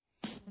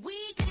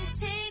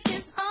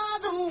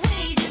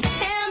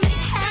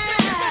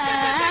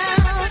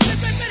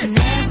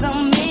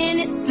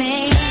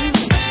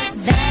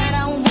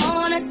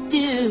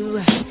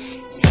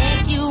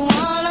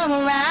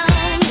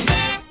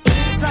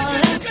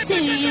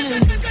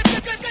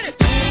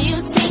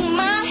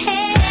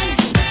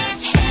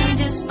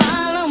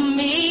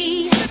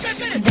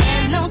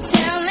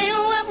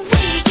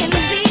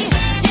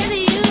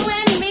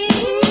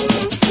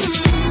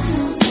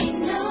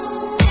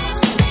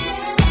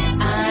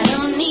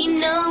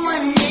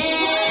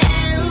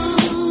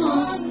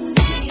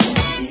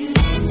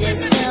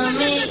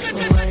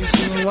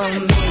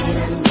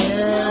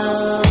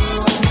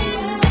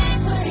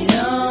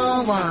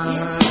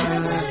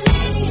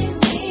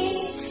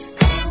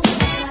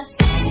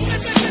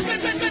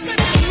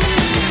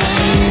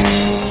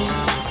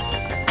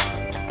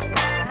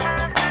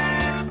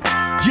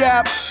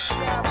Yep.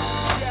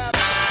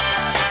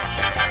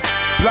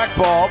 Black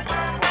Bulb.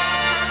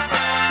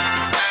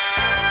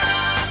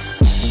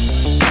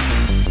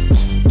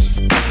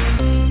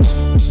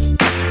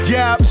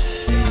 Yep.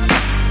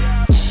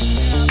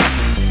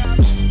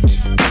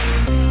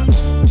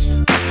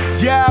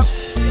 Yep.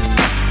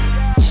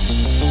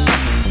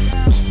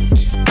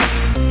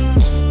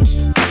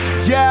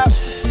 Yep.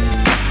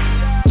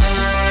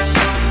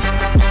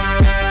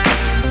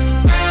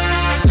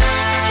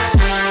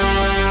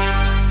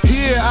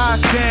 I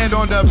stand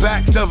on the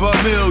backs of a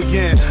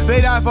million.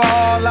 They died for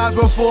our lives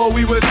before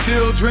we was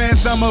children.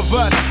 Some of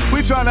us, we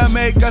tryna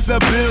make us a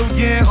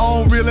billion.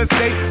 Own real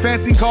estate,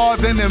 fancy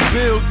cars and them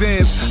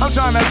buildings. I'm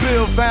tryna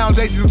build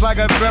foundations like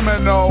a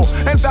Seminole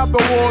and stop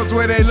the wars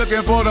where they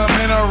looking for the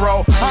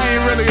mineral. I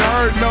ain't really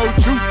heard no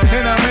truth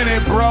in a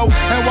minute, bro.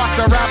 And watch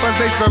the rappers,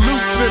 they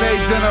salute to they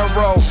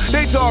general.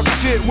 They talk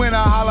shit when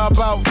I holler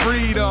about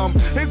freedom.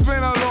 It's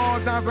been a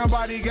long time,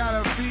 somebody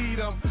gotta feed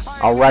them.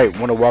 All right,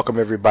 want to welcome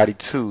everybody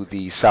to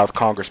the South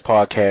Congress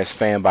Podcast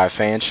Fan by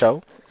Fan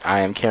Show.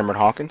 I am Cameron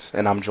Hawkins,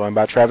 and I'm joined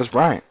by Travis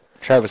Bryant.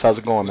 Travis, how's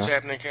it going, man? What's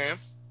happening, Cam?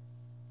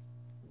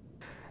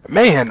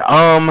 Man,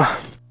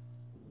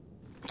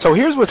 so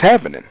here's what's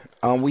happening.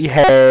 We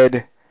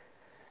had,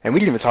 and we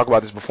didn't even talk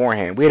about this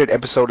beforehand, we had an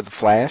episode of The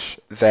Flash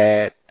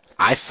that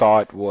I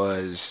thought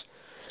was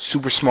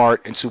super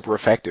smart and super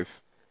effective,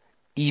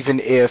 even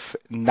if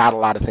not a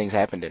lot of things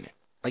happened in it.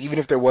 Like, even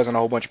if there wasn't a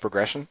whole bunch of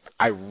progression,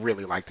 I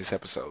really liked this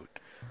episode.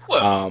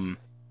 Well,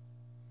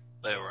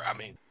 they were,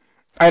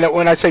 I know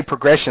when I say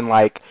progression,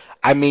 like,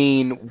 I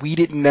mean, we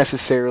didn't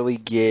necessarily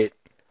get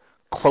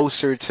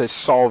closer to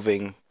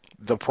solving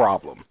the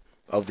problem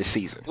of the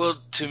season. Well,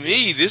 to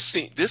me,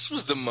 this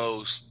was the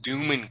most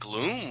doom and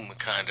gloom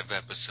kind of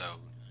episode.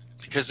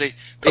 Because they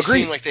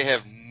seem like they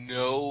have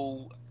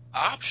no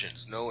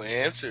options, no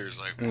answers.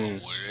 Like, well,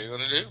 what are they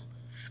going to do?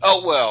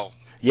 Oh, well.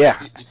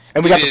 Yeah,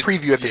 and we got the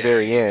preview at the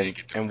very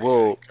end, and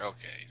we'll...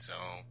 Okay, so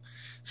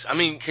I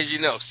mean, because, you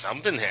know,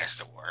 something has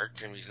to work,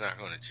 and he's not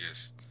going to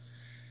just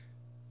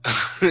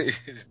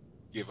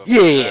give up.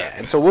 Yeah,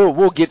 and so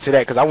we'll get to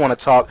that, because I want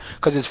to talk,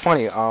 because it's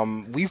funny,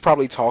 we've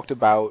probably talked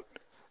about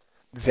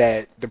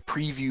the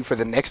preview for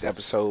the next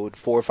episode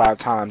 4 or 5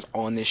 times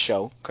on this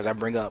show, because I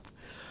bring up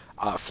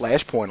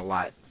Flashpoint a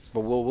lot, but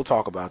we'll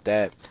talk about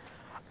that.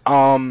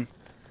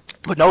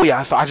 But no,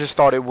 yeah, so I just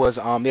thought it was,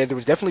 there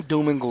was definitely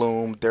doom and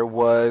gloom. There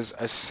was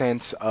a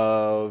sense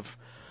of,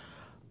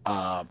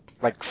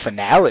 like,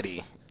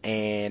 finality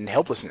and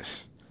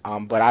helplessness.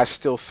 But I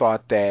still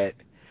thought that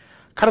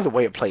kind of the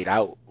way it played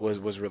out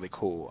was really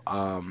cool.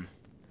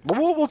 But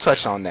we'll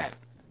touch on that.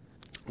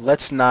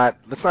 Let's not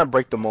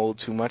break the mold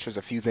too much. There's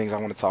a few things I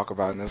want to talk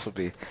about, and this will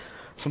be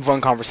some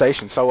fun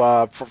conversation.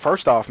 So,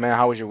 first off, man,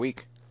 how was your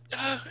week?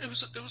 It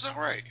was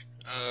all right.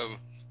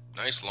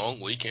 Nice long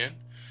weekend.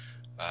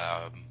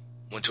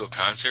 Went to a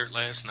concert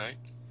last night.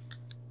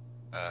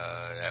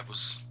 That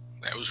was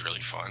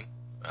really fun.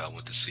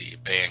 Went to see a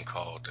band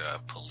called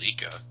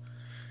Polika.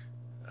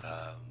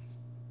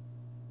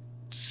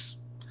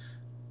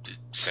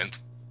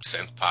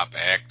 Synth pop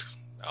act,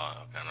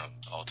 kind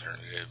of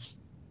alternative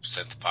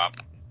synth pop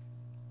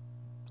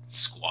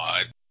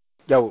squad.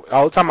 Yo,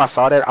 all the time I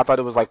saw that, I thought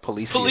it was like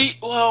Police.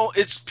 Well,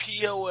 it's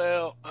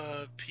POL,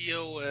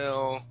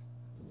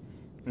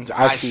 It's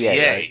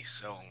ICA, right?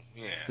 so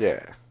yeah.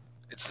 Yeah.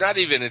 It's not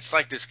even, it's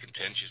like this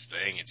contentious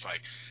thing. It's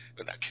like,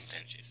 well, not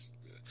contentious,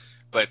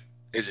 but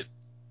it's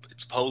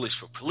Polish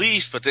for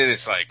police, but then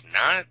it's like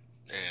not,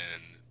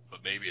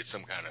 but maybe it's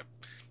some kind of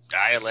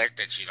dialect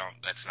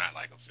that's not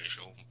like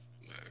official.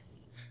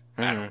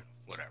 I don't know,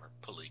 whatever,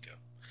 Polika.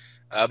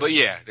 But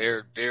yeah,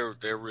 they're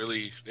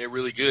really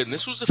good. And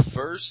this was the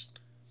first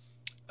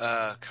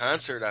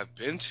concert I've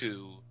been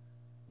to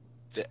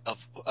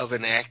of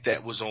an act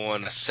that was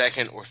on a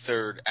second or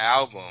third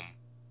album,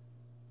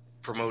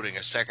 promoting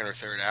a second or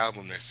third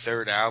album. Their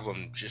third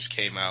album just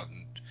came out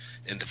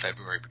into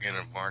February,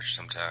 beginning of March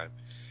sometime.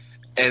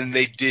 And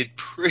they did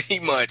pretty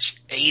much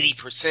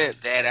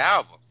 80% that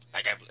album.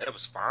 Like, that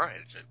was fine.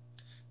 It's a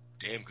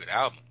damn good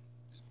album.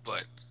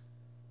 But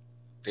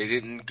they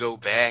didn't go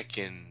back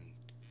and,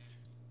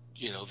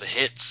 you know, the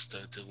hits,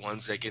 the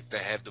ones that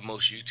have the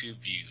most YouTube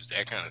views,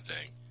 that kind of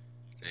thing.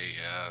 They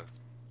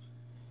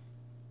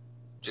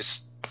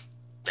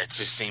that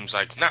just seems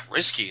like not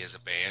risky as a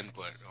band,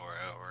 but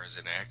or as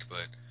an act,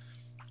 but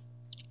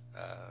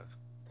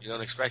you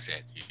don't expect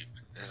that.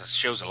 It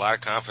shows a lot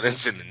of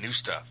confidence in the new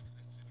stuff.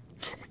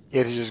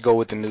 Yeah, to just go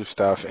with the new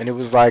stuff. And it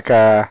was like,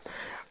 I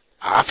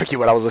forget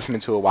what I was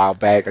listening to a while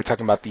back. They're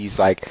talking about these,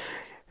 like,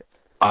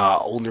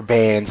 older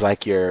bands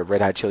like your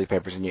Red Hot Chili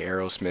Peppers and your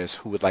Aerosmiths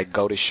who would, like,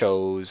 go to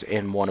shows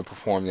and want to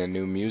perform their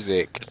new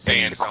music.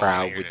 And the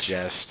crowd would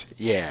just,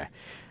 yeah.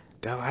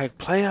 They're like,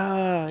 play,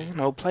 I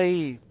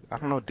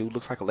don't know, Dude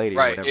Looks Like a Lady.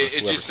 Right, or whatever.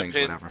 it just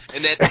depends.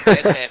 And that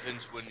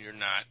happens when you're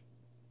not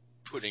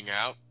putting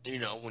out, you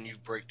know, when you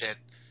break that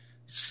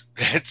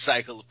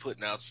cycle of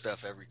putting out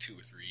stuff every 2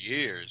 or 3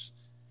 years.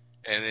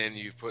 And then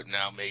you're putting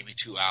out maybe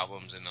 2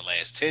 albums in the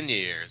last 10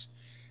 years.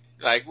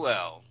 Like,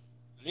 well,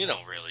 You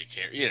don't really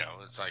care.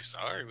 It's like,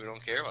 sorry, we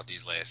don't care about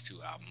these last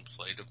 2 albums.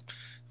 Play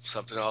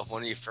something off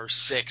one of your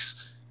first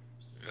 6.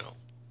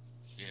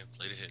 Yeah,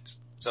 play the hits.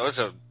 So it's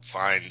a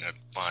fine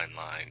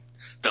line.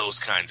 Those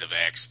kinds of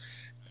acts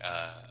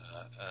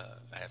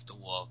have to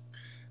walk,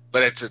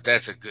 but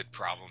that's a good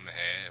problem to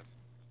have,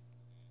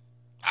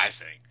 I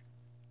think.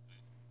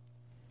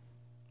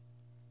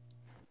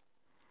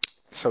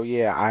 So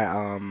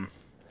yeah,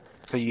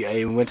 so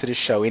you went to the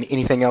show.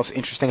 Anything else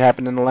interesting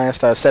happened in the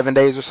last 7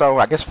 days or so?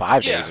 I guess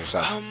 5 days or so.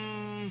 I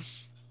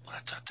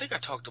think I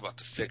talked about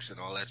the fix and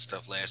all that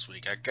stuff last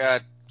week. I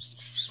got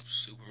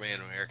Superman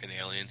American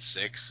Alien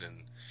 6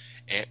 and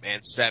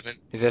Ant-Man 7.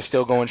 Is that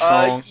still going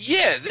strong?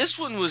 Yeah, this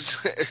one was.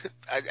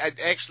 I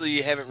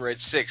actually haven't read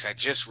 6. I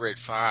just read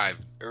 5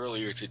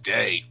 earlier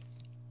today,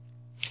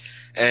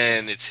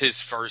 and it's his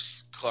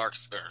first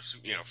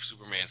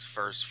Superman's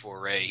first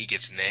foray. He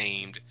gets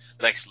named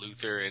Lex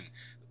Luthor, and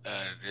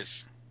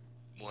this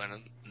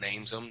one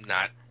names him,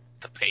 not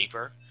the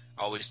paper.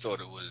 I always thought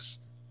it was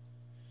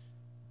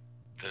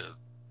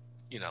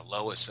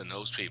Lois and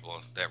those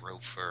people that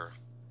wrote for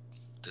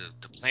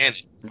the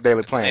planet,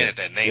 Daily Planet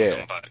that named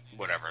them, but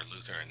whatever,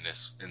 Luthor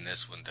in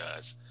this one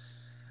does.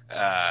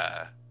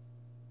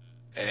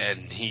 And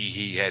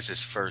he has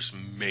his first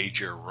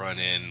major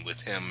run-in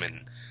with him,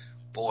 and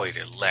boy,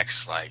 did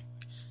Lex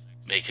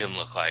make him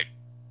look like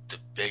the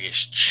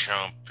biggest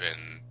chump,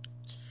 and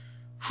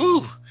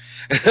whew.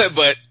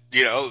 But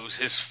it was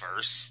his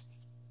first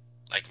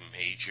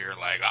major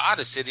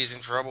the city's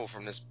in trouble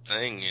from this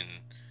thing, and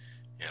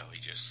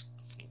he just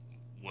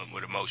went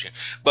with emotion.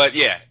 But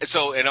yeah,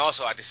 so, and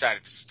also I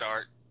decided to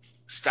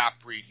stop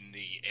reading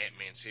the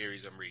Ant-Man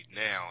series I'm reading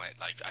now at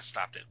I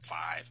stopped at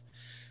 5,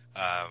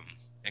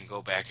 and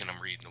go back, and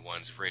I'm reading the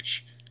ones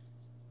Rich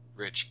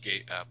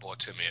bought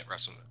to me at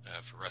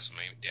for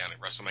WrestleMania, down at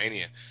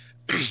WrestleMania.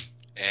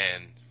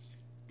 And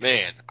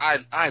man, I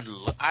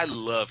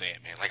love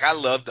Ant-Man. I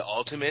love the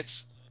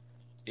Ultimates.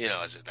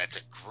 That's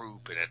a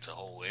group, and it's a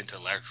whole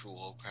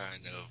intellectual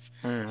kind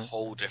of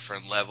whole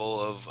different level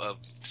of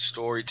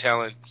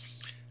storytelling.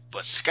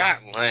 But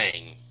Scott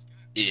Lang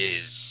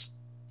is,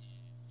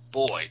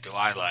 boy, do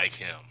I like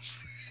him.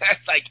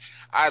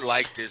 I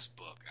like this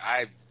book.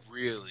 I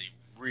really,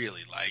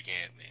 really like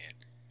Ant-Man.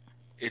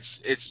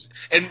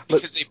 And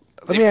because they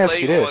play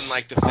on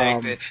the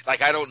fact that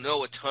I don't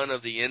know a ton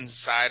of the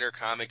insider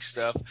comic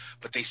stuff,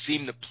 but they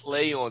seem to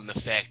play on the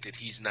fact that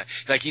he's not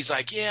he's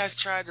yeah, I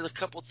tried a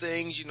couple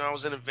things, I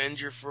was an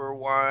Avenger for a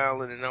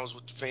while, and then I was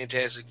with the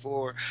Fantastic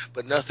Four,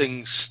 but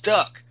nothing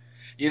stuck.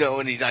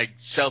 And he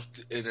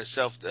in a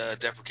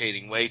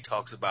self-deprecating way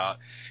talks about,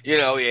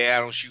 yeah, I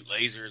don't shoot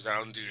lasers, I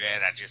don't do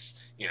that, I just,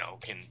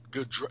 can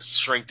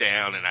shrink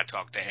down, and I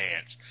talk to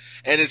ants.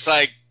 And it's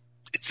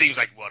it seems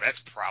well,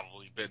 that's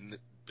probably been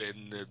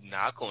the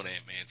knock on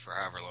Ant-Man for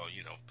however long,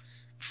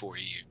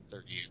 40 years,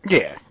 30 years.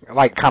 Yeah,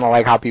 kind of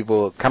like how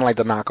people, kind of like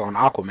the knock on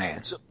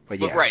Aquaman. So, but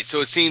yeah. Right,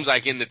 so it seems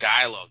in the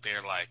dialogue,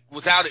 they're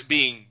without it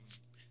being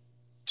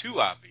too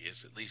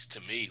obvious, at least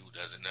to me who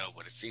doesn't know,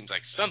 but it seems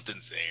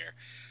something's there.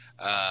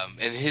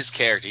 And his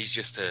character, he's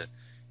just a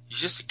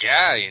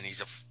guy, and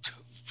he's a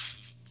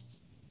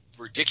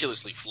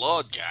ridiculously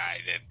flawed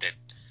guy that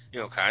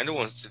kind of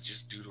wants to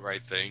just do the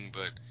right thing,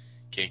 but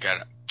can't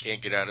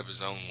get out of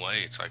his own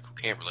way. It's who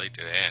can't relate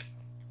to that?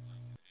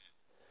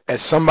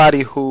 As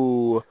somebody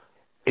who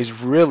is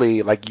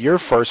really your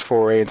first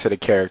foray into the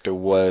character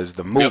was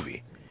the movie.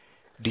 Yep.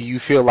 Do you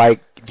feel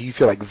like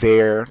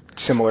they're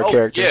similar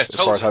characters as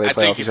far as how they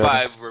play off each other?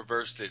 I think if I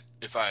reversed it,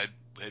 if I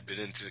had been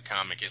into the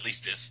comic, at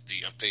least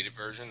the updated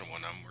version, the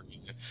one I'm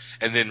working with,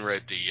 and then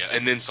read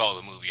and then saw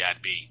the movie, I'd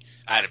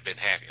have been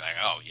happy.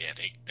 Oh yeah,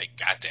 they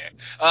got that.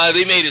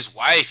 They made his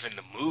wife in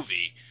the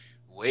movie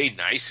way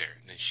nicer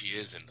than she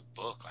is in the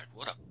book.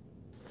 What a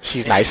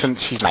she's nice in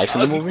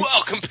the movie.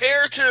 Well,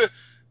 compared to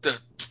the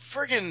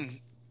friggin'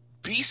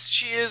 beast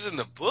she is in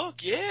the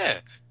book, yeah.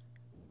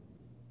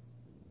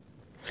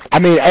 I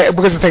mean,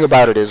 because the thing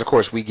about it is, of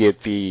course, we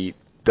get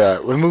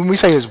when we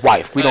say his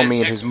wife, we don't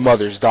mean his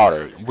mother's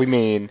daughter. We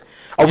mean,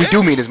 we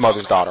do mean his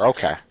mother's daughter.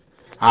 Okay,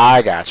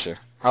 I gotcha.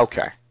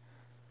 Okay.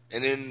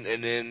 And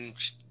then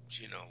she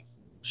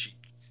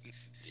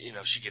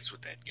gets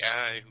with that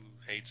guy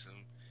who hates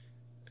him.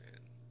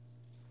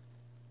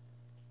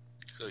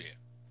 So yeah.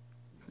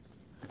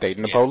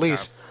 Dating the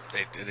police.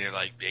 They're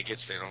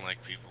bigots. They don't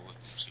like people with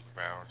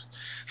superpowers.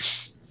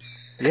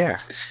 Yeah.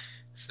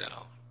 So.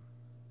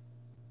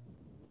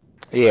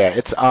 Yeah,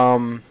 it's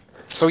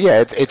So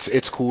yeah,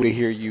 it's cool to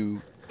hear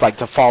you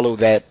to follow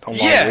that along.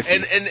 Yeah, with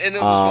and it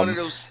was one of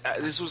those.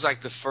 This was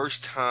the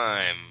first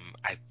time,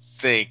 I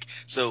think.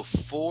 So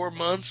 4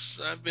 months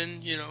I've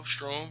been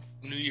strong.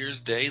 New Year's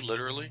Day,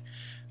 literally,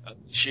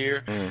 this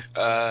year.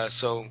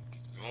 So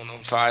going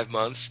on 5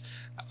 months.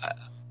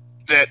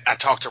 That I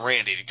talked to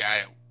Randy, the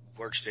guy who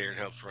works there and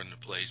helps run the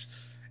place,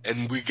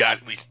 and we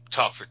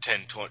talked for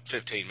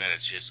 15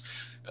 minutes. Just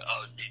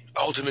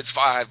Ultimates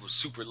 5 was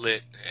super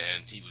lit,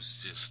 and he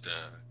was just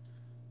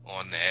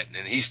on that, and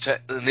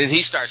then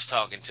he starts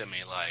talking to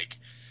me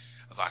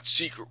about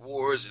Secret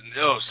Wars and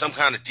some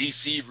kind of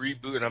DC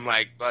reboot. And I'm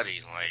like,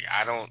 buddy, like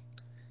I don't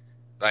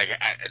like,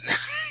 like,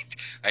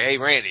 hey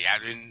Randy, I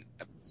didn't.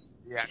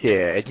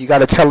 Yeah, and you got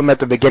to tell them at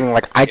the beginning,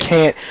 like, I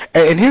can't.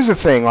 And here's the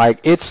thing,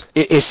 like,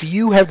 if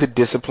you have the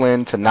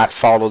discipline to not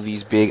follow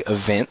these big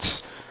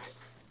events,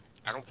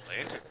 I don't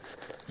plan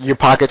to. Your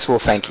pockets will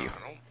thank you.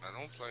 I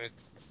don't plan.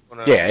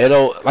 Yeah,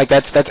 it'll like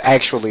that's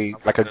actually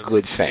like a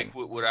good thing. Stick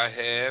with what I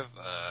have.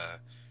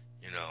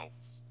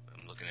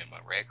 I'm looking at my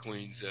Rat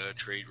Queens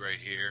trade right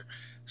here.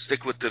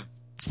 Stick with the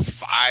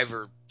 5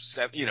 or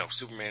 7.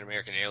 Superman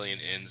American Alien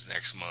ends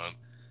next month.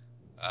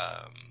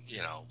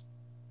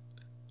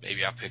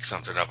 Maybe I'll pick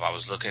something up. I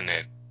was looking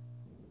at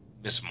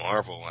Miss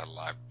Marvel.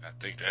 I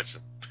think that's a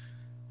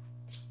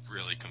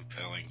really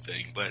compelling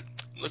thing. But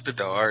looked at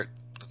the art.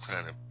 Looks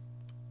kind of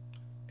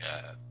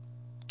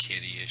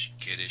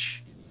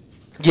kiddish.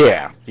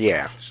 Yeah.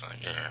 It's like,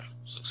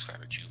 looks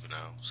kind of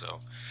juvenile.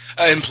 So,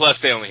 and plus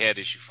they only had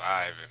issue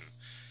 5, and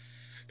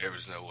there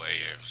was no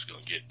way I was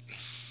going to get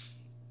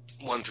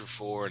 1 through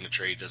 4, and the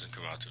trade doesn't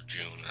come out till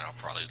June, and I'll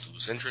probably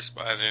lose interest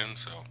by then.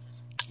 So,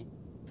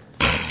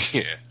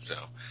 yeah. So,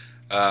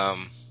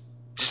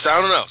 just I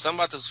don't know. Something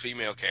about those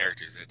female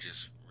characters that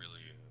just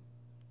really.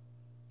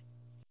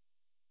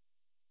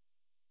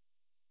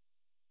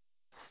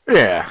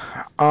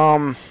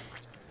 Yeah.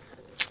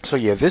 So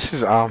yeah, this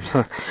is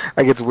like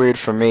it's weird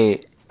for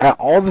me.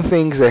 All the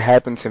things that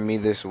happened to me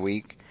this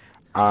week,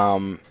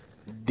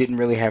 didn't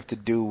really have to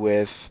do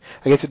with.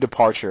 Like it's a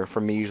departure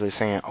from me usually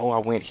saying, "Oh, I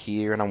went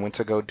here and I went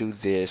to go do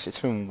this."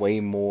 It's been way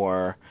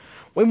more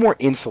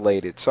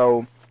insulated.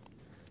 So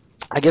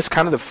I guess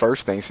kind of the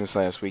first thing since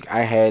last week,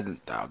 I had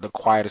the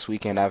quietest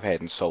weekend I've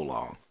had in so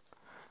long.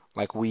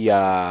 Like we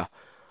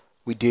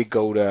did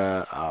go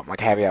to like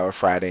Happy Hour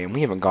Friday, and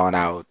we haven't gone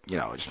out,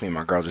 just me and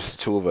my girl, just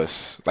the two of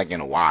us, like in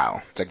a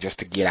while. It's like just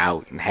to get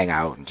out and hang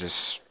out and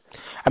just.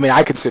 I mean,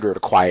 I consider it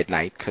a quiet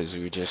night because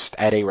we were just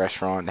at a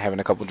restaurant having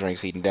a couple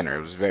drinks, eating dinner.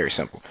 It was very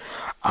simple.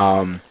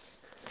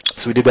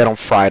 So we did that on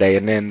Friday,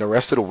 and then the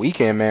rest of the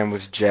weekend, man,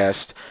 was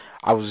just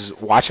I was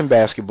watching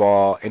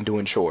basketball and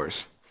doing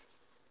chores.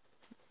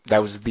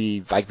 That was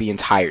the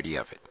entirety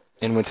of it,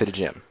 and went to the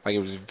gym. Like it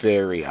was a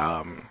very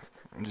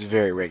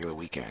regular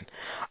weekend.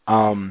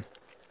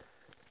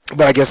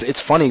 But I guess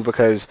it's funny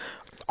because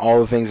all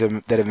the things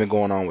that have been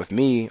going on with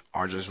me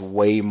are just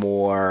way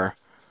more,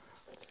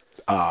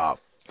 like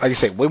I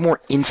say, way more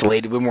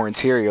insulated, way more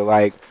interior.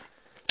 Like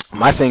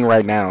my thing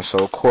right now. So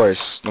of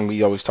course, when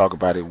we always talk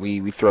about it,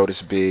 we throw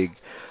this big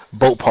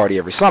boat party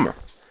every summer.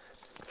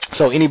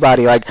 So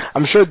anybody, like,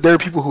 I'm sure there are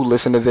people who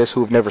listen to this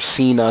who have never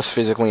seen us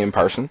physically in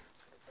person.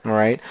 All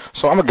right.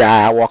 So I'm a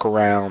guy. I walk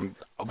around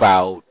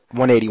about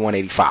 180,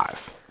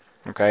 185.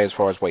 Okay, as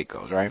far as weight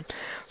goes, right?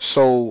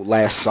 So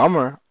last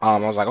summer, I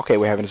was like, okay,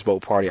 we're having this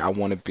boat party. I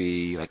want to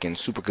be like in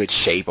super good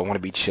shape. I want to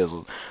be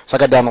chiseled. So I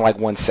got down to like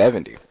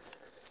 170,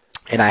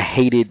 and I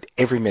hated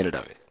every minute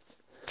of it.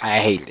 I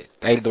hated it.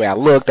 I hated the way I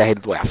looked. I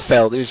hated the way I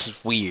felt. It was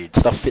just weird.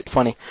 Stuff fit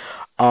funny.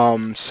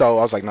 So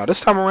I was like, no,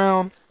 this time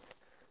around,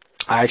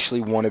 I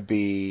actually want to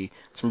be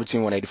somewhere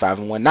between 185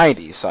 and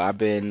 190. So I've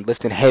been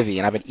lifting heavy,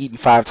 and I've been eating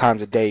 5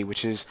 times a day,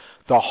 which is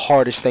the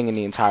hardest thing in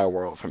the entire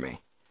world for me.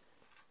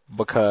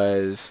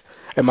 Because,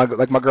 and my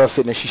girl's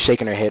sitting there, she's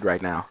shaking her head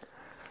right now.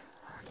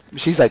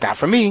 She's like, not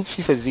for me.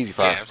 She says it's easy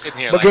for her. Yeah, I'm sitting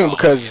here but like, again,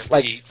 because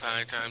like, eat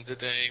 5 times a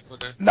day.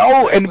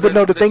 No,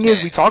 the thing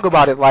is, we talk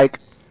about it like,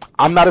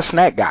 I'm not a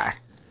snack guy.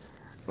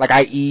 Like,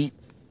 I eat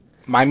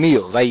my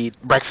meals. I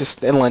eat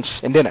breakfast and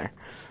lunch and dinner.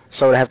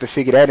 So to have to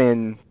figure that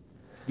in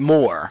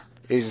more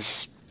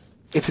it's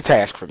a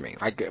task for me.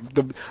 Like,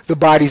 the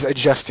body's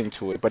adjusting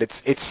to it, but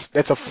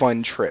that's a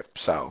fun trip.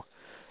 So,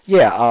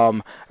 yeah,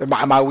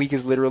 my week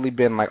has literally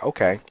been like,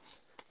 okay,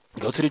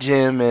 go to the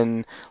gym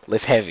and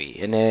lift heavy,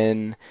 and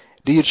then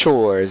do your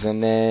chores,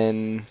 and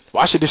then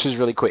wash the dishes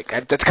really quick.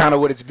 That's kind of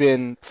what it's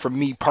been for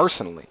me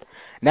personally.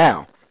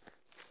 Now,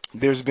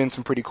 there's been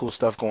some pretty cool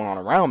stuff going on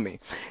around me.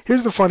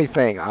 Here's the funny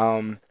thing.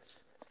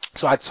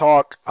 So I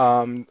talk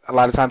a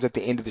lot of times at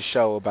the end of the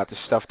show about the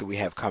stuff that we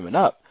have coming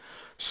up.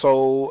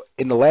 So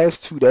in the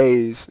last 2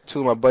 days, 2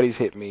 of my buddies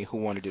hit me who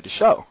want to do the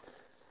show.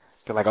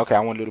 They're like, okay, I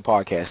want to do the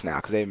podcast now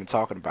because they've been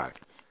talking about it.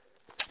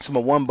 So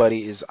my one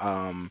buddy is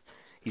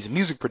he's a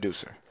music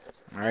producer,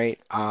 all right?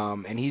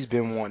 And he's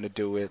been wanting to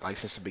do it like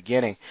since the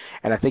beginning.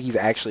 And I think he's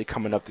actually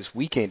coming up this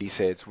weekend, he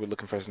said. So we're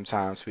looking for some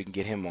time so we can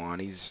get him on.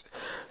 He's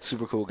a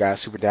super cool guy,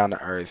 super down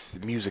to earth.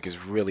 The music is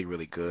really,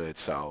 really good.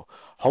 So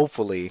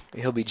hopefully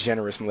he'll be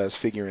generous and let us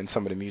figure in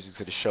some of the music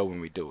to the show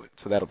when we do it.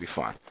 So that'll be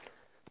fun.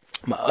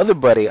 My other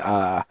buddy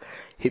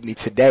hit me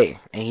today,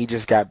 and he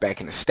just got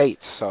back in the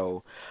States.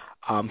 So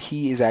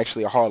he is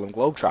actually a Harlem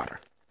Globetrotter.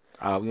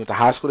 We went to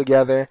high school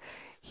together.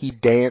 He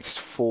danced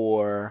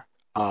for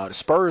the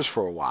Spurs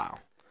for a while,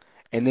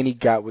 and then he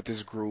got with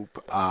this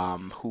group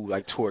who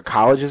like toured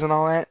colleges and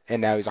all that, and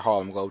now he's a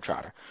Harlem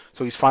Globetrotter.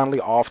 So he's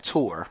finally off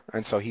tour,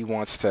 and so he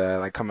wants to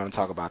like come out and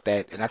talk about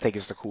that, and I think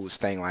it's the coolest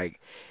thing.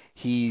 Like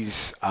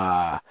he's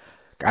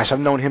gosh, I've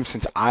known him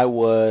since I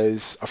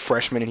was a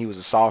freshman and he was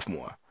a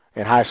sophomore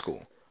in high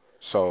school.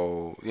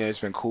 So yeah, it's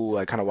been cool,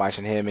 like kind of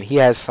watching him, and he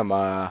has some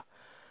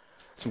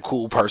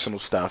cool personal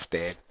stuff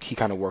that he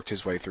kind of worked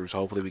his way through. So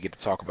hopefully we get to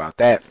talk about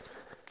that.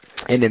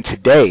 And then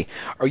today,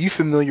 are you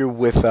familiar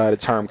with the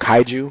term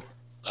kaiju?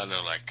 I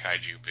know, like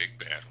Kaiju Big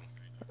Battle.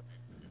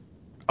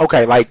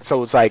 Okay, like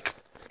so it's like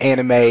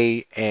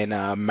anime and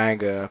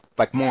manga,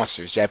 like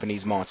monsters,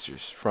 Japanese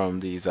monsters from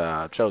these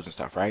shows and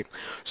stuff, right?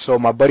 So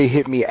my buddy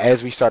hit me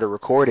as we started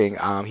recording.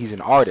 He's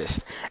an artist,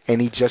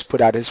 and he just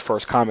put out his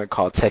first comic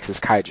called Texas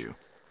Kaiju.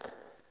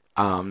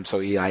 So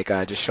he like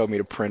just showed me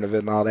the print of it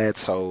and all that.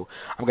 So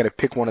I'm gonna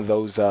pick one of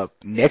those up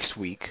next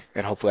week,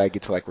 and hopefully I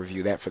get to like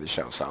review that for the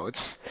show. So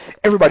it's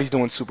everybody's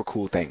doing super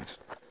cool things,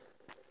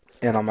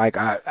 and I'm like,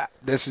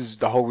 this is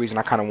the whole reason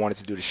I kind of wanted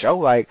to do the show.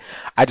 Like,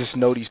 I just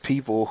know these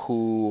people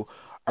who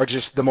are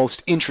just the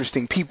most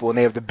interesting people, and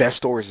they have the best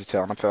stories to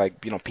tell. And I feel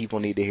like people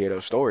need to hear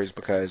those stories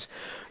because,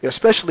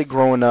 especially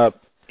growing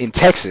up in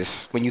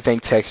Texas, when you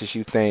think Texas,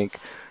 you think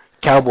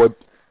cowboy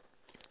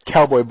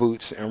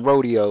boots and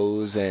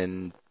rodeos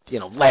and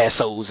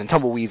lassos and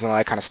tumbleweeds and all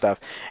that kind of stuff.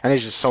 And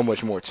there's just so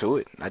much more to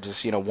it. I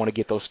just want to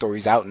get those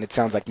stories out, and it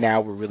sounds like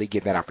now we're really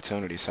getting that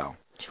opportunity. So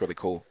it's really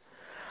cool.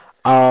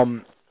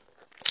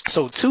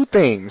 So two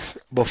things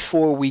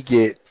before we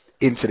get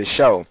into the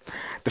show.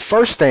 The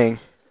first thing,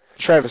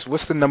 Travis,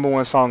 what's the number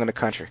one song in the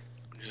country?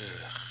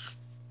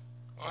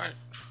 Why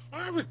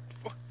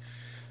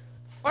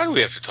do we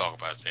have to talk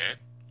about that?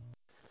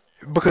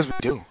 Because we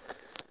do.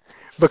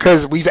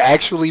 Because we've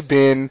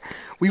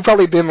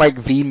probably been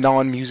like the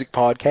non-music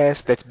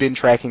podcast that's been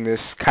tracking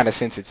this kind of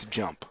since its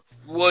jump.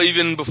 Well,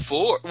 even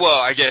before,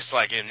 I guess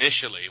like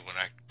initially when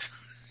I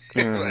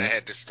when I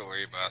had this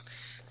story about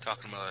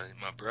talking to my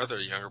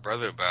younger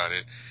brother about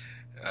it,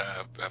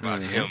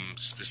 about him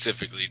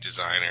specifically,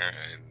 designer,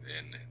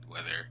 and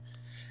whether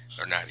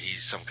or not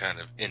he's some kind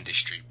of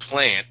industry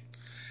plant.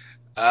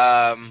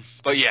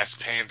 But yes,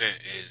 Panda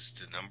is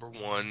the number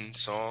one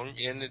song,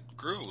 and it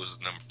grew. It was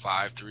number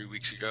 5 3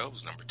 weeks ago. It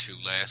was number 2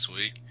 last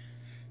week.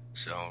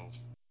 So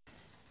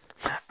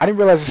I didn't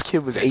realize this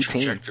kid was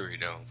 18. Trajectory,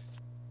 though.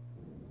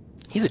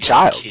 He's a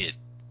child. A kid.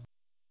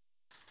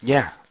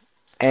 Yeah,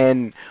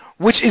 and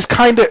which is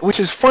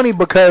funny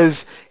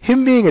because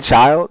him being a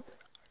child,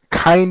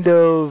 kind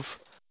of,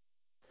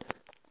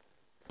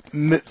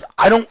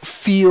 I don't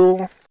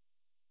feel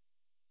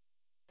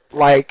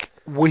like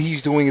what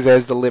he's doing is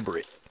as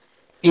deliberate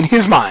in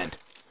his mind.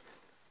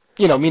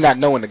 Me not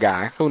knowing the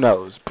guy, who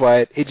knows?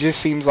 But it just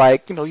seems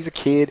like he's a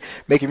kid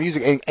making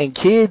music, and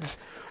kids,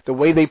 the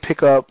way they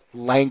pick up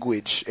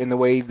language and the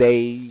way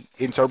they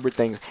interpret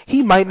things,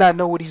 he might not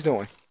know what he's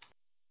doing.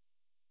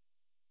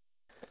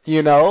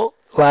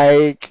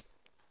 Like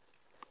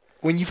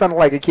when you find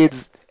like a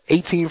kid's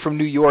 18 from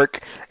New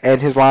York and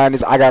his line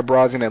is "I got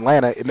broads in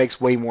Atlanta," it makes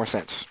way more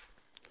sense.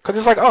 Cause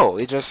it's like,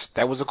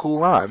 that was a cool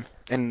rhyme,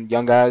 and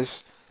young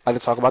guys like to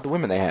talk about the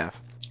women they have.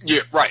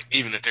 Yeah, right.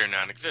 Even if they're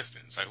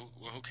non-existent, it's like,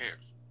 who cares?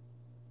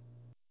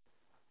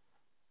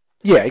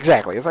 Yeah,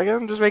 exactly. It's like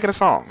I'm just making a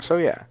song. So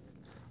yeah.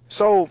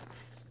 So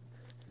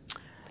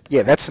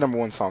yeah, that's the number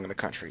one song in the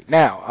country.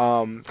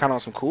 Now, kind of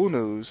on some cool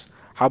news.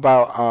 How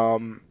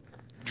about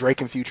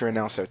Drake and Future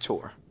announced their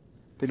tour?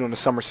 They're doing the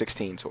Summer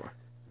 16 tour,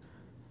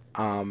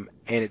 and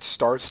it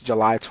starts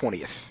July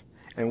 20th.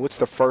 And what's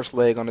the first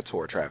leg on the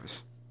tour,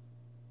 Travis?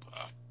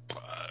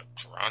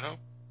 Toronto.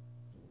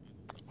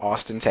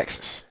 Austin,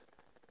 Texas.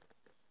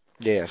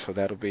 Yeah, so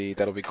that'll be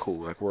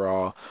cool. Like we're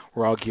all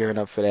gearing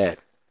up for that.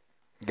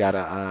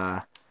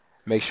 Gotta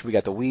make sure we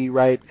got the weed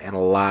right and a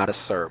lot of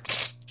syrup.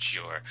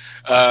 Sure.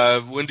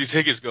 When do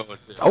tickets go on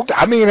sale? Okay,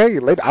 I mean, hey,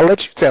 I'll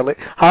let you tell it,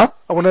 huh?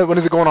 When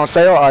is it going on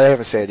sale? I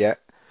haven't said yet.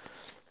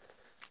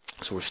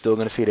 So we're still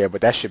gonna see there,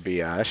 but that should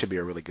be a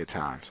really good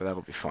time. So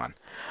that'll be fun.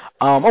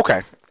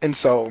 Okay, and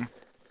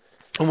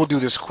we'll do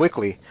this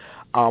quickly.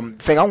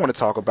 Thing I want to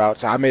talk about.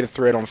 So I made a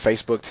thread on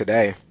Facebook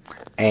today,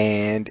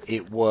 and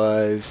it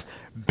was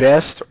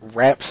best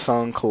rap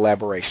song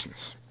collaborations.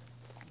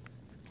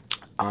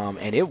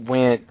 And it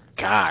went,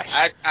 gosh,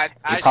 it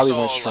probably saw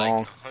went strong.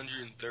 Like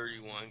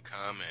 131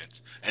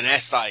 comments, and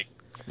that's like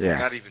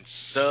not even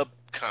sub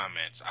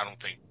comments. I don't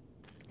think.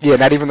 Yeah,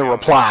 not even the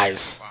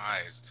replies.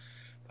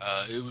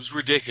 It was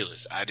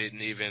ridiculous. I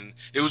didn't even.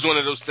 It was one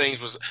of those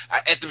things.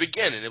 At the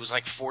beginning, it was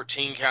like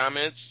 14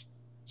 comments.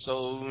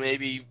 So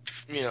maybe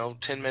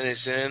 10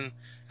 minutes in,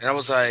 and I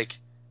was like,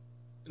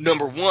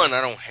 number one,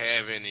 I don't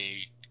have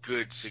any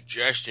good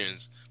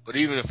suggestions. But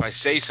even if I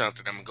say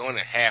something, I'm going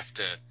to have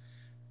to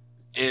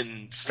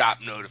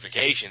stop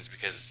notifications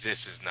because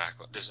this is not.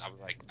 This I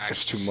was like,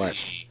 it's too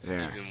much.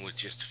 Yeah. Even with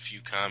just a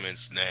few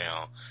comments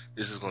now,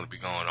 this is going to be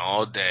going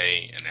all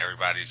day, and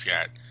everybody's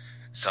got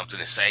something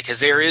to say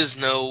because there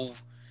is no.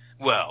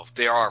 Well,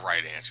 there are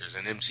right answers,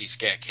 and MC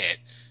Scat Cat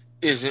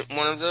isn't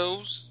one of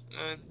those.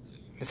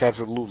 It's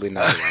absolutely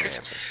not the right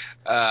answer.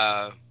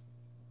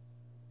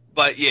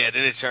 But yeah,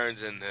 then it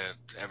turns into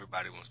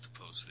everybody wants to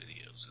post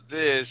videos of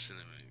this and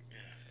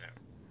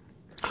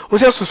Well,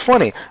 see, this was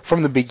funny.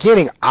 From the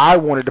beginning, I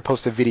wanted to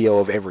post a video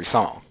of every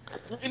song.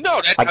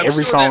 No,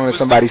 every song that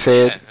somebody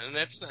said. Yeah,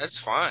 and that's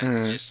fine.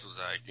 Mm. It's just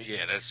like,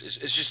 yeah, it's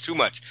just too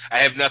much. I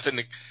have nothing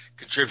to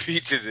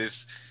contribute to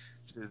this.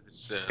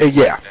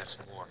 Yeah. That's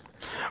more.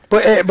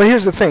 But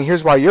here's the thing.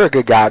 Here's why you're a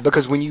good guy.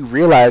 Because when you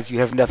realize you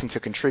have nothing to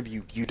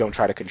contribute, you don't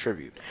try to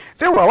contribute.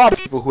 There were a lot of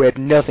people who had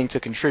nothing to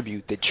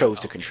contribute that chose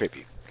to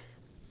contribute.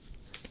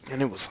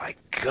 And it was like,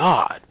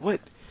 God,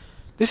 what?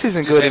 This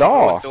isn't good at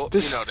all.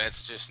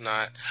 That's just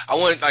not.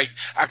 I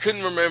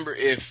couldn't remember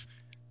if,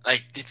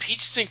 did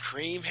Peaches and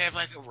Cream have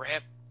like a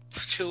rap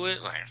to it?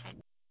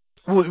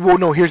 Well,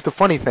 no. Here's the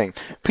funny thing.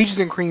 Peaches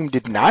and Cream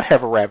did not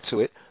have a rap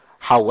to it.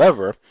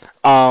 However,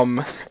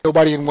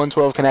 nobody in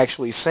 112 can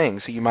actually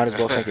sing, so you might as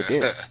well think it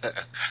did.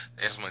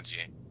 That's my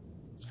jam.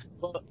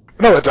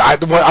 No,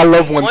 I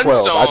love 112. One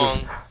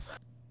song,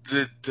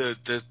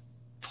 the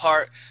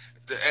part.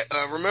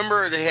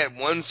 Remember they had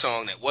one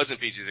song that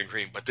wasn't Peaches and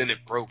Cream, but then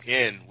it broke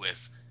in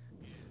with.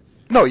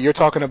 No, you're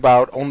talking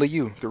about Only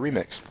You, the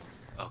remix.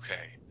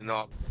 Okay,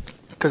 no.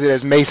 Because it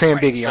has Mace and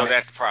Biggie on it. So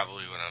that's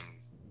probably what I'm.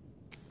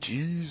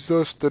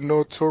 Jesus, the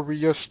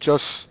Notorious,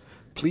 just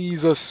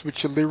please us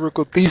with your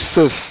lyrical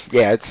thesis.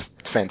 Yeah, it's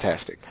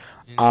fantastic.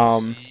 You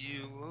over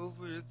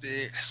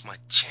there. That's my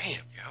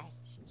jam, yo.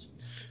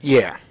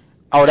 Yeah.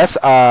 Oh, that's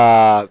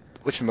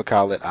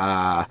whatchamacallit,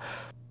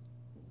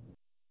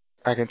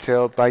 I can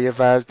tell by your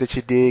vibes that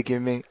you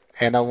digging me,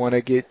 and I want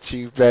to get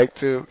you back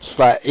to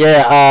spot.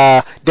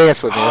 Yeah,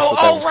 Dance With Me.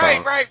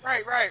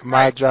 Right.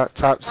 My drop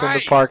tops in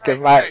the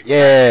parking lot. Right.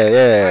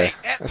 Yeah. Right.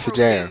 That's a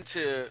jam.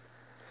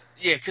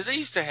 Yeah, because they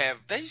used to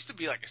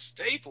be like a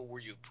staple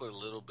where you put a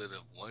little bit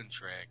of one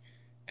track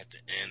at the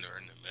end or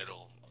in the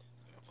middle.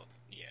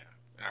 Yeah.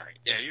 All right.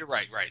 Yeah, you're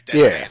right. That's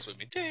Dance With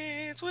Me.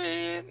 Dance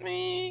With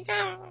Me.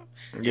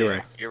 You're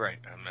right.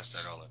 I messed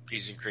that all up.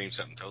 Peaches and Cream,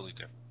 something totally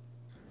different.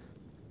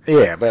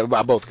 Yeah, but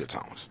both good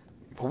songs.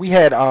 But we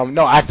had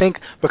I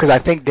think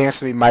Dance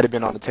With Me might have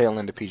been on the tail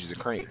end of Peaches and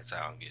Cream. That's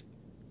how I'm getting.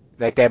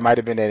 Like that might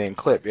have been that end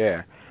clip.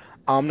 Yeah.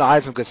 No, I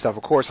had some good stuff.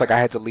 Of course, like I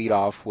had to lead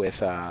off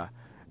with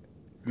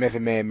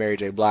Method Man, Mary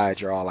J.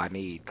 Blige are all I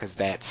need, because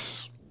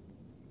that's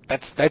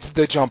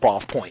the jump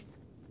off point.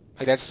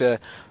 Like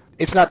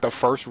it's not the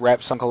first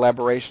rap song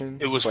collaboration.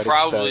 It was but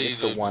probably it's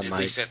the one, at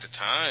least at the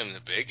time, the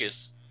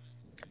biggest.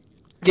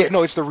 Yeah,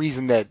 no, it's the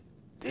reason that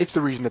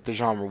the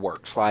genre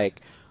works.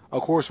 Like,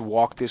 of course,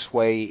 Walk This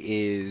Way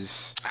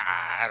is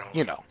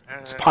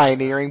it's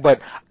pioneering, but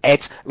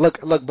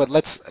but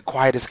let's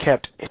Quiet As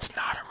Kept. It's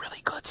not a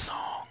really good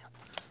song.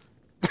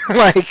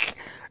 Like.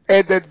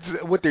 And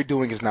that's, what they're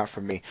doing is not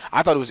for me.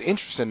 I thought it was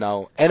interesting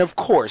though, and of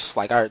course,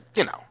 like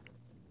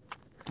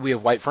we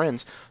have white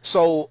friends,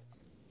 so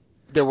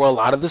there were a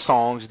lot of the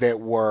songs that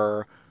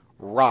were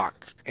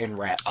rock and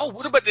rap. Oh,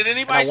 what about? Did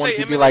anybody say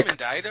Eminem and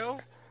Dido?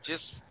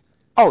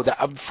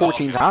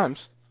 14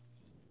 times.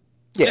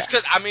 Yeah. Just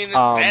because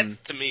that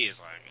to me is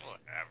like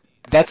whatever.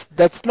 That's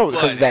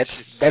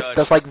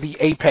like the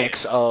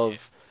apex of,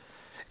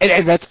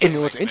 and that's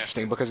what's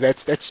interesting because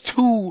that's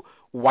two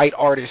white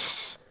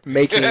artists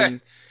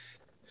making.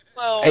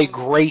 Well, a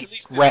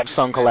great rap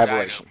song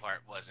collaboration. The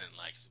part wasn't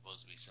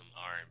supposed to be some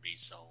R&B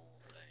soul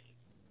thing.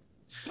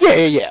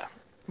 Yeah.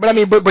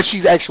 But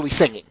she's actually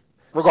singing,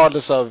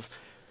 regardless of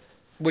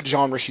what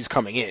genre she's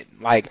coming in.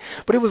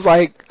 But it was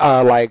like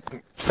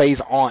Faye's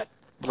aunt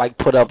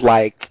put up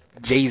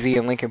Jay-Z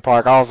and Linkin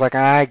Park. I was like,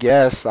 I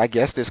guess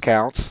this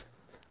counts.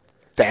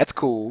 That's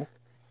cool.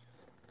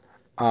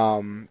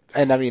 And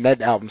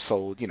that album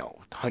sold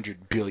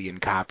 100 billion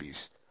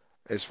copies.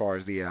 As far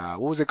as the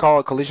what was it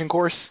called, Collision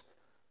Course?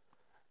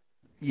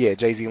 Yeah,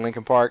 Jay-Z,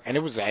 Linkin Park, and it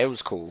was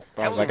cool.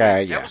 I was like,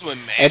 yeah. That was when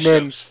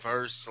mashups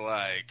first,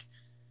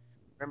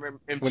 remember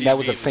MTV when that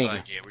was a thing.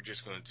 We're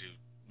just gonna do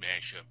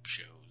mashup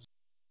shows.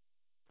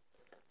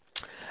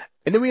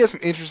 And then we had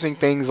some interesting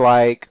things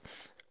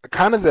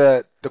kind of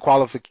the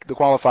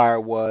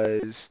qualifier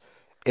was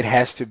it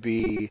has to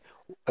be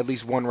at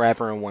least one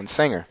rapper and one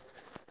singer.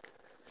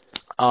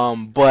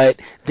 But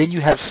then you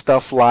have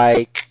stuff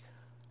like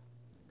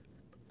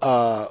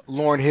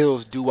Lauryn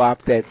Hill's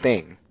Doo-Wop That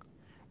Thing,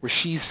 where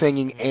she's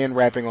singing and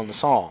rapping on the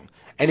song,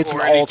 and it's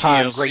an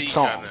all-time great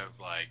song.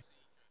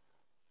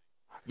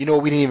 We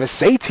didn't even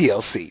say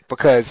TLC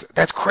because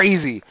that's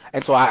crazy,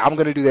 and so I'm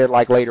gonna do that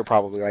later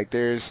probably.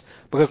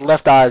 Because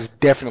Left Eye is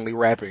definitely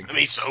rapping.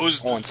 So is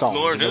on songs.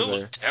 Lauryn Hill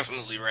was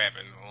definitely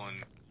rapping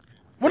on.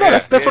 Well, no,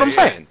 that's what I'm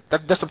saying.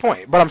 That's the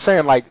point. But I'm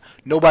saying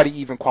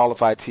nobody even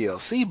qualified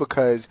TLC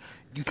because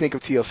you think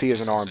of TLC as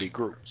an R&B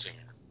group.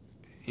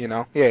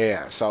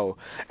 Yeah. So,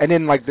 and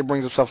then that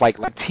brings up stuff like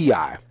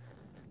T.I.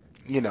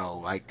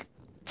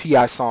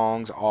 T.I.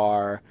 songs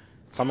are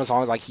some of the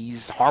songs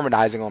he's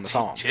harmonizing on the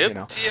song.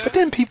 But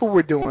then people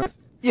were doing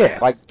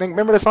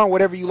remember the song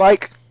Whatever You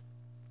Like?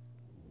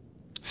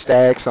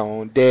 Stacks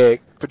on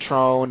deck,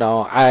 Patron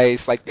on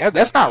ice.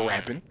 That's not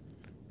rapping.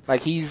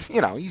 He's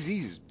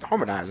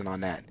harmonizing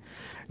on that.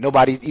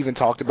 Nobody even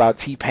talked about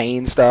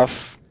T-Pain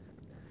stuff.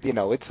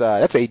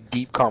 That's a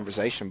deep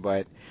conversation,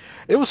 but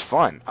it was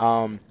fun.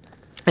 And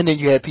then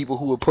you had people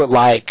who would put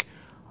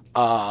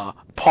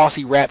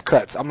posse rap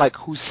cuts. I'm like,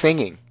 who's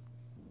singing?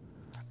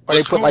 Or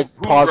they put like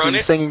who pauses run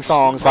it? singing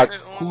songs Who run like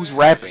it on who's it?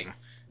 rapping?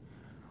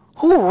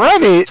 Who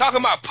run it? Talking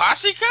about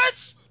posse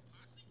cuts?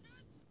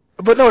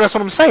 But no, that's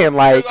what I'm saying.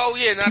 Like Oh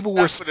yeah, people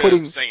were not for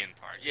putting. the singing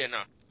part. Yeah,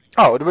 no.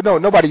 Oh, but no,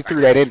 nobody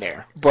threw that in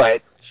there.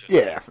 But Sure.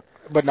 yeah,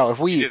 but no, if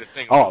You we did a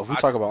thing oh, with if we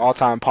posse talk about cuts.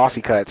 all-time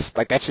posse cuts,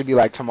 like that should be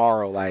like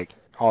tomorrow, like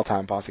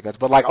all-time posse cuts.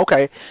 But like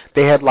okay,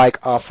 they had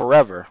like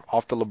Forever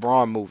off the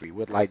LeBron movie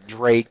with like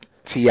Drake,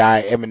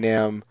 T.I.,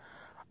 Eminem,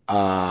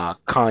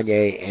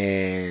 Kanye,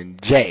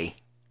 and Jay.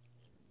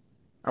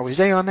 Oh, was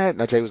Jay on that?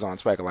 No, Jay was on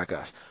Swagger Like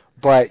Us.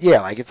 But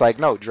yeah, like it's like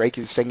no, Drake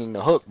is singing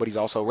the hook, but he's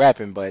also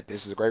rapping. But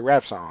this is a great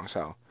rap song,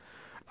 so.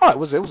 Oh, it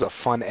was a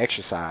fun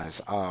exercise.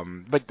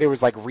 But there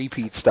was like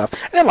repeat stuff,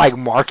 and then like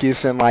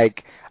Marcus and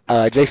like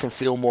Jason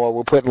Fillmore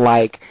were putting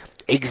like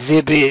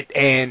Exhibit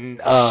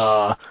and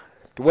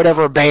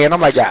whatever band.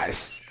 I'm like,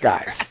 guys.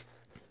 Like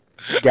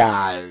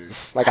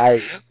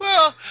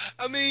Well,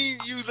 I mean,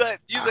 you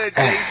let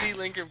Jay-Z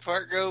Linkin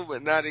Park go,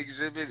 but not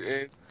Exhibit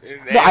and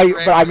no,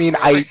 Anthrax but I as mean,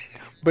 well?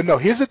 but no.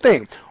 Here's the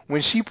thing: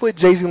 when she put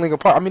Jay-Z Linkin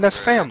Park, I mean that's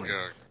family.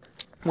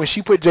 When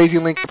she put Jay-Z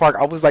Linkin Park,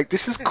 I was like,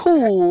 this is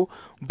cool,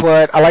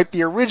 but I like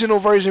the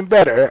original version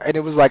better. And it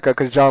was like,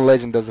 because John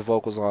Legend does the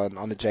vocals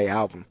on the Jay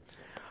album.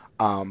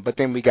 But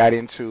then we got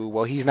into,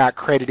 well, he's not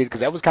credited, because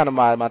that was kind of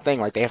my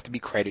thing, like, they have to be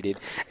credited.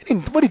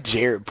 And then, what did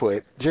Jared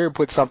put? Jared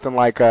put something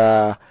like,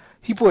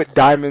 he put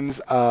Diamonds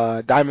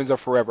Are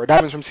Forever,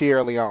 Diamonds from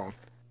Sierra Leone.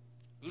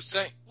 Who's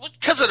saying? What?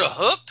 Because of the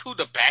hook? Who,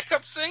 the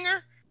backup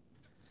singer?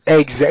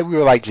 Exactly, we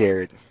were like,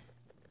 Jared,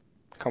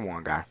 come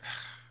on, guy.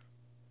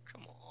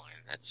 Come on,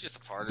 that's just a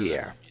part of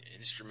the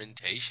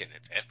instrumentation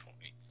at that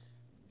point.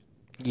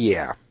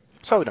 Yeah.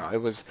 So no, it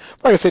was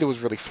like I said, it was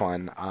really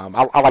fun.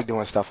 I like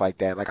doing stuff like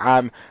that. Like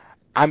I'm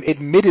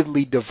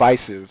admittedly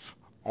divisive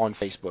on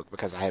Facebook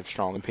because I have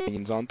strong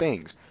opinions on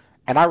things,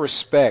 and I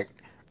respect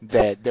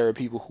that there are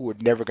people who are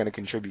never going to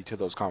contribute to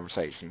those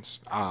conversations.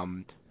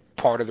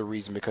 Part of the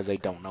reason because they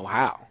don't know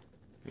how.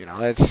 You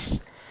know,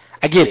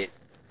 I get it,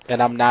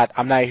 and I'm not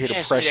here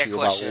to press you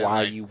about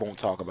why you won't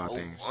talk about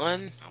things.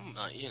 01, I'm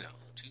not,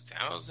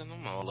 2000,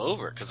 I'm all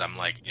over because I'm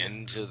like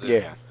into the.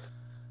 Yeah.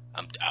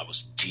 I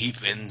was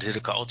deep into the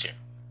culture.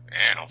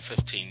 Now,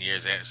 16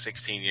 years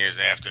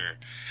after,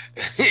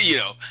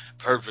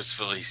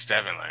 purposefully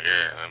stepping like,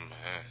 let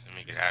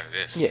me get out of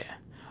this. Yeah.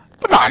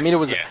 But no, I mean,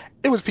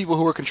 it was people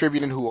who were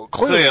contributing who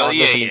clearly aren't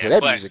listening to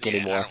that music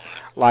anymore.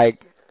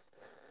 Like,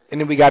 and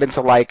then we got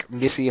into, like,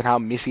 Missy and how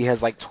Missy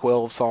has, like,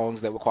 12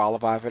 songs that would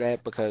qualify for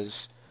that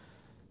because,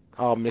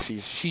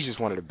 she's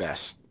just one of the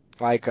best.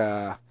 Like,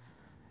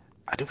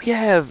 do we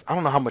have, I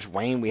don't know how much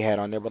Wayne we had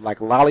on there, but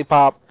like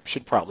Lollipop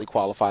should probably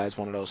qualify as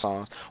one of those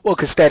songs. Well,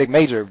 because Static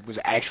Major was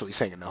actually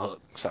singing the hook,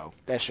 so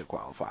that should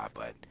qualify.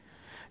 But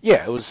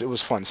yeah, it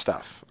was fun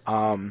stuff.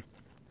 So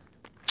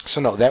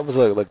no, that was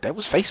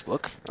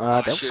Facebook.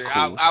 That was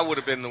cool. I would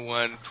have been the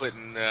one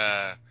putting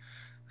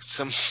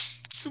some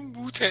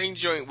Wu-Tang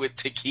joint with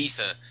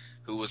Takitha,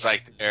 who was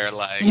like their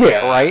like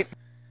right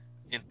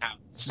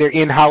in-house. Their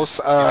in-house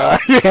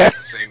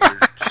singer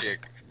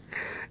chick.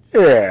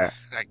 Yeah.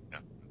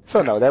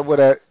 So no, that would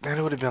have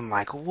been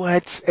like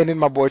what? And then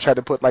my boy tried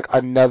to put like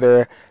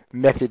another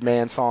Method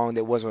Man song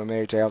that wasn't with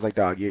Mary J. I was like,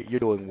 dog,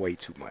 you're doing way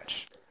too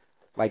much.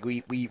 Like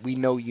we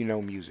know you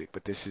know music,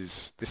 but this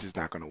is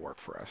not going to work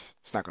for us.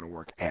 It's not going to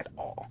work at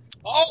all.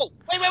 Oh,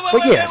 wait.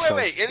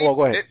 Well,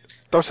 go ahead.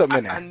 Throw something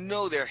in there. I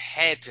know there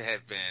had to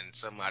have been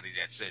somebody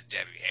that said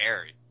Debbie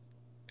Harry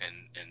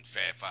and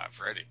Fab Five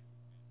Freddy.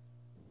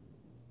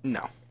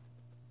 No,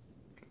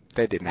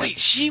 that didn't happen. Wait,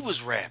 she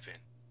was rapping.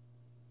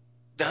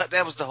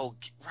 That was the whole,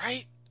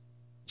 right?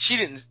 She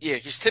didn't,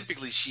 because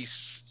typically she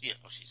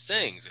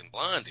sings in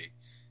Blondie,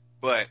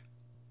 but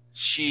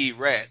she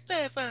rapped. So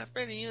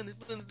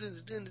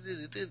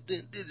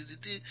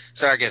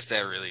I guess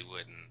that really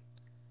wouldn't.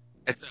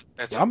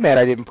 I'm mad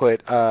I didn't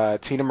put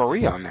Tina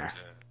Marie on there.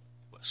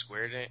 What,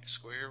 Square Dance?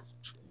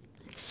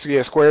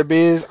 Yeah, Square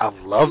Biz. I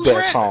love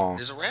that song.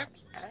 Is it rap?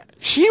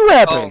 She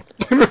rapping.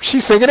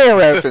 She's singing and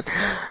rapping.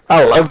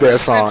 I love that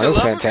song. It was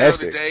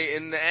fantastic. The other day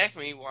in the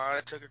Acme while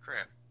I took a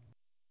crap.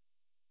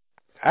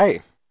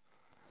 Hey,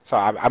 so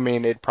I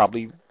mean, it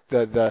probably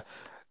the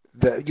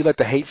you let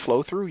the hate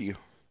flow through you.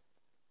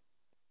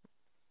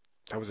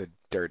 That was a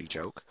dirty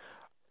joke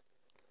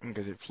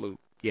because it flew.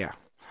 Yeah,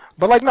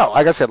 but like no,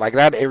 like I said, like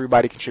not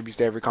everybody contributes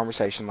to every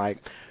conversation. Like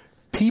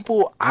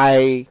people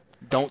I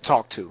don't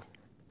talk to,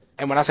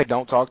 and when I say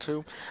don't talk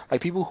to, like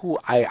people who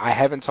I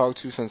haven't talked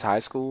to since high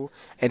school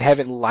and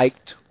haven't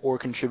liked or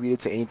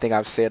contributed to anything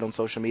I've said on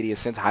social media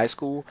since high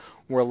school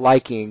were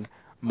liking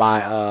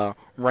my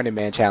Running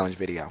Man challenge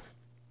video.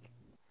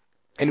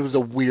 And it was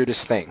the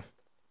weirdest thing.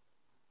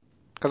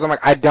 Because I'm like,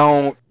 I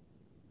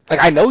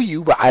know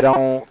you, but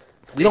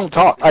we don't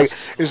talk. Like,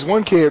 there's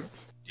one kid.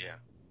 Yeah.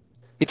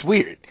 It's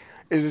weird.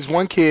 There's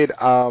one kid,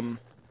 we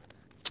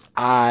went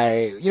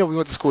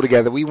to school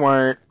together.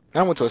 I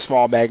went to a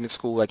small magnet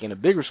school, like in a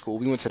bigger school.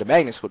 We went to the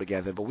magnet school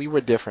together, but we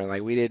were different.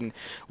 Like, we didn't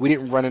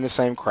run in the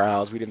same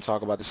crowds. We didn't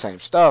talk about the same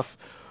stuff.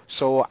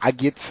 So I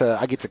get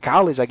to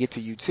college, I get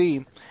to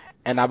UT,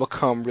 and I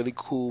become really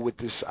cool with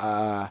this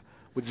guy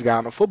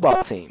on the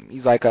football team.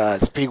 He's like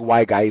this big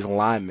white guy. He's a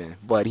lineman,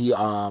 but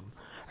I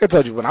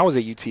told you when I was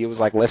at UT, it was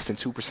like less than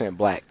 2%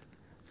 black.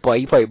 But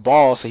he played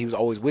ball, so he was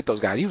always with those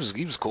guys. He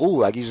was cool.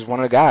 Like he's just one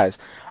of the guys.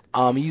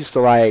 He used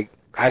to like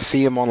I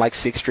see him on like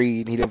 6th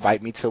Street, and he'd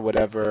invite me to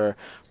whatever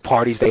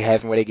parties they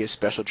have and where they get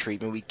special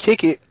treatment. We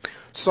kick it.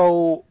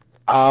 So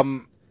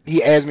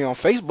he adds me on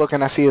Facebook,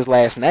 and I see his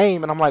last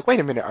name, and I'm like, wait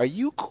a minute, are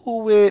you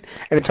cool with?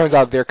 And it turns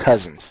out they're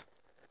cousins.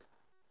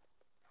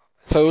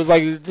 So it was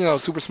like,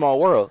 super small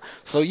world.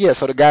 So yeah,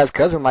 so the guy's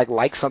cousin like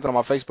liked something on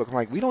my Facebook. I'm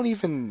like, we don't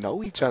even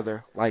know each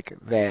other like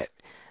that.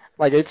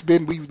 Like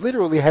we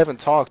literally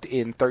haven't talked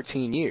in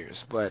 13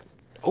 years, but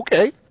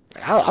okay,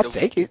 I'll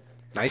take it.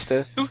 Nice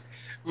to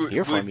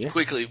hear from you.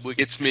 Quickly, what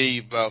gets me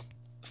about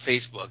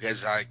Facebook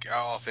is like I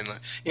often,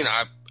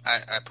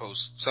 I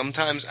post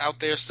sometimes out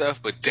there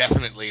stuff, but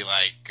definitely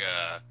like,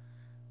 I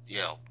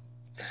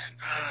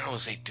don't want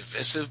to say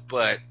divisive,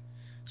 but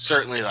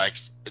certainly like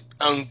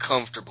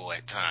uncomfortable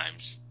at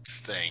times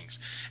things.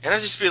 And I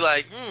just be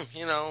like,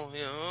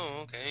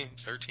 okay,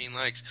 13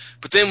 likes.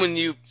 But then when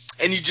you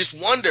just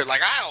wonder,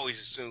 like I always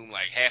assume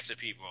like half the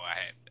people I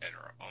have that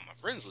are on my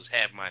friends list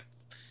have my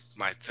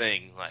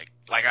thing, like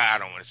I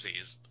don't want to see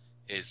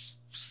his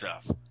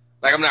stuff.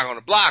 Like I'm not going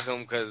to block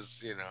him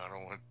because, I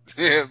don't want,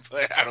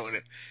 but I don't want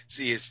to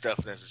see his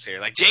stuff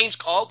necessarily. Like James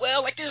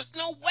Caldwell, like there's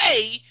no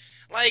way,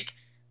 like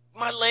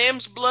my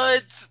lamb's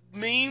blood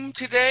meme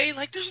today,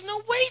 like there's no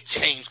way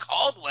James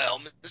Caldwell,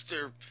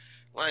 Mr.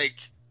 like,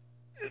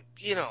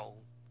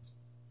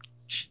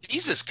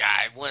 Jesus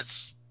guy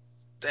wants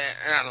that,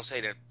 and I don't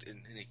say that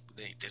in any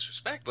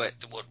disrespect, but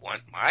would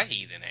want my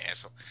heathen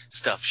ass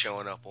stuff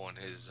showing up on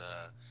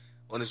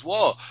his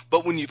wall.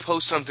 But when you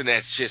post something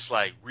that's just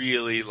like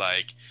really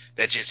like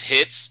that just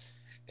hits,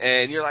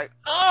 and you're like,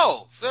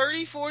 oh,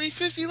 30, 40,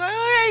 50, like,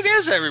 oh, hey,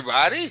 there's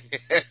everybody.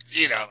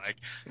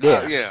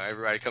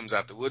 Everybody comes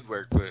out the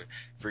woodwork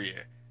for your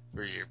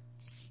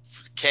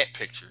cat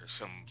picture or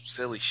some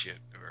silly shit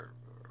or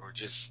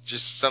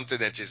just something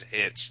that just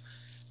hits.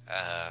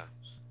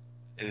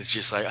 And it's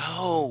just like,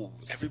 oh,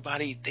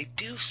 everybody, they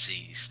do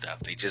see stuff.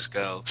 They just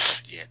go,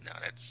 yeah, no,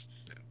 that's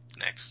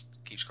next.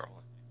 Keep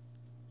scrolling.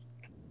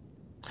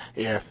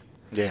 Yeah.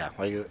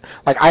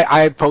 Like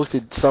I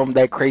posted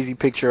that crazy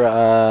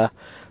picture.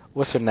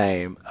 What's her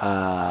name?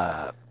 Chloe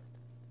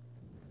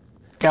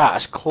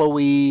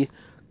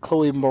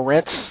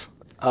Moretz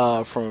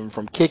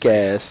from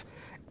Kick-Ass,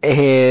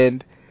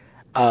 and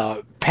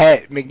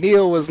Pat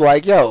McNeil was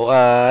like,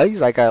 yo, he's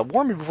like,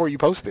 warn me before you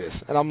post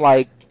this, and I'm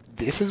like,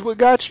 this is what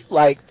got you,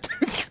 like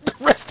the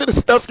rest of the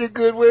stuff you're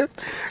good with.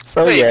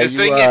 So wait, yeah, the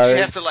thing is, you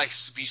have to like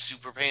be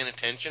super paying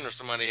attention, or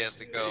somebody has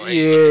to go.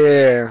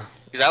 Hey, yeah.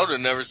 Because I would have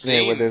never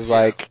seen. Yeah, where there's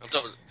like.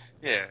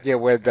 Yeah,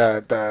 with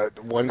the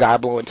one guy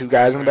blowing two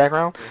guys in the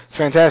background. It's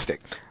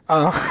fantastic.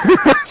 So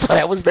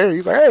that was there.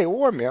 He's like, hey,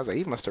 warn me. I was like,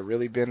 he must have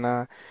really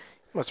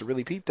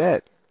peeped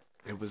that.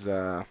 It was,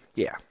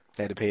 yeah,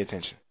 had to pay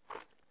attention.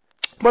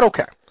 But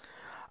okay.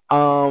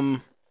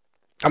 I'm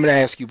going to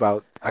ask you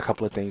about a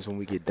couple of things when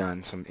we get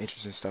done. Some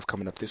interesting stuff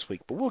coming up this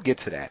week, but we'll get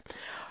to that.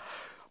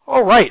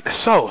 All right,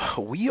 so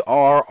we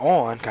are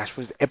on,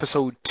 was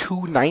episode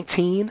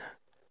 219,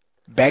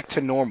 Back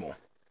to Normal.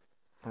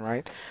 All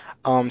right.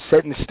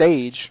 Setting the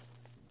stage,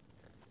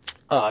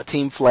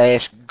 Team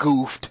Flash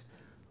goofed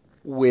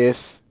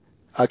with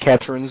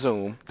Capturing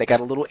Zoom. They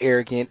got a little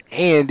arrogant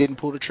and didn't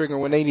pull the trigger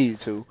when they needed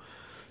to.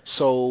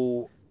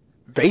 So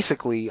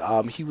basically,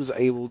 he was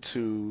able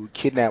to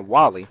kidnap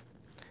Wally,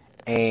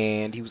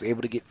 and he was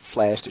able to get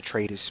Flash to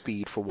trade his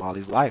speed for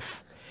Wally's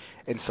life.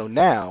 And so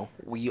now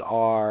we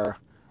are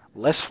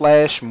less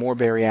Flash, more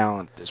Barry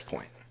Allen at this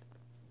point.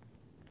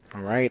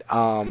 All right.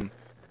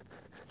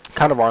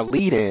 Kind of our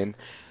lead-in.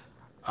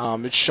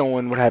 It's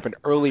showing what happened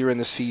earlier in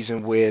the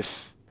season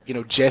with,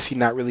 Jessie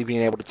not really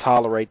being able to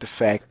tolerate the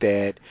fact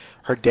that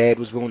her dad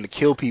was willing to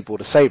kill people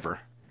to save her,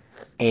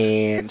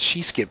 and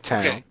she skipped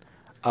town.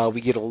 Okay.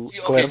 We get a. Go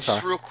ahead, I'm sorry.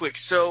 Just real quick.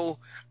 So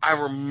I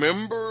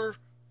remember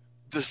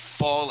the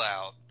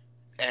fallout,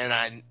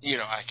 and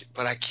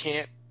but I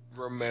can't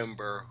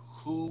remember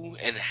who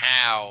and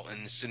how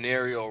in the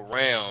scenario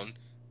around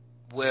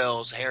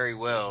Harry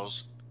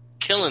Wells,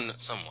 killing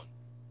someone.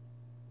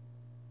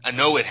 I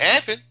know it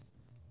happened.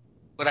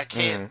 But I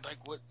can't, like,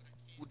 what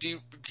can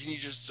you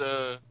just,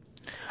 I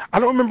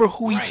don't remember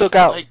who he took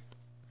out. Like,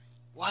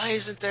 why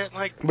isn't that,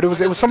 like... But it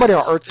was somebody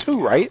on Earth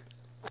 2, right?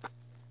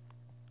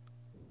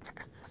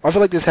 I feel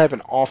like this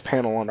happened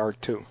off-panel on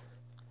Earth 2.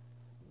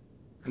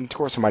 And of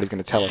course somebody's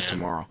going to tell us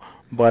tomorrow.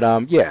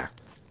 But, yeah.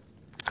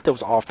 That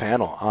was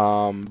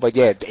off-panel. But,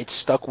 yeah, it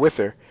stuck with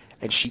her,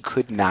 and she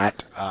could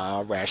not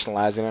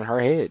rationalize it in her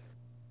head.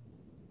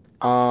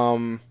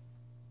 And,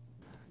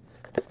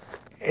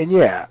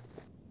 yeah...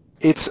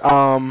 It's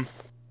again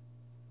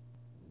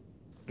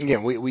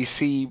we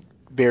see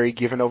Barry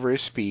giving over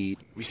his speed.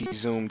 We see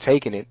Zoom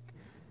taking it.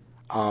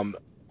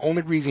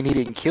 Only reason he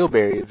didn't kill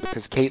Barry is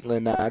because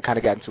Caitlin kind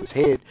of got into his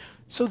head.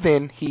 So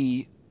then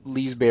he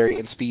leaves Barry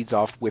and speeds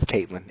off with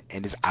Caitlin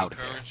and is out of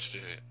there.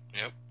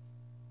 Yep.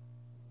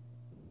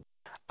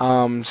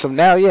 So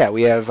now, yeah,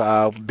 we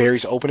have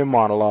Barry's opening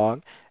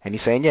monologue, and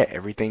he's saying, yeah,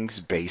 everything's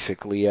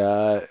basically,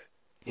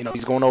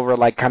 he's going over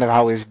like kind of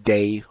how his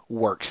day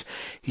works.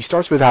 He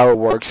starts with how it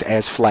works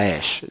as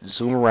Flash.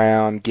 Zoom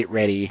around, get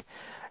ready,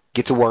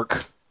 get to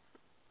work,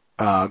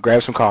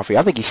 grab some coffee.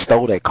 I think he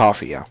stole that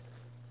coffee, yeah.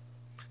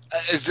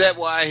 Is that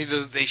why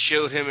they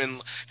showed him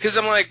in? Because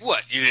I'm like,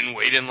 what? You didn't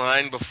wait in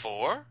line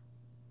before?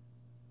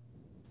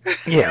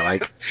 Yeah,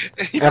 like,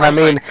 He and I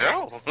probably mean, like,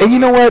 no. and you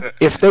know what?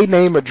 If they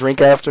name a drink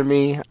after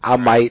me, I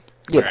might,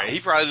 Right. He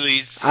probably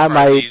leaves. I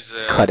might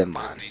cut in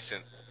line.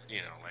 Decent,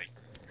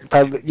 like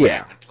Probably,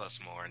 yeah. plus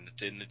more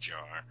in the jar.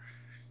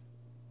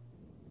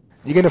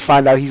 You're gonna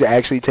find out he's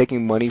actually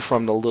taking money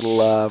from the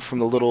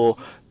little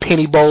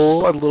penny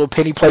bowl, or the little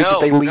penny plate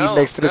that they leave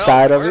next to the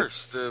side of it.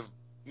 The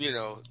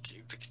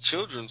the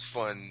children's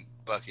fund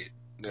bucket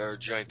or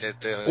joint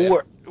that they.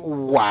 Or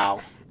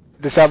wow,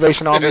 the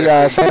Salvation Army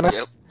Santa.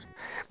 Yep.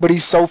 But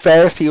he's so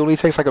fast, he only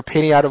takes like a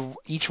penny out of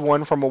each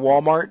one from a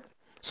Walmart.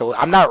 So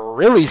I'm not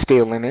really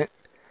stealing it.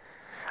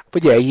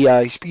 But yeah,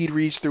 he speed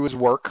reads through his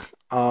work,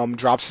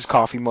 drops his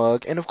coffee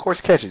mug, and of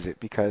course catches it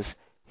because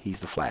he's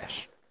the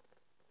Flash.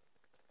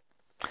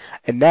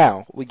 And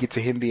now we get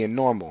to him being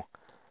normal,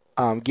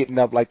 getting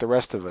up like the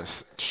rest of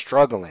us,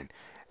 struggling.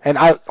 And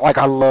I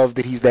love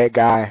that he's that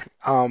guy.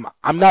 I'm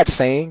not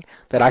saying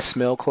that I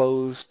smell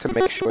clothes to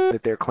make sure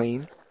that they're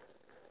clean.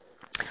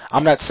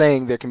 I'm not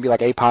saying there can be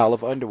like a pile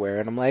of underwear,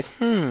 and I'm like,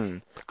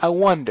 I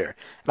wonder.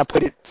 And I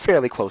put it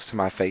fairly close to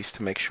my face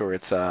to make sure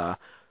it's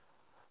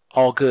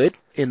all good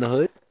in the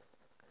hood.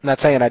 I'm not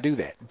saying I do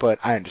that, but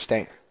I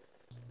understand.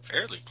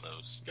 Fairly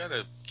close. You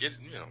gotta get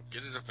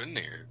it up in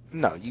there.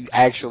 No, you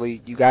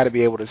got to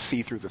be able to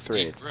see through the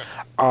thread.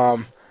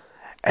 Right.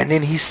 And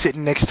then he's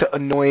sitting next to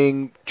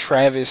annoying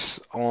Travis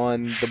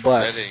on the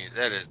bus,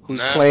 that is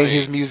who's playing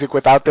his music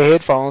without the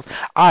headphones.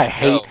 I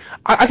hate. No.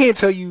 I can't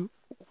tell you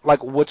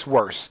like what's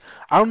worse.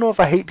 I don't know if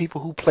I hate people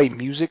who play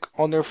music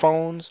on their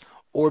phones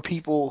or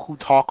people who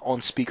talk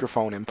on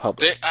speakerphone in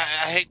public. I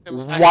hate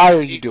them. Why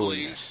are you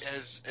doing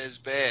this? As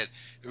bad.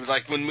 It was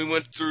like when we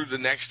went through the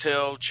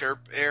Nextel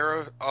chirp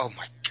era. Oh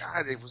my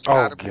God, it was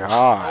out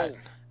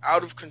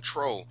of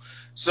control.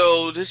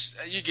 So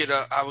you get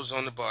up. I was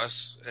on the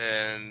bus,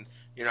 and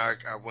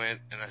I went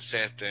and I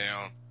sat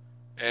down,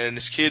 and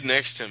this kid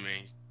next to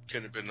me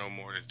couldn't have been no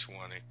more than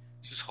 20,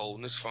 just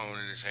holding his phone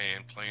in his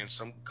hand, playing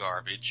some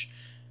garbage.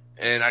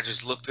 And I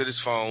just looked at his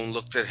phone,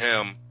 looked at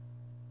him,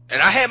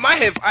 and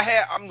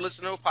I'm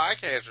listening to a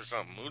podcast or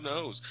something, who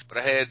knows? But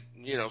I had,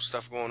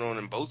 stuff going on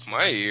in both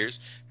my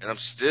ears, and I'm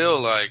still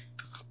like,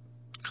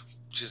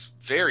 just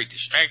very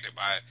distracted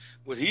by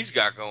what he's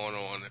got going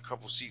on a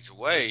couple seats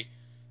away.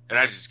 And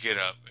I just get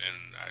up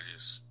and I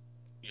just,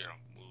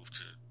 move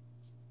to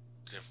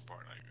a different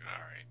part. Like,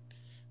 all right.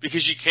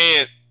 Because you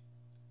can't,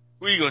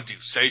 what are you going to do?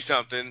 Say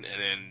something, and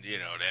then,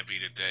 that'd be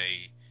the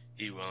day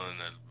he willing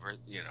to,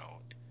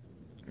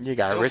 You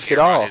gotta risk it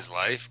all. His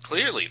life,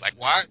 clearly. Like,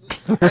 why?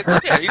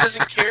 Yeah, he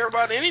doesn't care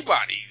about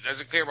anybody. He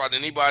doesn't care about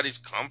anybody's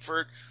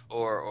comfort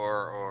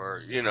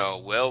or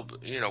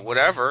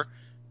whatever.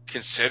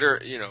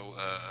 Consider,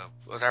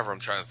 whatever I'm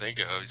trying to think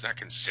of. He's not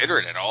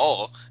considerate at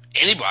all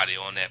anybody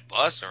on that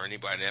bus or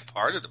anybody in that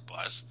part of the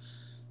bus.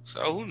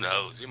 So who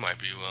knows? He might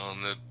be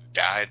willing to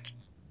die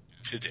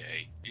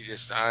today.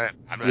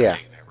 I'm not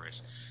taking that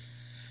risk.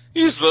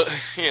 You just look,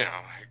 you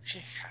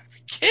gotta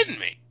be kidding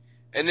me.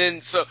 And then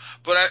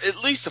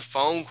at least a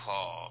phone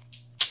call,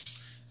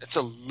 it's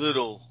a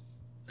little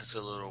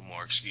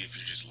more excusable if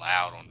you're just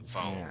loud on the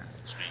phone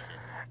speaker.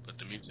 But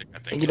the music, I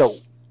think, is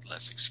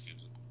less excusable.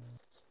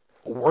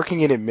 Working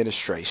in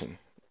administration,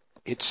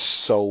 it's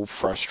so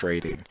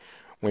frustrating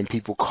when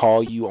people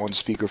call you on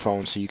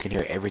speakerphone so you can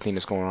hear everything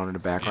that's going on in the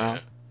background.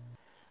 Yeah.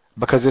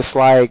 Because it's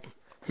like,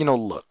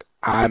 look,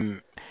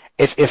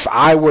 if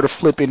I were to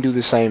flip and do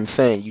the same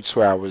thing, you'd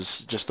swear I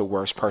was just the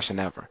worst person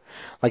ever.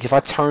 Like if I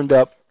turned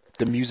up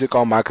the music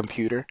on my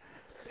computer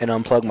and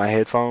unplug my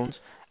headphones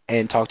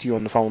and talk to you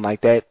on the phone like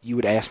that, you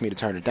would ask me to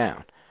turn it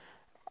down.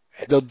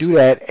 They'll do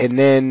that, and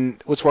then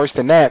what's worse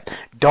than that,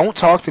 don't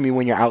talk to me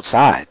when you're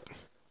outside.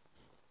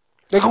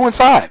 They go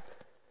inside.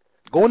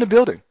 Go in the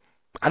building.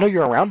 I know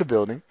you're around the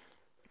building.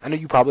 I know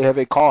you probably have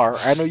a car.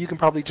 I know you can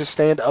probably just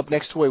stand up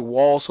next to a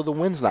wall so the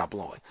wind's not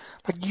blowing.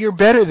 Like, you're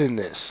better than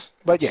this.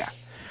 But yeah.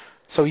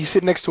 So he's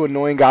sitting next to an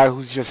annoying guy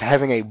who's just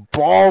having a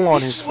ball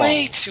on his phone.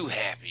 He's way too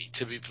happy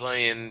to be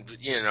playing,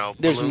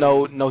 There's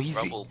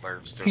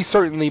he's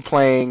certainly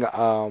playing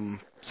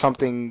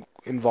something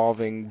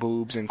involving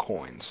boobs and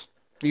coins.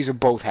 These are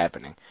both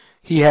happening.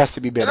 He has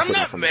to be benefiting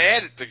from it. I'm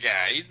not mad at the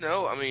guy,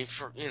 I mean,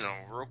 for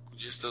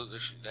just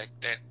that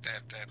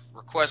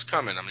request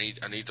coming.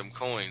 I need them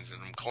coins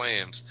and them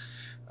clams.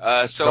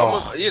 I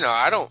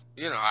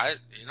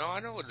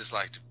know what it's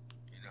like to,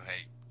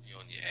 hey, you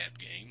on your app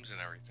games and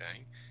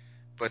everything,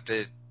 but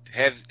to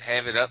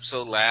have it up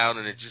so loud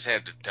and it just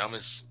had the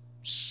dumbest,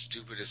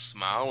 stupidest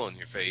smile on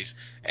your face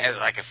as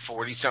like a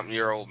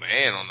 40-something-year-old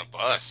man on the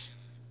bus.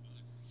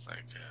 It's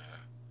like,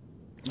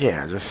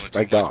 just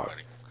like dog.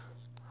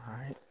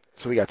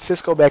 So we got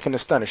Cisco back in the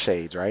stunner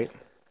shades, right?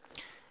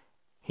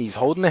 He's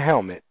holding the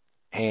helmet,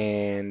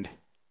 and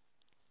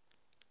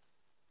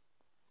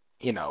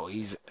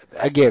he's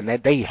again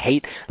that they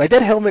hate. Like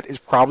that helmet is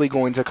probably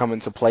going to come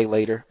into play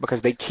later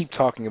because they keep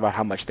talking about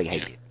how much they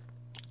hate it.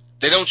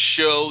 They don't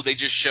show. They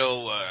just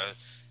show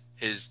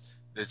his.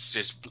 It's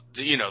just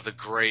the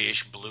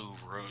grayish blue,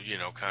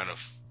 kind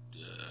of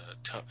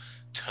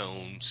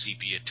tone,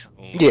 sepia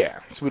tone. Yeah,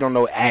 so we don't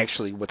know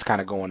actually what's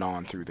kind of going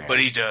on through there. But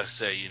he does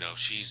say,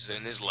 she's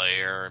in his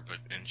lair,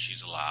 and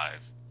she's alive.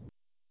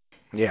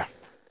 Yeah,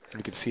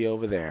 you can see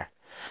over there.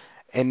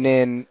 And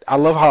then I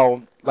love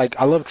how,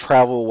 I love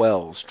Travel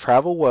Wells.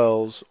 Travel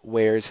Wells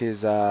wears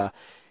his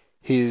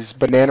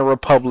Banana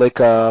Republic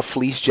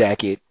fleece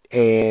jacket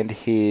and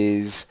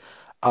his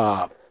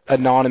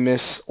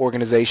anonymous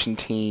organization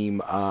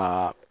team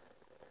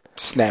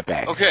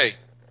snapback. Okay,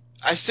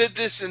 I said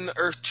this in the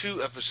Earth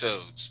 2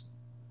 episodes.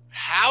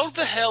 How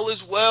the hell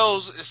is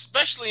Wells,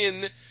 especially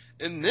in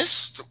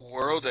this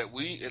world that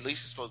we, at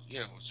least it's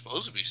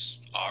supposed to be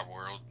our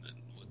world.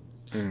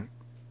 Mm.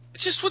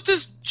 It's just with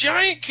this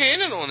giant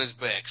cannon on his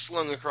back,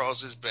 slung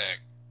across his back.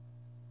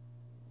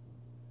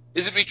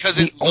 Is it because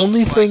it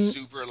looks like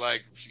super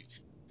like?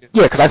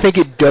 Yeah, because I think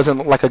it doesn't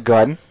look like a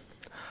gun.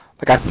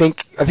 I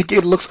think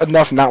it looks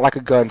enough not like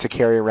a gun to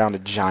carry around a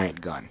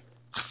giant gun.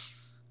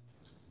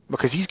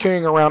 Because he's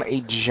carrying around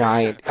a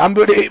giant.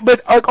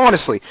 But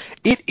honestly,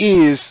 it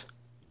is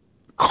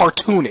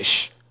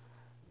cartoonish.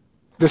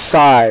 The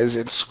size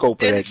and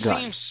scope of that gun.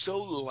 It seems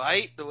so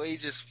light the way he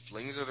just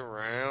flings it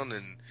around.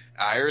 And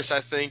Iris, I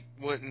think,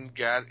 went and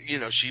got.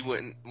 She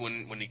went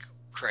when he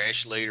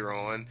crashed later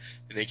on,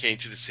 and they came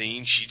to the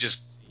scene. She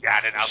just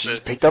got it out. She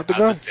picked up the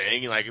gun. The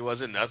thing, like it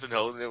wasn't nothing,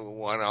 holding it with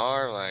one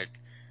arm. Like,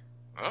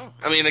 oh,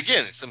 I mean,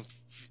 again, it's some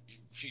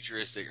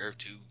futuristic Earth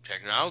 2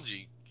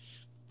 technology,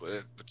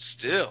 but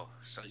still,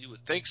 so you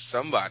would think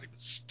somebody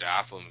would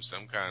stop him.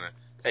 Some kind of,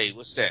 hey,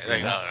 what's that?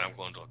 Like, oh, I'm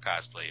going to a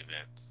cosplay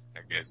event. I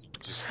guess you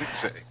would just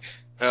say,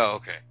 oh,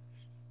 okay.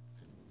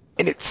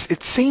 And it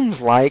seems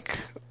like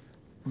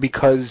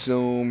because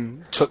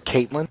Zoom took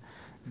Caitlin,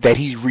 that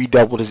he's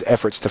redoubled his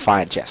efforts to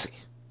find Jesse.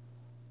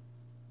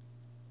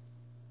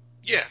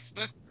 Yeah.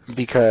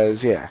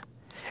 Because, yeah.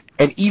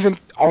 And even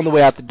on the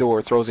way out the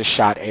door, throws a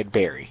shot at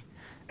Barry.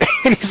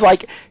 And he's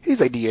like,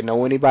 do you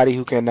know anybody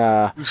who can,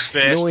 who's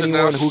fast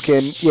enough? who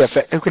can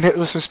hit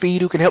with some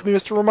speed, who can help me,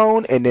 Mr.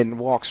 Ramon? And then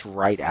walks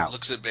right out.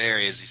 Looks at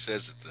Barry as he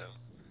says it,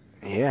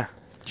 though. Yeah.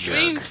 Jerk. I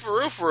mean, for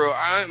real,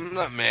 I'm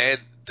not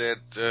mad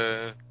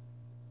that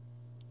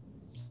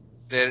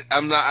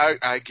I'm not.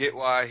 I get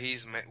why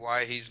he's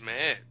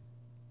mad.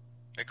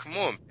 Like, come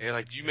on, man.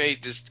 Like, you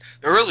made this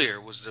earlier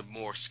was the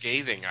more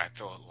scathing, I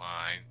thought,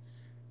 line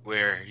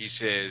where he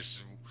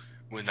says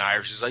when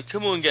Iris is like,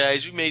 "Come on,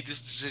 guys, we made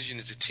this decision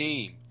as a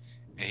team,"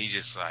 and he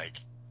just like,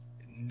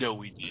 "No,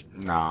 we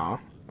didn't." Nah,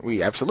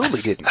 we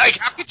absolutely didn't. Like,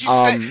 how could you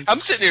say? I'm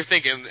sitting there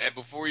thinking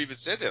before he even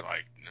said that,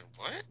 like,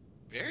 what?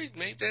 Barry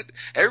made that.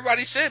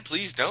 Everybody said,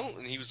 "Please don't,"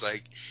 and he was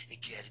like, "You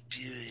gotta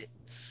do it."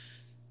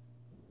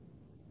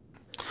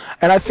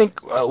 And I think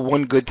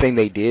one good thing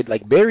they did,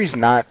 Barry's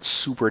not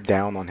super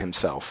down on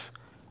himself,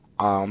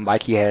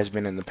 like he has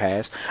been in the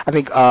past. I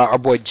think our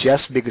boy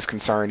Jeff's biggest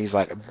concern, he's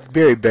like,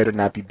 Barry better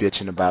not be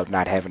bitching about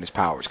not having his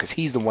powers, because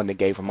he's the one that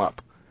gave him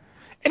up.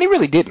 And he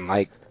really didn't.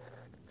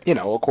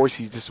 Of course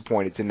he's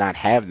disappointed to not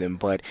have them,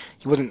 but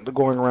he wasn't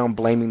going around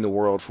blaming the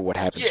world for what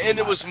happened. Yeah, and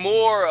it was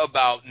more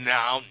about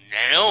now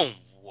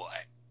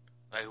what?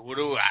 Like,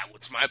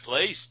 what's my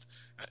place?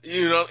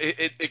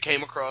 It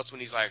came across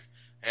when he's like,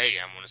 hey,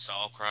 I'm going to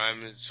solve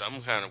crime in some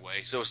kind of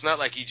way. So it's not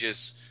like he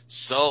just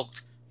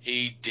sulked.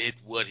 He did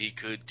what he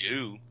could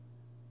do.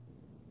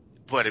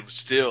 But it was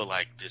still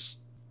like, this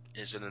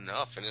isn't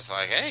enough. And it's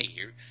like, hey,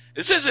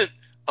 this isn't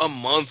a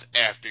month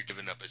after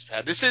giving up his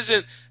power. This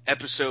isn't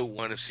episode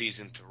 1 of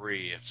season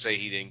 3. If, say,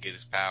 he didn't get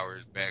his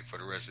powers back for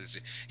the rest of the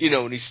season.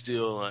 And he's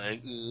still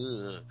like,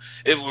 ugh.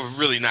 It would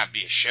really not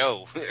be a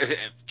show.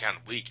 Kind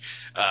of weak.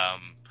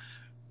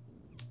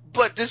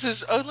 But this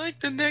is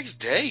like the next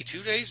day,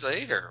 2 days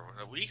later,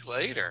 a week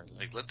later.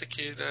 Like, let the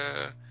kid,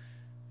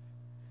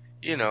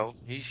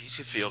 he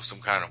should feel some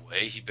kind of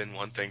way. He'd been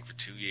one thing for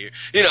 2 years.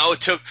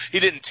 He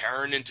didn't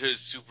turn into a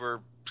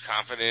super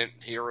confident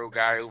hero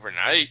guy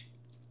overnight.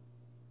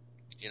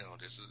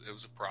 It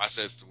was a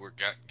process to work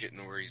out, getting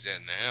to where he's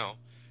at now.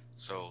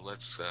 So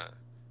let's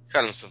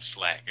cut him some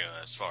slack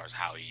as far as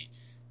how he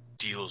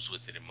deals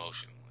with it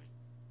emotionally.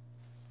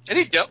 And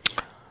he don't.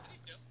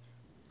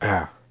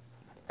 Yeah.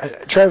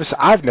 Travis,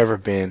 I've never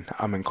been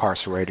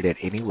incarcerated at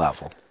any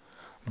level,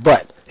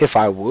 but if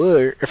I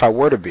were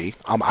to be,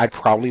 I'd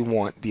probably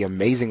want the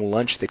amazing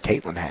lunch that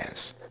Caitlin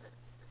has.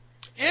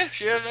 Yeah,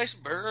 she had a nice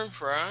burger and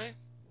fry.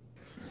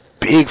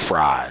 Big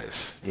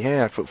fries.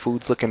 Yeah,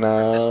 food's looking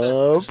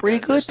pretty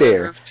good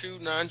there. Earth 2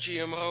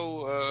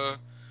 non-GMO,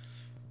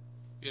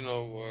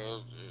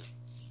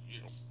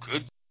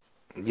 good.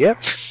 Yeah.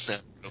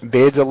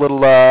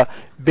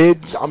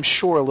 Bid's I'm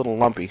sure a little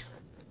lumpy.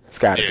 It's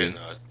gotta be.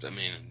 No,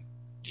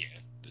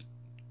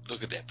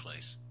 look at that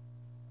place.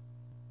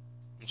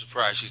 I'm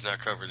surprised she's not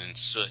covered in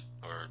soot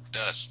or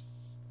dust.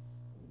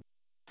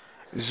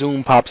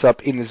 Zoom pops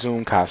up in the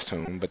Zoom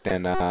costume, but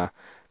then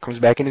comes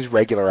back in his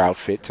regular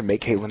outfit to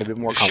make Caitlyn a bit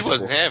more She comfortable.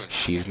 wasn't having it.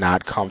 She's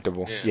not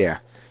comfortable. Yeah. Yeah.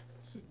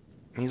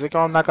 He's like, oh,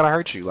 I'm not gonna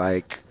hurt you.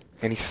 Like,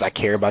 and he says, I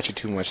care about you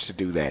too much to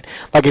do that.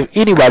 Like, if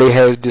anybody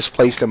has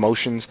displaced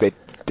emotions, that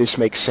this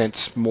makes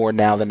sense more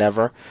now than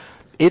ever.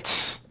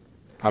 It's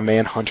my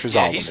man Hunter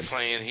Zolomon. He's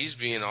playing. He's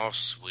being all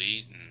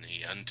sweet, and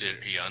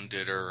he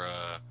undid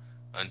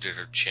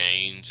her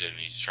chains, and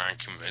he's trying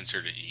to convince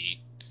her to eat.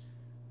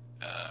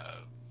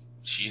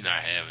 She's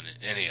not having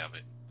any of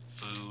it.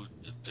 Food,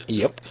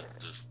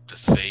 the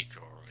fake,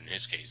 or in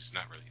his case, it's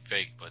not really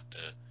fake, but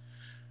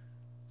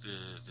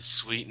the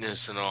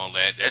sweetness and all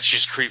that. That's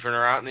just creeping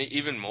her out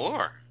even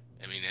more.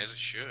 I mean, as it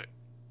should.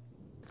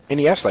 And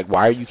he asks, like,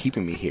 why are you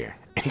keeping me here?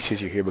 And he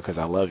says, you're here because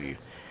I love you.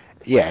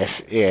 Yeah,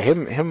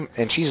 him,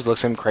 and she just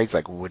looks at him crazy,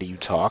 like, what are you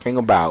talking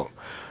about?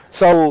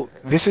 So,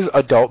 this is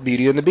adult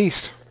Beauty and the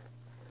Beast.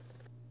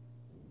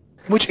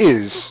 Which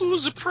is,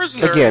 who's a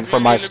prisoner? Again,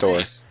 from my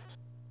story.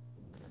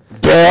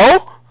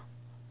 Belle?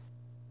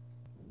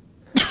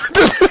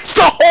 That's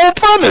the whole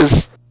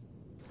premise.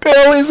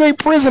 Belle is a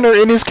prisoner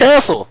in his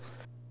castle.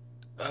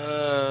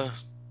 I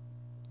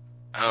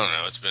don't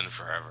know. It's been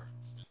forever.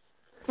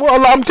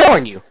 Well, I'm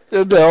telling you,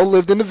 Belle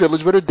lived in the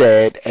village with her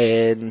dad,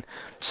 and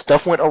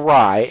stuff went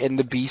awry, and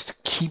the Beast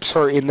keeps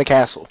her in the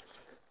castle.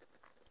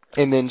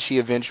 And then she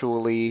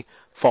eventually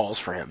falls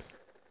for him.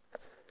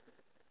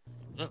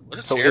 What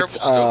a terrible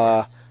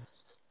story.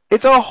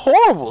 It's a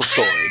horrible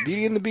story.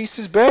 Beauty and the Beast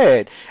is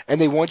bad. And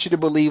they want you to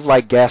believe,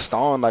 like,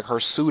 Gaston, like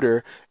her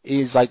suitor,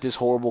 is like this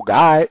horrible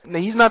guy.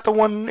 He's not the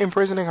one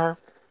imprisoning her.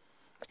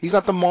 He's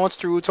not the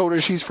monster who told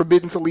her she's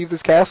forbidden to leave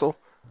this castle.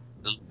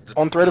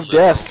 On threat of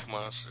death.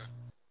 Monster.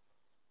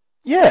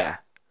 Yeah.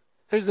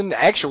 There's an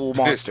actual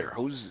monster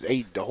who's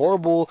a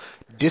horrible,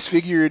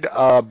 disfigured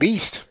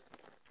beast.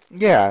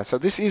 Yeah, so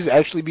this is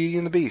actually Beauty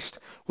and the Beast.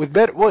 With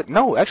better, what?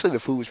 No, actually the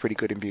food was pretty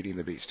good in Beauty and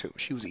the Beast too.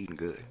 She was eating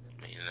good.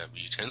 I mean, the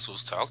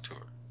utensils talk to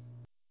her.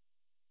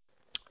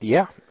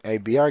 Yeah, hey,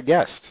 be our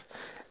guest.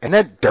 And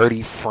that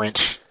dirty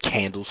French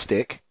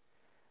candlestick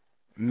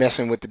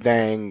messing with the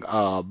dang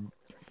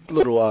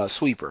little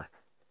sweeper.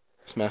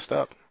 It's messed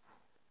up.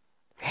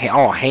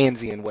 All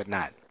handsy and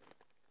whatnot.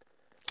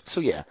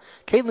 So yeah,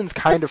 Caitlyn's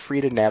kind of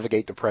free to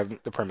navigate the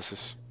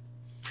premises.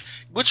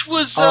 Which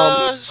was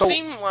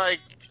seemed like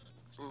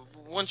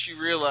once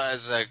you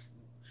realize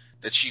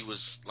that she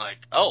was like,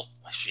 oh,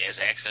 she has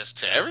access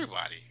to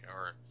everybody,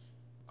 or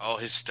all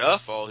his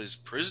stuff, all his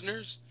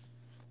prisoners.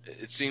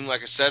 It seemed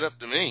like a setup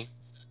to me.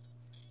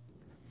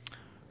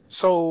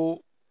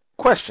 So,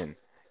 question: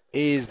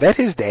 is that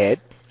his dad?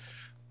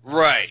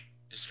 Right,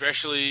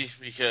 especially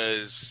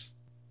because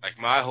like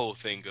my whole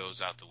thing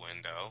goes out the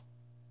window.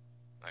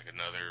 Like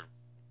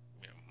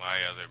my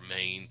other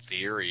main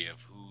theory of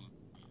who.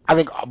 I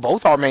think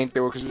both our main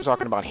theory, because we were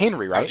talking about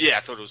Henry, right? Yeah, I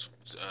thought it was.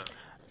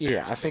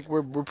 Yeah, I think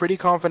we're pretty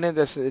confident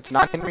that it's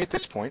not Henry at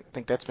this point. I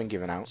think that's been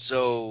given out.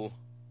 So,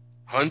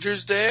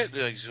 Hunter's dad,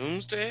 like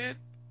Zoom's dad.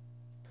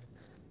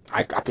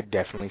 I could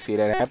definitely see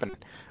that happening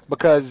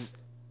because,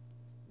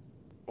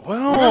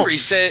 well, remember he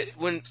said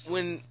when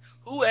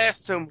who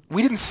asked him.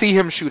 We didn't see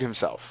him shoot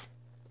himself.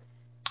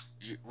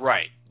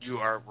 Right, you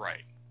are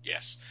right.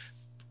 Yes.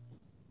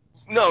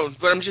 No,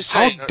 but I'm just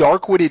saying. How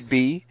dark would it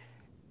be?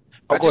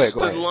 Oh, go ahead.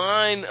 The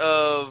line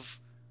of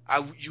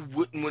you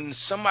wouldn't when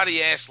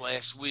somebody asked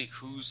last week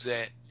who's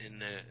that in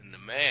the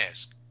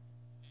mask,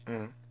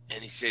 and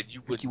he said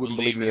you wouldn't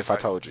believe me if I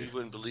told you. You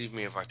wouldn't believe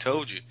me if I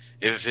told you.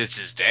 If it's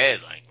his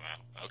dad, like,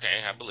 well,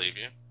 okay, I believe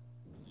you.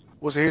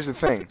 Well, so here's the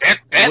thing.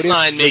 That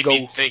line made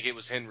me think it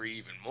was Henry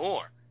even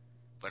more,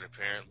 but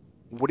apparently.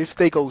 What if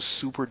they go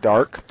super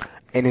dark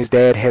and his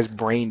dad has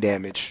brain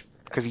damage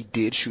because he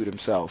did shoot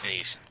himself,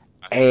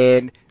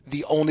 and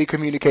the only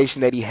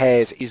communication that he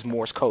has is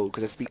Morse code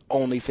because it's the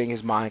only thing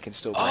his mind can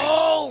still grasp.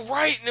 Oh,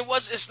 right, and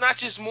it's not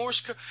just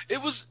Morse code.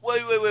 It was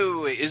wait.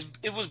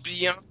 It was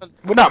beyond.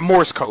 Well, not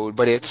Morse code,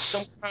 but it's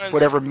some kind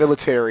whatever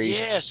military.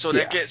 Yeah, so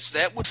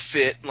that would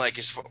fit like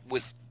as far,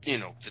 with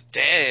the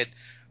dad.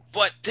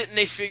 But didn't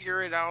they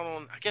figure it out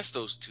on? I guess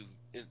those two,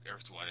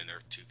 Earth 1 and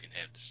Earth 2, can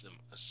have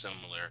a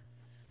similar.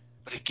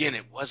 But again,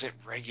 it wasn't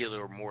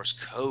regular Morse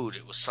code.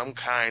 It was some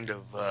kind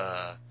of.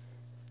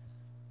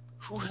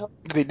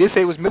 They did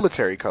say it was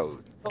military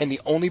code, and the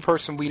only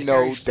person we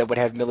know that would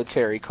have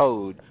military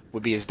code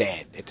would be his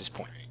dad at this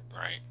point.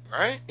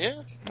 Right,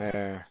 yeah.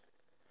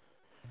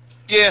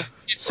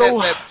 So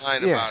that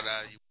line about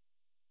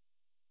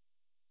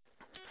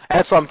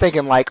that's what I'm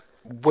thinking. Like,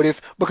 what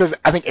if? Because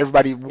I think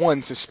everybody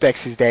one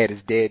suspects his dad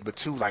is dead, but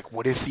two, like,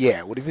 what if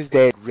his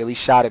dad really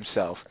shot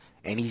himself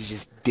and he's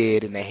just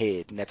dead in the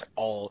head, and that's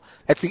all?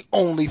 That's the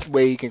only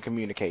way he can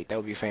communicate. That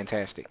would be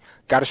fantastic.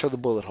 Got to show the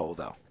bullet hole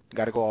though.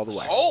 Got to go all the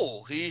way.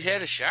 Oh, he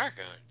had a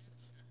shotgun.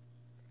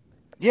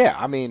 Yeah,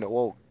 I mean,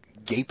 well,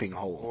 gaping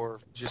hole. Or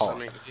just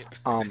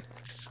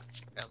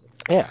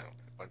yeah.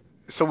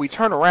 So we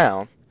turn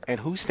around, and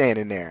who's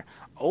standing there?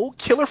 Old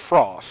Killer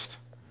Frost.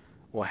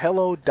 Well,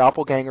 hello,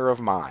 doppelganger of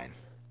mine.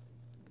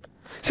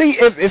 See,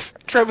 if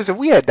Travis, if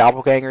we had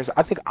doppelgangers,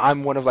 I think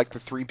I'm one of like the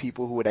 3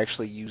 people who would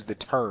actually use the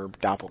term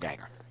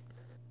doppelganger.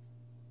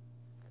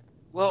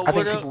 Well, I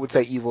think people would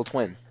say evil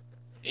twin.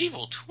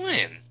 Evil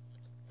twin?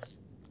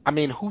 I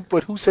mean,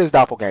 who says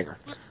doppelganger?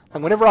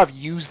 Like, whenever I've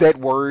used that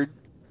word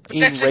But in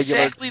that's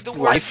regular exactly the word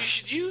life, you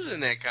should use in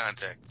that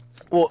context.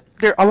 well,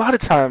 there a lot of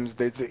times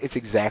it's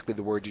exactly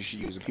the word you should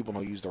use, and people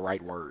don't use the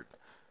right word.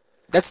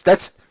 That's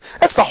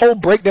the whole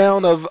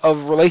breakdown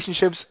of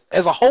relationships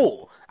as a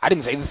whole. I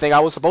didn't say the thing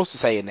I was supposed to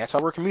say, and that's how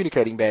we're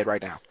communicating bad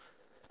right now.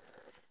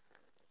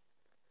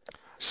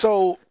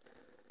 So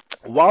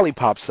Wally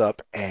pops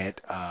up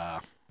at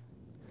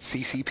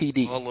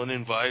CCPD. All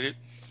uninvited.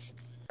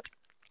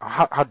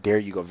 How dare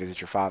you go visit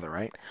your father,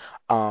 right?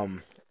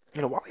 Wally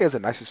has a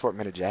nice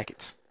assortment of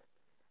jackets,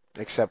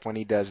 except when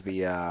he does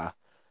the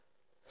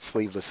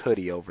sleeveless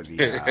hoodie over the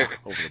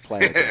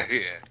plaid.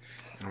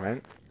 Yeah.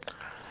 Right?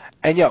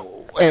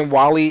 And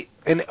Wally,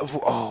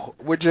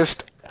 we're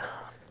just,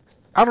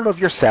 I don't know if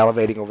you're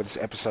salivating over this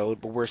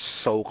episode, but we're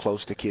so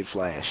close to Kid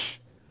Flash.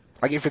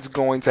 Like, if it's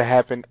going to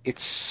happen,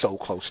 it's so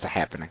close to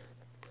happening.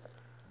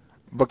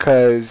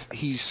 Because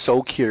he's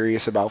so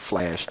curious about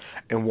Flash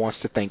and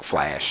wants to thank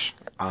Flash,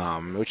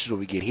 which is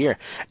what we get here.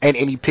 And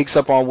he picks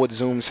up on what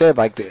Zoom said,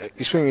 like, the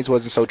experience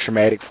wasn't so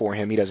traumatic for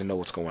him, he doesn't know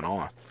what's going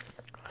on.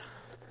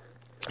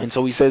 And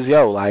so he says,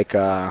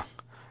 the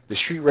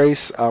street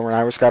race, when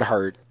Iris got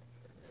hurt,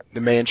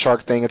 the man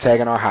shark thing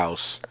attacking our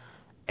house,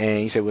 and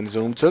he said when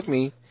Zoom took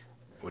me,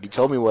 what he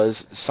told me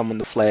was someone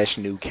the Flash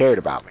knew cared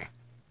about me.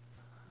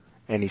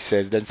 And he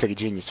says it doesn't take a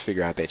genius to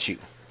figure out that's you.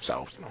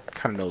 So,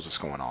 kind of knows what's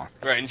going on.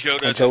 Right, and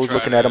Joe's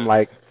looking at him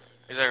like...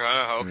 He's like,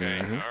 oh, okay,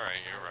 mm-hmm. All right,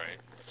 you're right.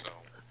 So,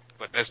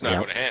 but that's not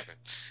going to happen.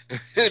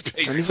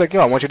 And he's like,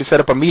 I want you to set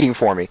up a meeting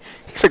for me.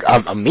 He's like,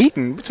 a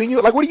meeting between you?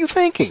 Like, what are you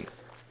thinking?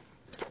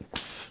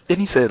 Then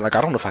he said, I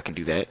don't know if I can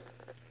do that.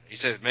 He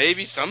says,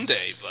 maybe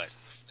someday, but...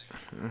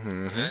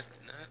 Mm-hmm.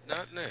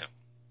 Not now.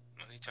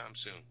 Not anytime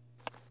soon.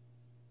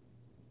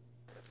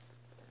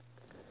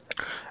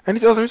 And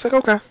he tells him, he's like,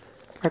 okay.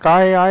 Like,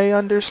 I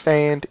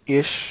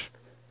understand-ish.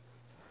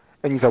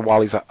 And you thought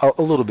Wally's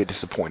a little bit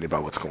disappointed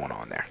about what's going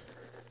on there.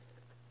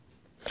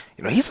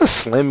 He's a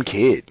slim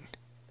kid.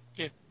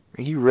 Yeah.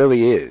 He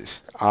really is.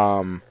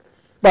 But,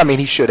 I mean,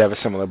 he should have a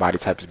similar body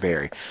type as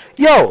Barry.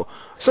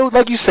 So,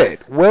 like you said,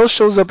 Wells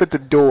shows up at the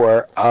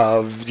door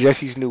of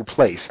Jesse's new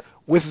place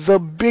with the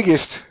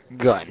biggest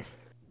gun.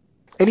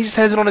 And he just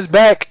has it on his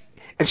back,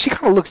 and she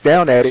kind of looks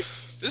down at it.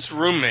 This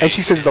roommate... And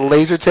she says the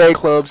laser tag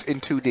club's in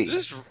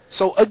 2D.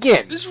 So,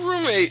 again... This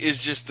roommate is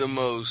just the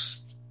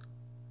most,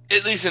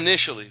 at least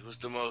initially, was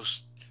the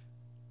most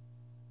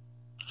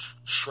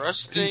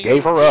trusting. He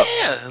gave her up.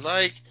 Yeah,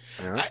 like,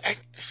 yeah.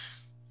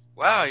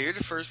 Wow, you're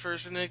the first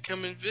person to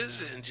come and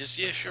visit, and just,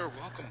 yeah, sure,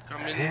 welcome,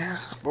 come in. Yeah,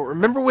 but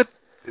remember with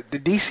the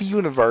DC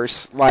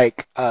universe,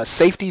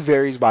 safety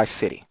varies by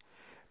city.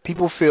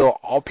 People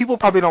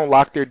probably don't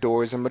lock their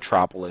doors in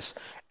Metropolis,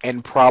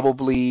 and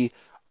probably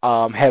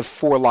have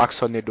 4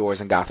 locks on their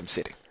doors in Gotham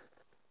City.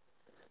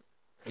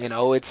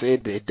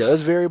 It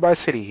does vary by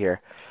city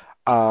here.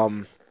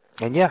 And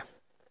yeah.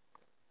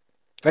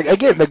 Like,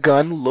 again, the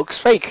gun looks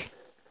fake.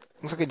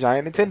 Looks like a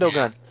giant Nintendo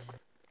gun.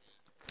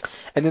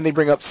 And then they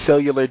bring up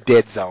cellular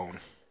dead zone,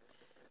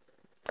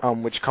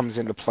 which comes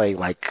into play,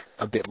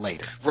 a bit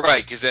later.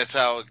 Right, because that's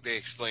how they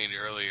explained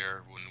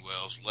earlier when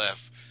Wells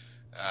left,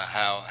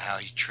 how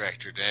he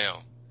tracked her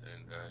down.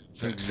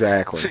 And,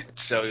 exactly.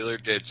 Cellular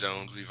dead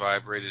zones, we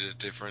vibrated a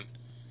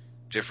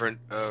different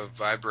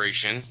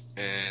vibration,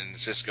 and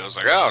Cisco's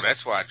like, oh,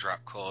 that's why I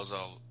drop calls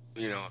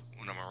when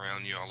I'm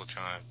around you all the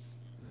time.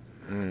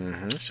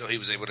 Mm-hmm. So he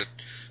was able to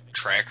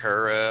track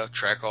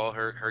all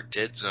her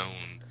dead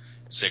zone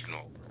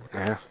signal.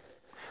 Yeah.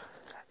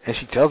 And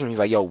she tells him, he's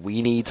like,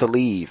 we need to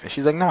leave. And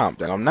she's like, no,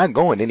 I'm not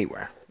going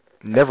anywhere.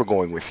 I'm never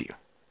going with you.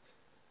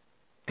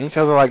 And he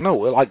tells her,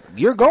 no,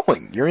 you're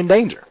going. You're in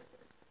danger.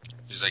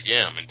 She's like,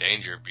 yeah, I'm in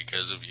danger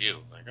because of you.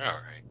 Like, all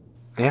right.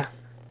 Yeah.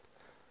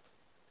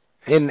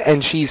 And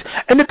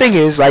the thing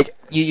is,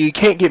 you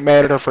can't get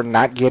mad at her for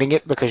not getting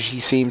it because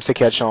she seems to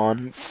catch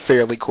on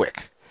fairly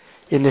quick.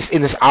 In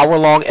this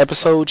hour-long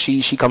episode,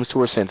 she comes to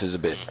her senses a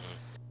bit. Mm-hmm.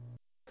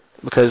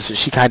 Because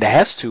she kind of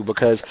has to,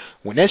 because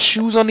when that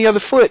shoe's on the other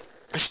foot,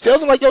 she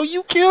tells him,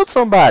 you killed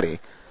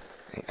somebody.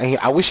 And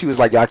I wish he was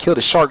like, I killed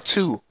a shark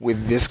too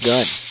with this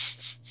gun.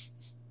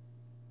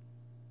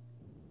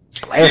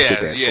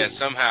 Yeah,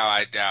 somehow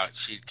I doubt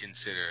she'd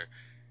consider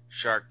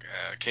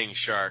King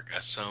Shark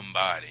a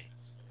somebody.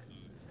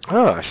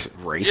 Oh,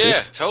 racist.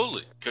 Yeah,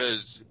 totally.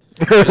 Because,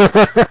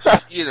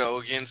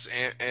 against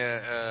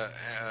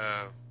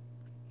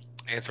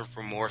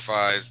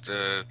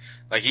anthropomorphized,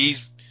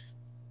 he's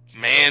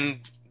man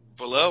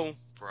below,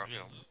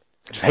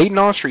 Just hating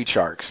on street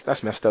sharks.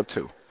 That's messed up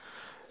too.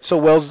 So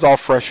Wells is all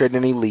frustrated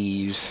and he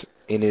leaves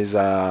in his he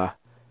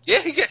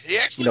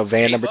actually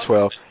van number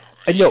 12.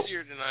 And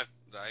easier than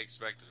I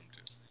expected him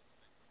to.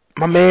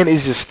 My man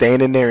is just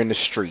standing there in the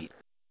street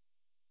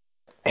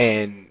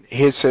and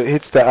hits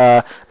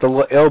the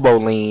little elbow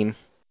lean,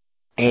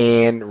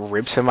 and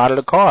rips him out of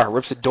the car,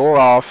 rips the door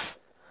off,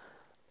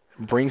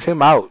 brings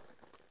him out.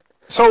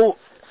 So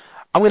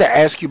I'm going to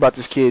ask you about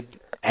this kid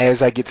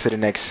as I get to the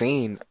next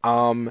scene.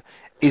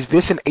 Is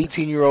this an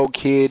 18-year-old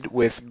kid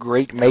with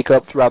great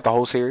makeup throughout the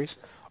whole series,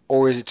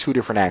 or is it two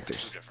different actors?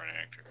 Two different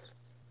actors.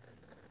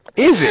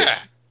 Is it? Yeah.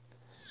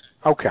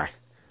 Okay.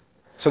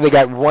 So they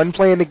got one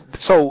playing.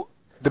 So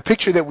the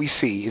picture that we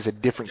see is a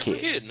different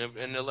kid.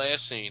 In the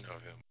last scene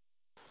of him.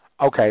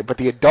 Okay, but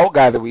the adult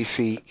guy that we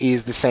see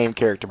is the same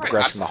character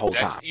progressing the whole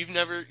time. You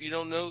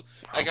don't know.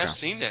 Like, Okay. I've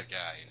seen that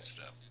guy and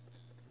stuff.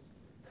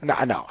 No,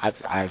 I know.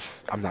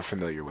 I'm not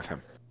familiar with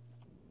him.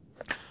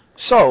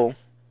 So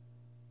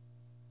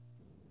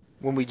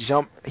when we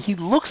jump, he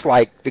looks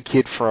like the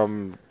kid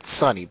from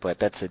Sunny,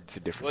 but it's a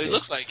different. Well, he kid.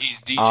 looks like he's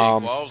DJ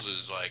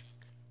Qualls' like,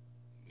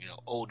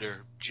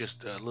 older,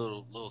 just a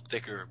little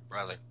thicker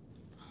brother.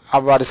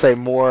 I'm about to say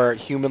more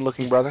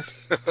human-looking brother.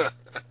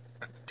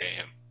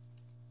 Damn.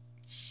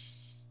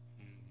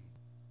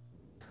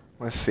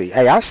 Let's see.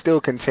 Hey, I still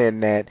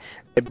contend that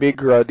the big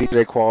girl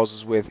DJ Qualls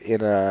was with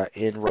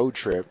in Road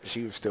Trip,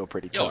 she was still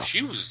pretty tough. Yo,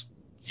 she was.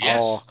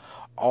 Yes.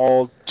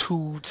 All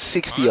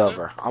 260 of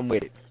her. I'm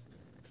with it.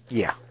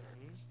 Yeah.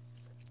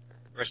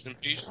 Rest in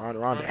peace.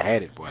 Rhonda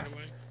had it, boy. By the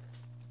way.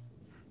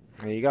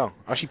 There you go.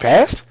 Oh, she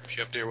passed?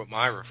 She up there with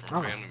Myra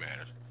from Family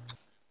Matters.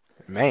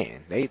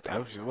 Man,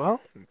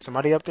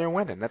 somebody up there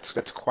winning. That's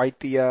quite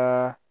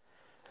the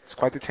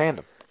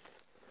tandem.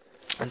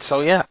 And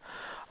so yeah,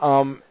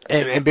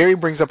 and Barry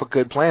brings up a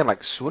good plan.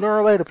 Like sooner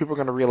or later, people are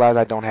gonna realize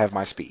I don't have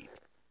my speed.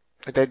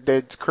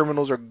 That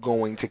criminals are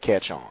going to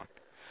catch on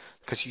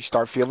because you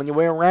start feeling your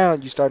way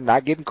around. You start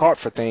not getting caught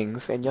for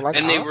things, and you're like,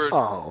 and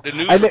the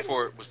news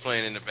report was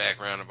playing in the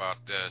background about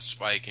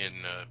Spike and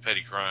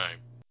petty crime.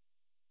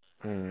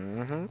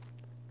 Mm-hmm.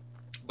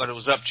 But it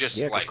was up just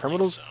slightly.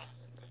 Criminals. So.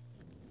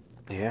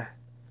 Yeah.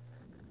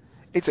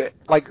 It's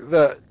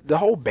the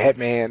whole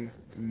Batman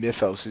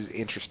mythos is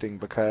interesting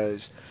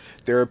because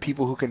there are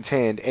people who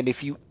contend, and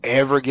if you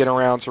ever get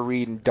around to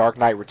reading Dark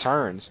Knight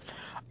Returns,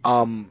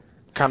 kind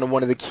of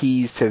one of the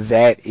keys to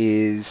that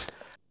is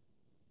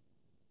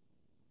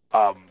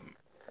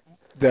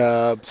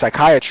the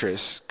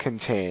psychiatrists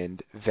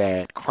contend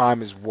that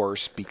crime is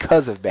worse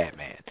because of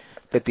Batman,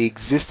 that the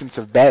existence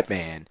of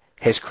Batman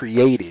has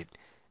created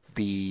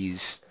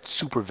these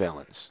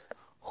supervillains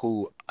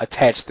who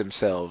attach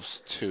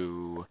themselves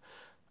to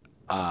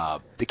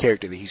the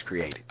character that he's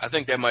created. I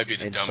think that might be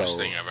the dumbest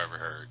thing I've ever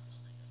heard.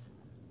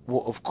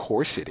 Well, of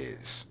course it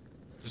is.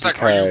 It's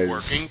like, are you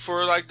working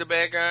for like the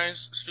bad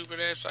guys, stupid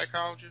ass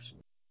psychologists?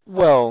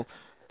 Well,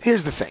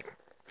 here's the thing.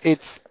 It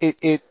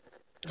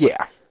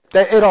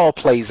all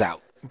plays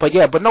out. But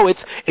no,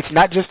 it's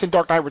not just in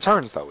Dark Knight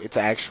Returns though. It's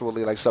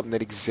actually like something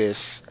that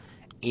exists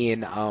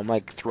in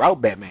like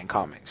throughout Batman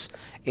comics.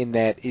 In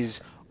that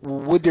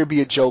would there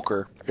be a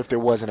Joker if there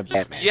wasn't a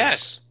Batman?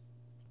 Yes.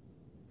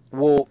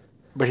 Well,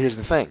 but here's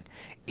the thing.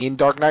 In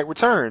Dark Knight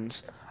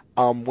Returns,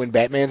 when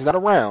Batman's not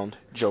around,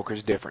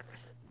 Joker's different.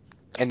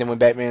 And then when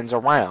Batman's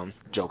around,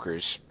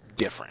 Joker's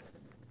different.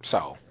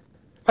 So,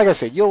 like I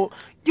said, you'll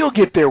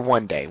get there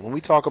one day. When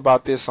we talk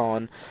about this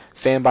on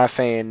Fan by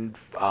Fan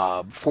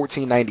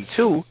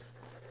 1492,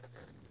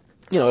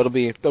 it'll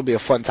be a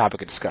fun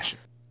topic of discussion.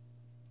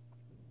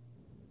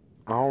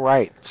 All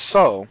right.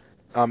 So,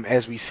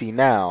 as we see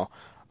now,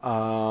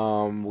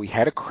 we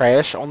had a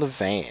crash on the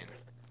van.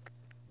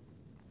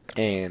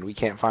 And we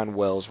can't find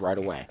Wells right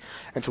away.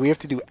 And so we have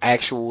to do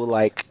actual,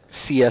 like,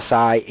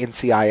 CSI,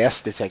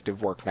 NCIS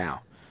detective work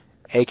now.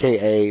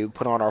 AKA,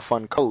 put on our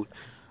fun coat,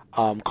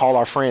 call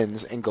our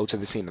friends, and go to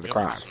the scene of the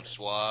crime. Some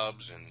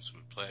swabs and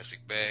some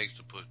plastic bags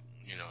to put,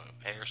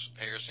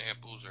 hair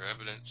samples or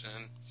evidence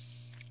in.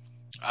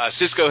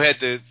 Cisco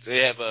it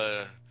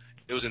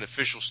was an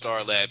official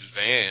Star Labs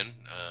van,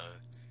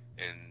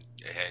 and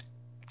it had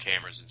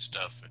cameras and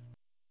stuff.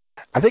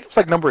 I think it was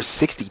like number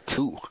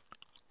 62.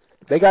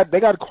 They got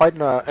quite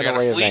an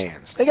array of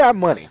vans. They got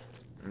money.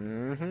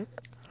 Mm-hmm.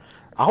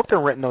 I hope they're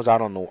renting those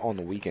out on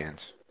the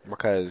weekends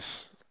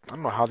because I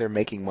don't know how they're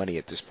making money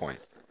at this point.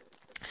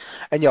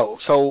 And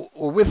so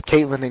we're with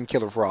Caitlin and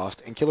Killer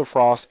Frost, and Killer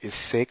Frost is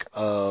sick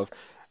of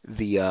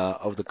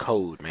the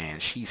code, man.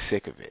 She's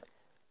sick of it.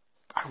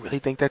 I really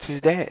think that's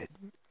his dad.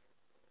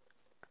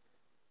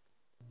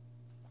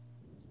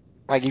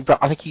 Like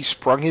I think he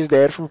sprung his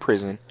dad from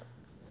prison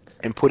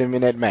and put him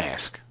in that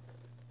mask.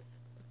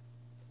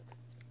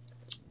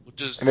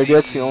 And maybe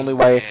that's the only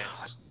way.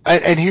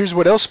 And here's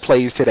what else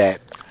plays to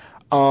that.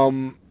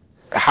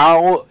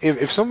 How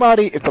if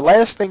the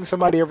last thing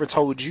somebody ever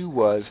told you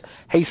was,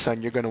 "Hey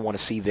son, you're going to want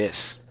to see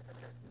this,"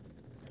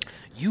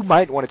 you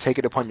might want to take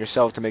it upon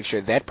yourself to make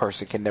sure that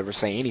person can never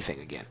say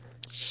anything again.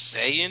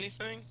 Say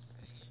anything?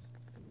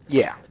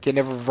 Yeah, can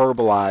never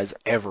verbalize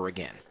ever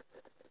again.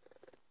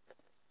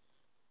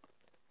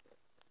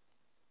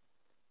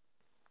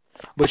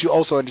 But you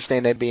also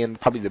understand that being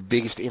probably the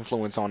biggest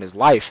influence on his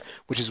life,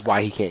 which is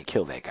why he can't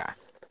kill that guy.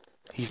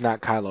 He's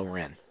not Kylo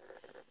Ren.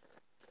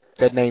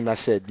 That name I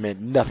said meant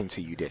nothing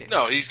to you, did it?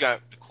 No, he's got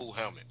the cool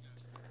helmet.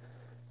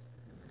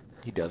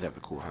 He does have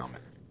the cool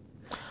helmet.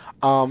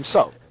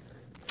 So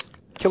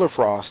Killer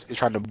Frost is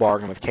trying to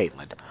bargain with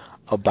Caitlyn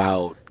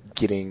about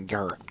getting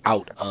her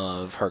out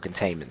of her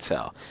containment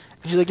cell.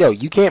 And she's like, yo,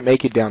 you can't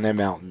make it down that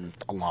mountain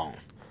alone.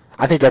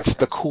 I think that's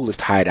the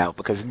coolest hideout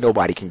because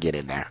nobody can get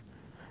in there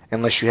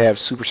unless you have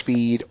super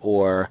speed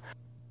or...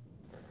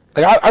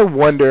 Like, I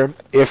wonder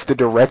if the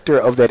director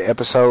of that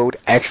episode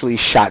actually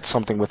shot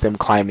something with them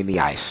climbing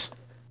the ice.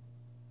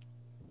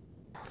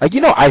 Like,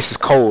 you know ice is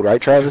cold, right,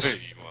 Travis? Well,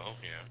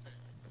 yeah.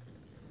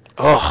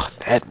 Oh,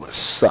 that was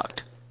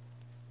sucked.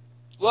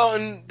 Well,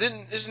 and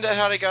isn't that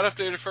how they got up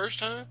there the first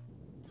time?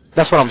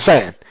 That's what I'm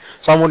saying.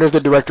 So I wonder if the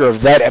director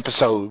of that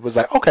episode was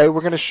like, okay,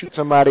 we're going to shoot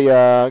somebody,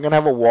 going to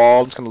have a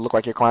wall, it's going to look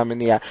like you're climbing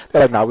the ice.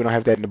 They're like, no, we don't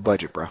have that in the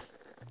budget, bro.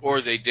 Or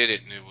they did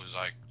it and it was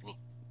like,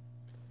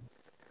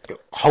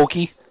 look.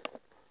 Hokey?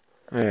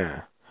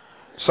 Yeah.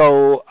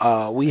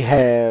 So we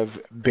have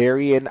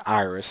Barry and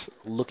Iris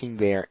looking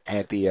there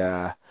at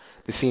the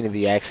scene of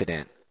the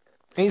accident.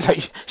 And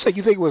she's like,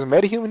 you think it was a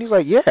metahuman? He's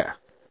like, yeah.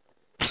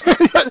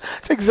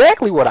 That's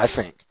exactly what I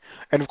think.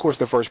 And of course,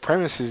 the first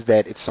premise is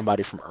that it's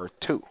somebody from Earth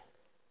 2.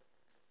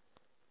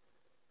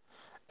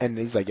 And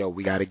he's like, yo,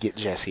 we got to get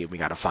Jesse and we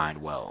got to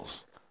find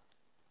Wells.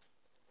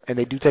 And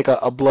they do take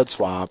a blood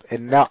swab,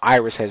 and now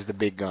Iris has the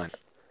big gun.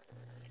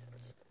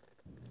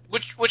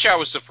 Which I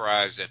was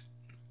surprised that.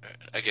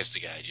 I guess the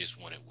guy just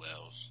wanted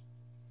Wells.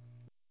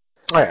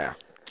 Oh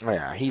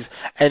yeah. He's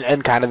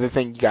and kind of the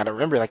thing you got to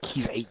remember, like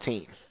he's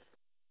 18.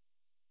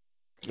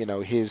 You know,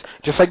 his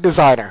just like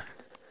Designer.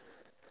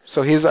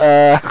 So his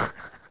like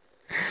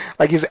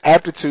his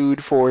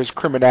aptitude for his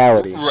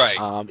criminality.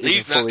 Right.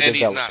 He's not, and developed.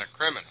 he's not a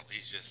criminal.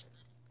 He's just.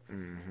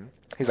 Mm-hmm.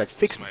 He's like,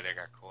 fix me. Somebody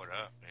that got caught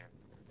up, man.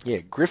 Yeah,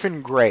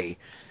 Griffin Gray,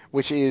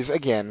 which is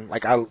again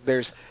like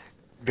there's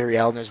Barry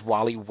Allen, there's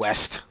Wally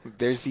West.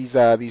 There's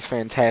these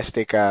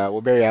fantastic.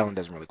 Well, Barry Allen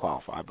doesn't really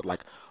qualify, but like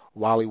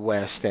Wally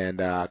West and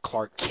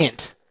Clark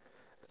Kent.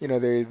 You know,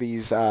 there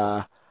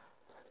are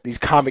these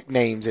comic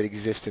names that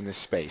exist in this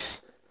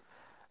space.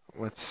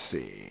 Let's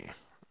see.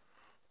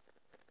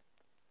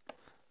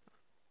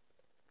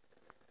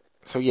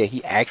 So yeah,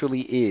 he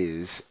actually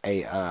is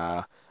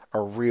a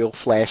real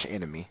Flash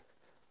enemy.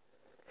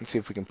 Let's see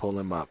if we can pull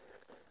him up.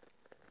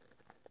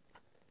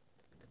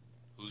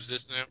 Who's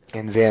this now?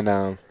 And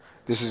then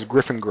this is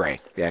Griffin Gray,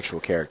 the actual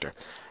character.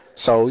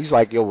 So he's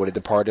like, yo, what did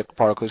the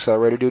particle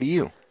accelerator do to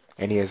you?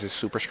 And he has his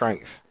super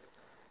strength.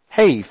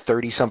 Hey,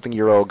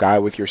 30-something-year-old guy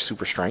with your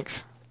super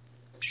strength.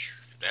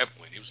 At that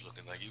point, he was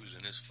looking like he was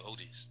in his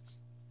 40s.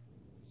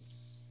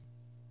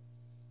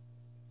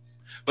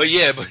 But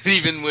yeah, but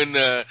even when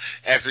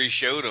after he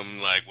showed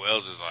him, like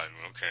Wells is like,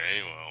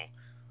 okay, well,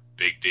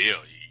 big deal.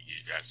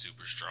 You got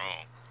super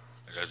strong.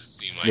 It doesn't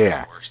seem like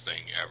the worst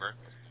thing ever.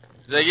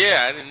 He's like,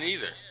 yeah, I didn't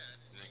either.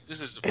 Like,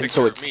 this is a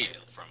picture of me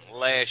from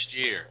last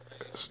year.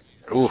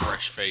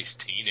 Fresh-faced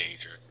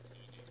teenager.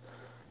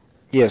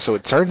 Yeah, so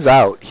it turns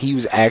out he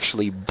was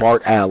actually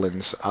Bart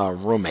Allen's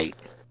roommate.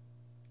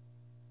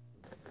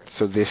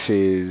 So this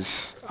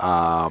is What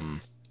are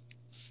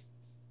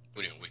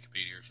you on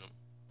Wikipedia or something?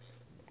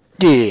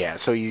 yeah.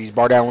 So he's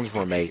Bart Allen's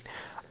roommate.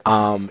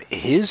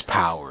 His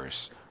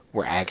powers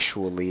were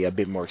actually a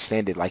bit more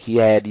extended. Like he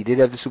did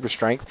have the super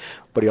strength,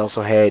 but he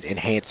also had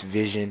enhanced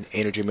vision,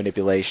 energy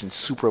manipulation,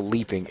 super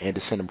leaping, and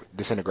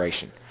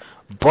disintegration.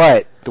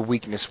 But the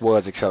weakness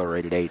was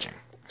accelerated aging,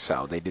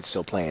 so they did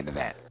still play into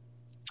that.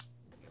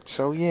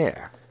 So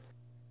yeah.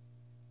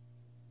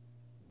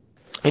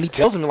 And he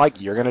tells him like,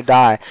 you're gonna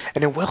die,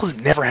 and then Wells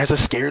never has a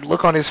scared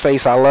look on his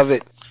face. I love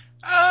it.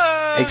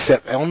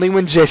 Except only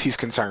when Jesse's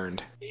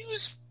concerned. He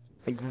was.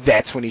 Like,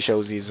 that's when he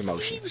shows his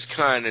emotion. He was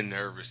kind of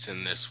nervous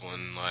in this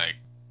one, like,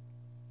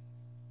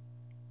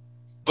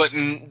 but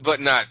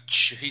not.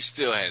 He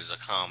still has a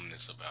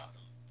calmness about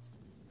him.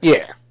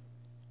 Yeah.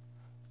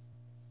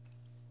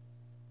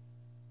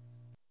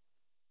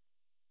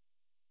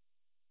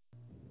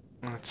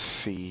 Let's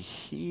see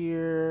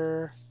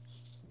here.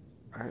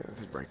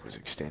 The break was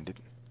extended.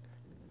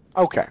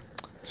 Okay,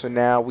 so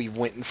now we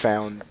went and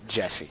found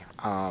Jesse.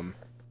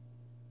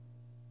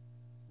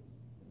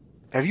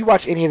 Have you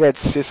watched any of that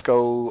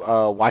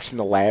Cisco Watching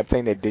the Lab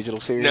thing, that digital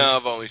series? No,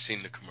 I've only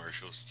seen the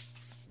commercials.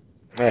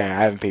 Yeah,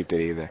 I haven't peeped it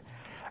either.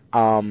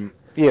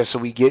 Yeah, so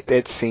we get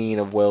that scene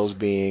of Wells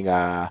being,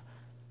 like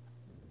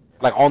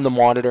on the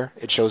monitor,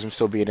 it shows him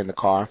still being in the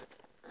car.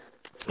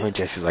 And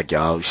Jesse's like,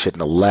 yo, you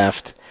shouldn't have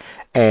left.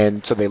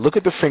 And so they look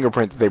at the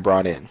fingerprint that they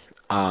brought in.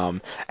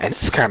 And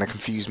this kind of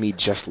confused me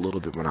just a little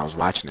bit when I was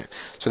watching it.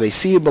 So they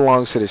see it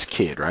belongs to this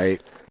kid,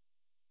 right?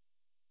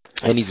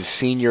 And he's a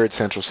senior at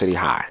Central City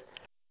High.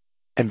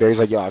 And Barry's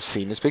like, yo, I've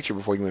seen this picture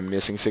before. You went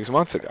missing 6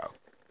 months ago.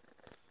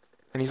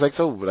 And he's like,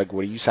 so, like,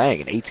 what are you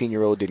saying? An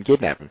 18-year-old didn't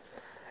kidnap him.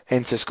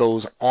 And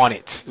Cisco's on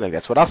it. He's like,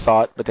 that's what I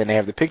thought. But then they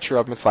have the picture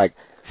of him. It's like,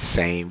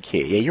 same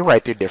kid. Yeah, you're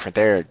right. They're different.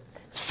 His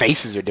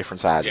faces are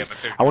different sizes.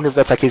 Yeah, I wonder if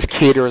that's like his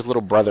kid or his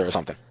little brother or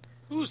something.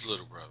 Who's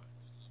little brother?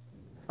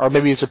 Or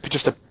maybe it's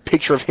just a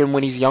picture of him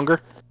when he's younger.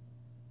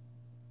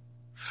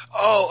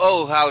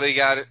 Oh, how they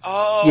got it.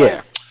 Oh,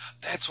 yeah.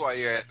 That's why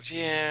you're at.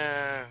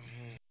 Yeah.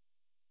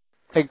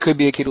 It could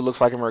be a kid who looks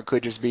like him, or it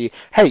could just be,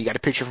 hey, you got a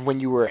picture from when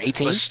you were But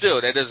 18?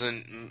 still, that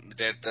doesn't.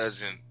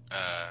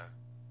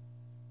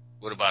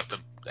 What about the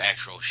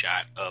actual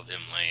shot of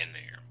him laying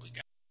there? We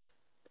got.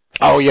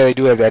 Oh, yeah, they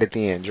do have that at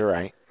the end. You're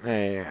right.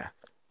 Yeah.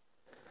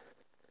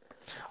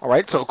 All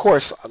right, so of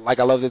course, like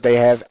I love that they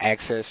have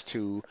access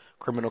to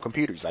criminal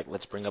computers. Like,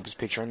 let's bring up his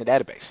picture in the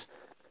database.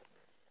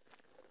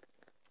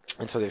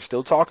 And so they're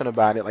still talking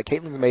about it. Like,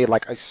 Caitlin's made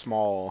like a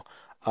small,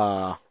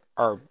 or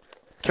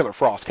Killer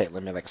Frost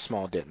Caitlin made like a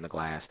small dent in the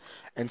glass.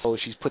 And so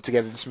she's put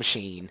together this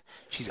machine.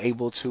 She's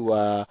able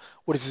to,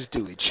 what does this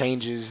do? It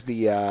changes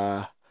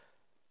the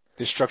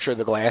structure of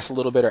the glass a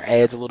little bit, or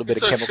adds a little bit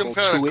It's of like chemical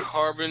some kind to of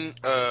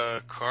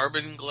it.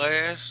 carbon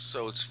glass,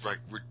 so it's like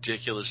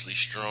ridiculously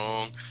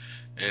strong,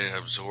 and it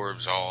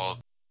absorbs all.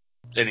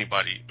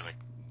 Anybody, like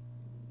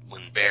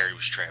when Barry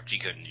was trapped, he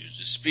couldn't use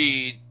his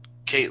speed.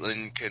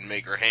 Caitlin can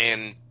make her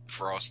hand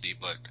frosty,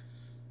 but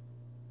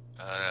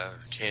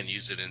can't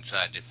use it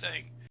inside the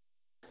thing.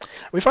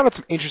 We found out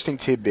some interesting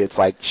tidbits.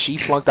 Like, she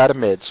flunked out of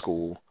med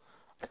school.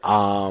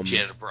 She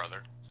has a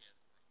brother.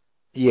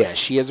 Yeah,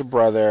 she has a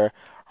brother.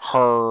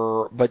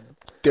 But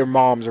their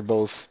moms are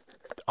both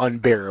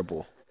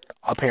unbearable,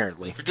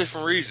 apparently. For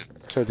different reasons.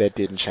 So that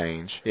didn't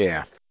change.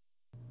 Yeah.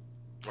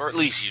 Or at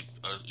least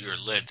you're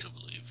led to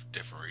believe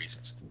different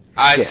reasons.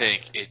 I Yeah.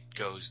 think it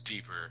goes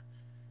deeper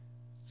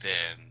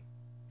than.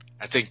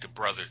 I think the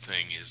brother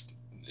thing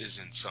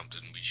isn't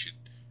something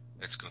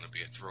that's going to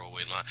be a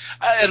throwaway line.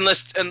 And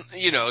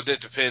that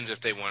depends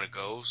if they want to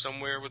go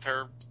somewhere with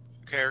her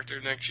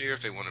character next year,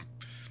 if they want to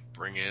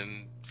bring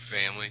in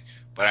family.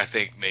 But I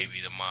think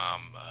maybe the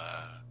mom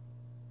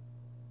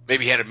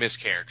maybe had a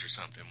miscarriage or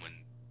something when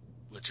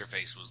what's her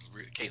face was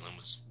Caitlin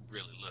was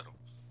really little.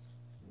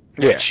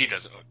 Yeah. She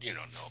doesn't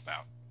know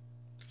about.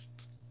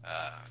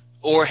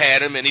 Or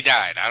had him and he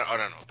died. I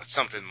don't know, but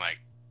something like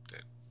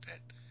that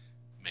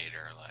made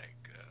her like.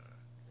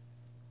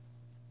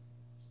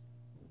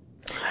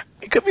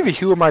 It could be the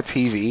hue of my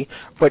TV,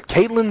 but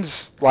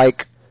Caitlin's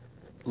like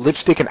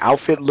lipstick and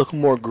outfit look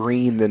more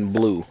green than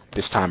blue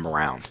this time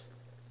around.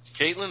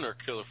 Caitlin or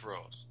Killer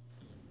Frost?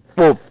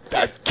 Well,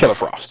 Killer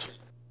Frost.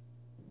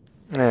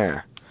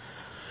 Yeah.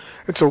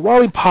 And so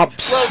Wally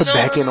pops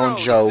back in on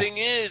Joe. The thing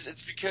is,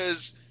 it's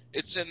because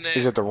it's in that.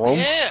 Is it the room?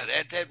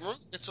 Yeah, that room.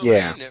 That's what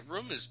I mean. That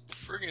room is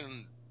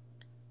friggin'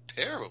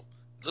 terrible.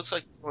 It looks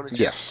like you want to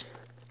just. Yes.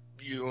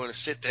 You want to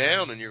sit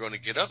down and you're going to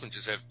get up and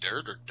just have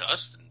dirt or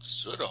dust and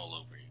soot all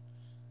over you.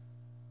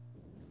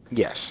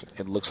 Yes,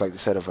 it looks like the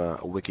set of a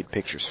Wicked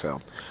Pictures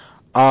film.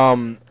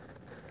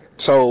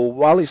 So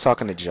Wally's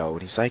talking to Joe,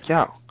 and he's like,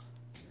 yo,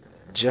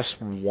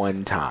 just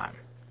one time.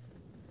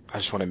 I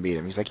just want to meet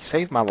him. He's like, he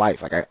saved my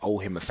life. Like, I owe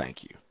him a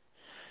thank you.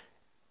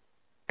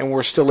 And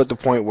we're still at the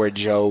point where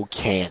Joe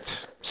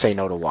can't say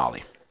no to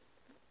Wally.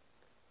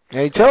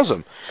 And he tells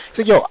him, he's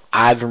like, yo,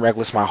 I've been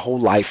reckless my whole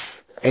life.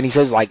 And he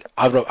says, like,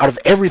 out of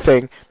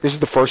everything, this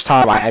is the first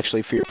time I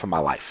actually feared for my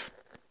life.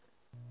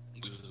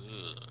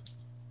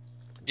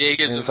 Yeah, he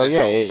gives him so, this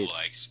yeah, whole,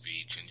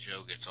 speech, and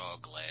Joe gets all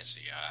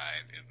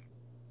glassy-eyed.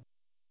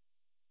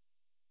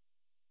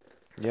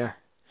 Yeah.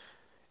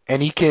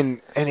 And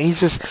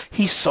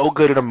he's so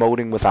good at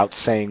emoting without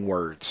saying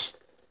words.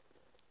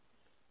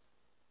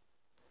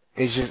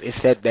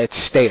 It's that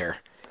stare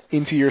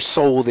into your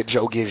soul that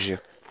Joe gives you.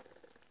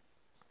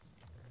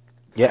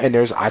 Yeah, and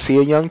I see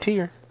a young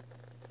tear.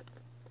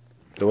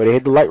 The way they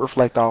had the light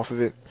reflect off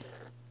of it.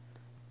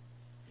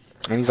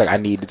 And he's like, I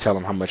need to tell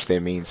him how much that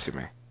means to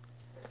me.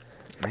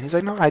 And he's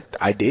like, no,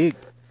 I dig.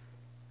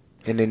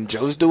 And then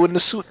Joe's doing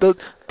the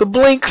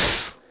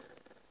blinks.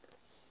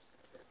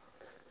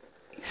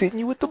 He's hitting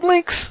you with the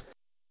blinks.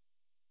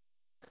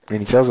 And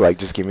he tells her, like,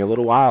 just give me a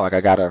little while. Like,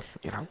 I gotta,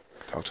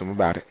 talk to him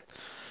about it.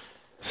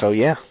 So,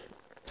 yeah.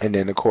 And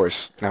then, of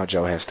course, now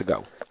Joe has to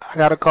go. I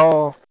got a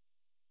call.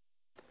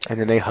 And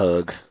then they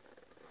hug.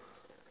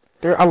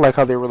 I like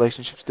how their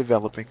relationship's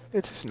developing.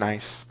 It's just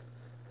nice.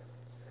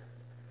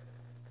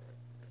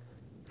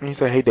 And he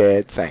said, hey,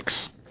 Dad,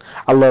 thanks.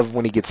 I love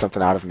when he gets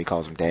something out of him, he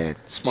calls him Dad.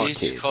 Smart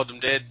kid. He called him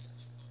Dad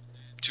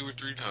 2 or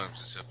 3 times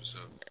this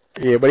episode.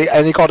 Yeah,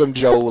 but he called him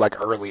Joe, like,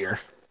 earlier.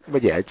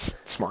 But, yeah, it's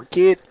smart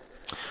kid.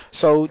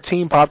 So,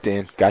 team popped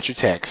in, got your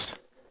text.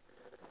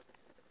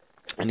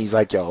 And he's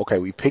like, yo, okay,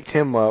 we picked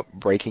him up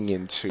breaking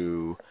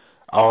into...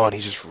 Oh, and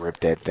he just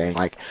ripped that thing.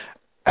 Like,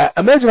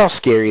 imagine how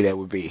scary that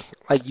would be.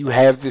 Like, you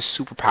have this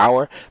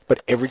superpower,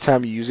 but every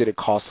time you use it, it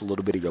costs a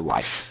little bit of your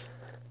life.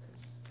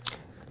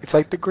 It's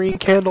like the green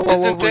candle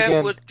all over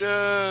again.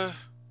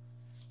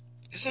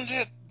 Isn't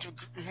that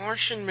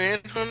Martian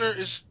Manhunter?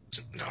 Is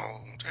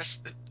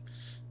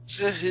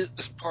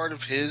part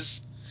of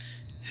his.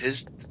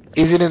 Is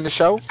it in the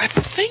show? I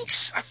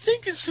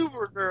think in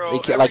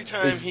Supergirl, every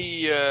time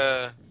he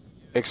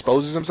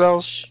exposes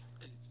himself.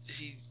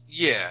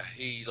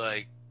 He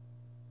like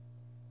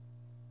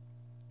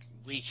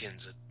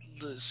weakens a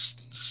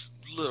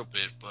little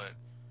bit, but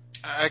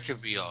I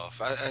could be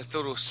off. I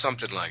thought it was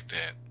something like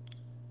that.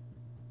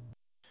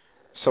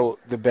 So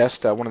the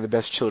best, one of the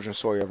best children's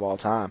story of all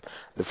time,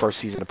 the first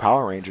season of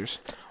Power Rangers,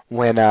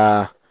 when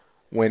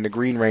when the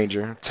Green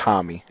Ranger,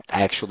 Tommy,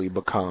 actually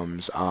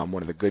becomes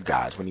one of the good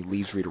guys, when he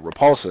leaves Rita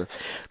Repulsa,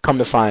 come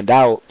to find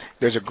out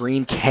there's a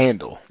green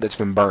candle that's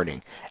been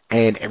burning.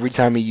 And every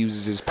time he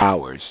uses his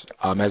powers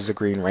as the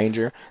Green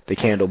Ranger, the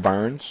candle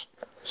burns.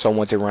 So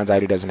once it runs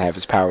out, he doesn't have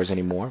his powers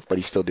anymore, but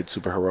he still did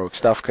super heroic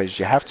stuff because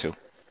you have to.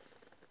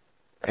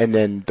 And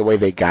then the way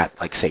they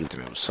saved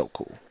him, it was so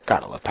cool.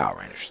 Gotta love Power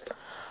Rangers.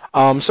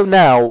 So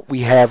now we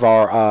have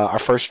our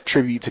first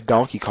tribute to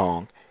Donkey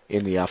Kong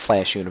in the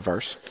Flash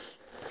universe,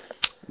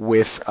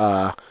 with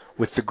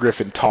the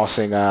Griffin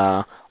tossing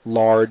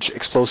large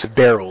explosive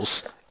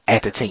barrels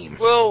at the team.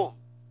 Well,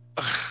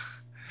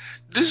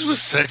 this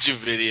was such a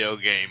video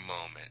game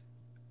moment.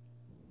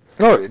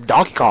 Oh,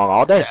 Donkey Kong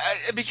all day.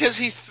 Because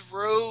he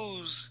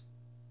throws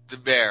the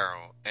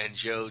barrel and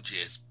Joe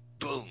just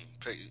boom,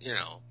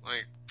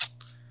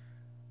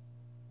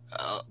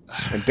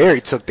 and Barry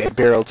took that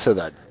barrel to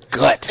the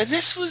gut. And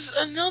this was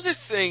another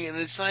thing, and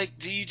it's like,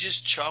 do you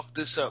just chalk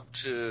this up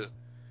to?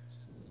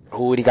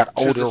 Oh, and he got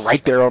older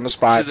right there on the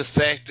spot. To the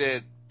fact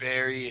that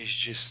Barry is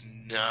just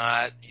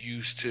not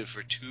used to,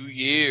 for 2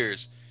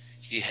 years,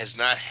 he has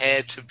not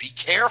had to be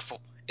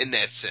careful in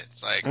that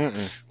sense. Like,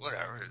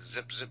 whatever,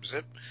 zip, zip,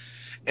 zip.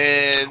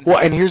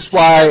 And here's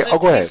why. Oh,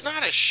 go ahead. He's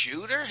not a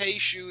shooter. Hey,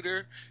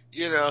 shooter.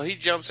 He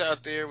jumps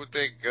out there with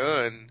that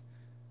gun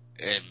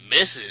and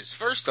misses.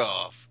 First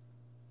off,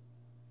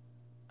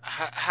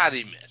 how'd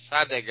he miss?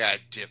 How'd that guy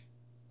dip?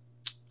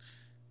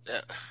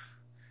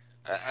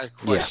 I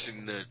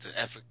question the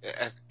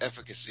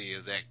efficacy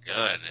of that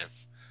gun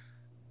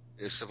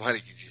if somebody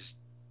could just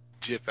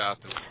dip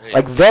out the way.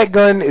 Like, that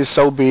gun is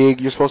so big,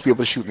 you're supposed to be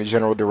able to shoot in the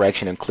general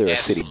direction and clear a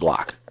city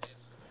block.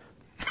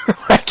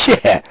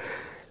 Yeah.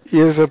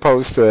 You're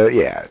supposed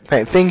to,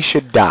 things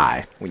should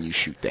die when you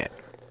shoot that.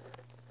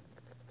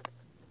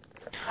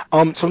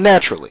 So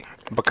naturally,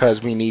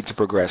 because we need to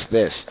progress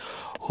this,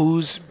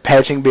 who's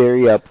patching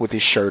Barry up with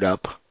his shirt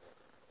up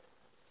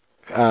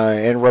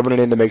and rubbing it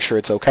in to make sure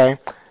it's okay?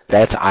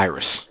 That's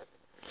Iris.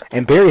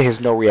 And Barry has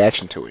no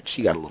reaction to it.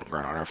 She got a little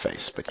grin on her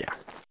face, but yeah.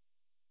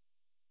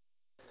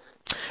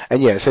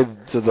 And yeah, so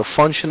the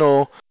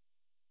functional,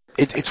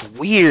 it's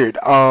weird.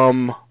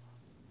 I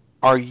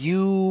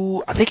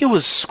think it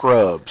was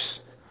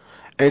Scrubs.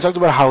 And he talked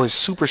about how his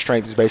super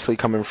strength is basically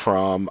coming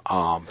from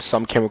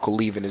some chemical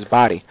leaving his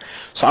body.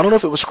 So I don't know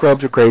if it was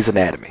Scrubs or Grey's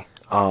Anatomy.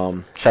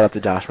 Shout out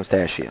to Josh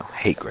Mustachio.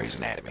 Hate Grey's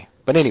Anatomy.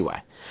 But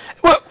anyway.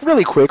 Well,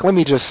 really quick, let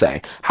me just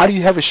say, how do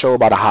you have a show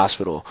about a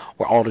hospital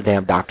where all the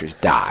damn doctors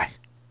die?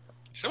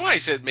 Somebody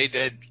made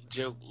that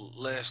joke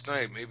last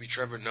night. Maybe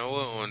Trevor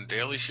Noah on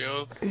Daily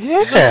Show. Yeah.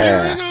 He's like,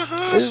 you're in a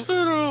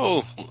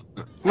hospital.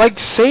 Like,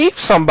 save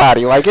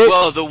somebody.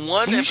 Well, the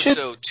one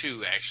episode,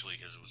 too, actually,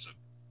 because it was a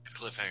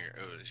cliffhanger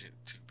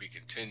to be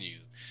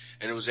continued.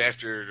 And it was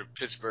after the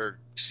Pittsburgh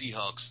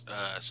Seahawks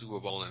Super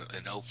Bowl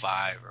in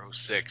 05 or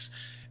 06.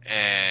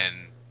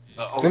 And...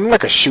 Isn't it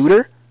like a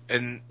shooter?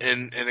 And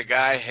a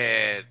guy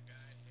had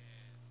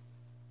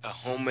a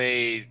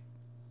homemade,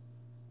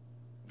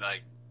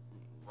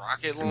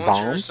 rocket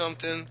launcher or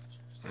something.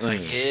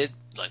 Head,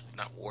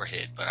 not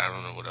warhead, but I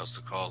don't know what else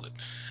to call it.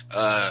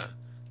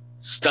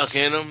 Stuck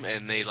in him,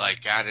 and they,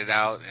 got it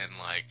out, and,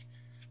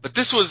 but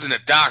this wasn't a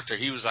doctor.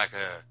 He was like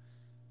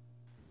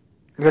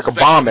a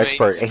bomb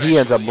expert, and he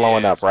ends up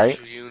blowing up, right?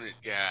 Special unit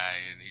guy,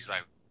 and he's,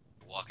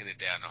 walking it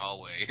down the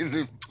hallway, and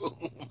then boom,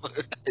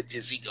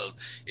 he goes,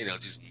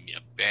 just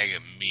a bag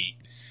of meat.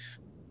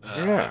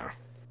 Yeah.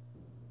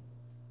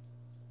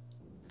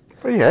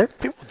 But yeah,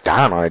 people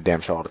dying on that damn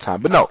show all the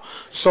time. But no,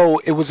 so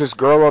it was this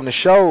girl on the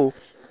show,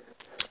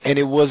 and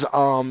it was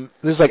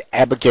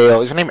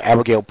Abigail. Is her name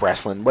Abigail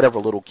Breslin? Whatever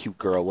little cute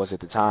girl was at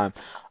the time.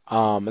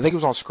 I think it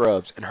was on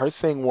Scrubs, and her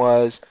thing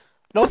was,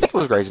 no, I think it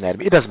was Grey's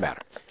Anatomy. It doesn't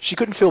matter. She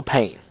couldn't feel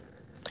pain,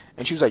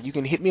 and she was like, "You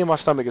can hit me in my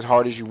stomach as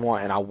hard as you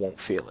want, and I won't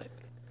feel it."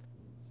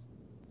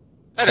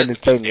 And the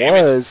thing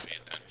was,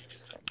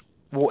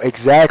 well,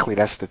 exactly,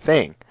 that's the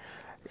thing.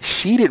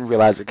 She didn't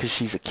realize it because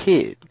she's a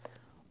kid,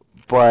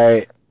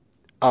 but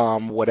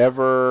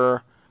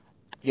whatever,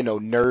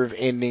 nerve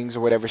endings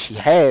or whatever she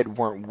had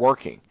weren't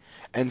working.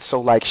 And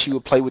so, she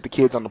would play with the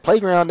kids on the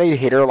playground. They'd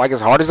hit her,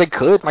 as hard as they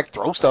could,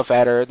 throw stuff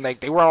at her. And,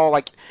 they were all,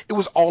 it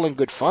was all in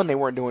good fun. They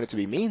weren't doing it to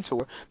be mean to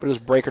her, but it was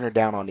breaking her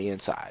down on the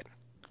inside.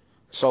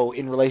 So,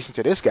 in relation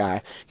to this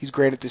guy, he's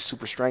granted this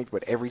super strength,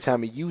 but every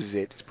time he uses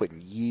it, it's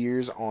putting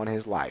years on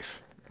his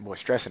life. More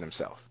stressing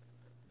himself.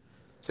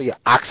 So, yeah,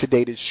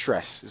 oxidative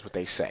stress is what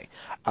they say.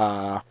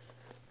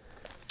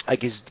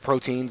 His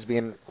proteins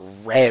being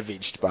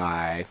ravaged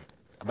by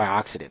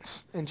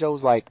oxidants. And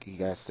Joe's like, he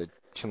has to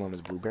chill on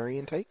his blueberry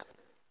intake.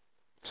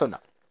 So, no.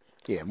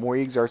 Yeah, more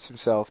he exerts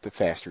himself, the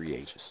faster he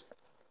ages.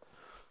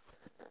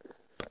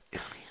 But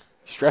he's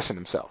stressing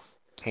himself.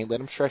 Can't let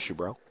him stress you,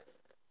 bro.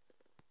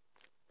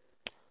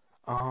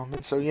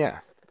 And so yeah.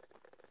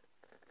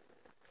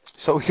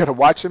 So we gotta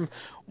watch him,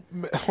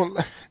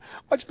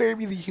 watch Barry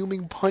be the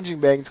human punching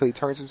bag until he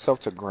turns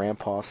himself to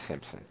Grandpa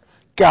Simpson.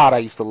 God, I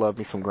used to love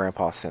me some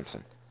Grandpa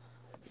Simpson.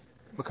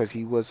 Because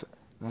he was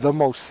the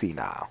most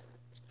senile.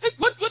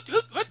 What?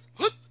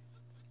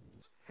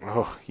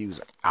 Oh, he was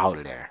out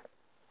of there.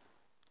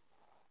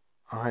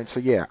 All right, so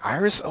yeah,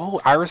 Iris. Oh,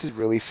 Iris is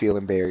really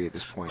feeling Barry at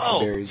this point. And Oh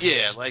Barry's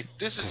yeah, like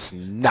this just is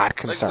not like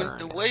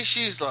concerned. the way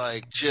she's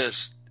like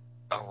just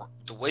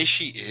the way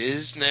she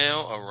is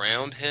now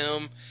around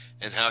him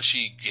and how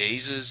she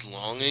gazes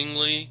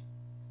longingly,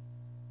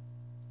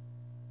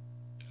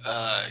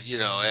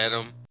 at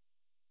him,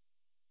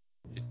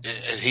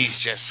 and he's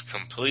just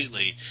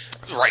completely,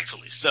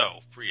 rightfully so,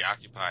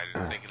 preoccupied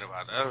and thinking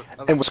about other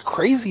And what's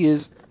crazy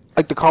is,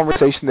 like, the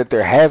conversation that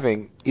they're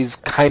having is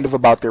kind of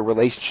about their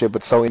relationship,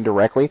 but so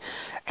indirectly.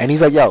 And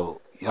he's like,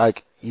 yo,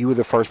 like, you were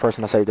the first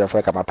person I saved after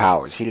I got my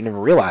powers. She didn't even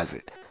realize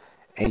it.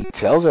 And he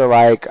tells her,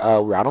 like,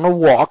 we're out on a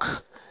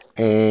walk,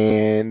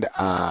 and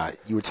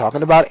you were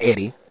talking about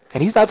Eddie.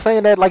 And he's not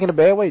saying that, like, in a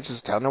bad way,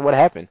 just telling her what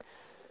happened.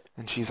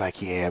 And she's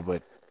like, yeah,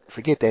 but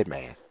forget that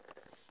man.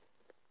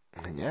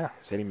 And yeah,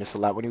 said he missed a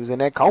lot when he was in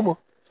that coma.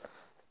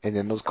 And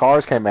then those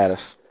cars came at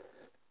us.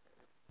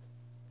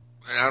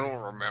 And I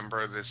don't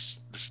remember the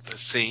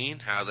scene,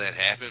 how that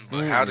happened,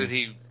 but how did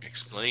he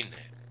explain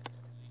that?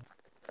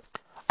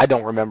 I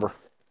don't remember.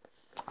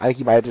 I think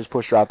he might have just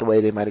pushed her out the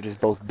way. They might have just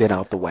both been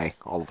out the way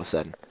all of a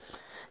sudden.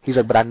 He's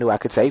like, but I knew I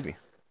could save you.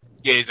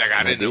 Yeah, he's like,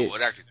 I didn't know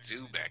what I could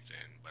do back then,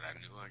 but I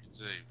knew I could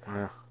save you.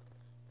 Yeah.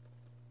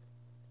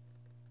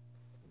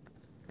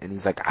 And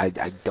he's like, I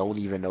don't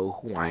even know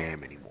who I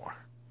am anymore.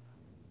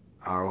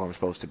 Or who I'm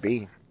supposed to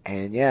be.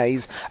 And yeah,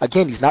 he's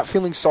not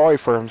feeling sorry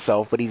for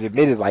himself, but he's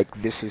admitted,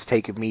 like, this has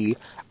taken me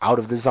out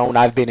of the zone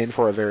I've been in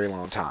for a very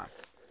long time.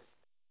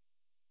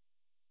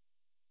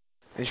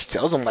 And she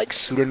tells him, like,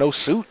 suit or no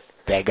suit,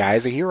 that guy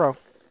is a hero.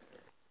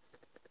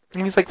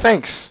 And he's like,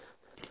 thanks,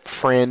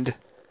 friend.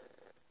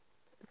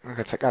 I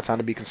got time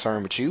to be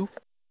concerned with you.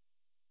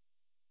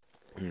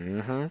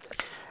 Mm-hmm.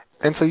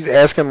 And so he's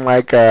asking,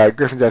 like,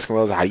 Griffin's asking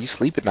Wells, how do you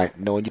sleep at night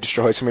knowing you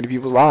destroyed so many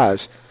people's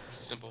lives?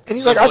 Simple. And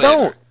he's like, I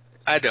don't.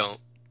 I don't.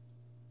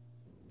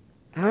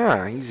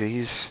 Yeah,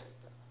 he's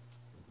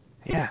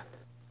yeah.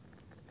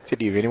 He said,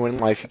 do you have anyone in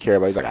life you care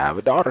about? He's like, I have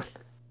a daughter.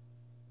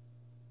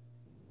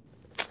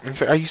 And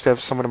so I used to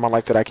have someone in my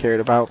life that I cared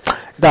about.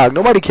 Dog,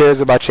 nobody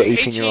cares about your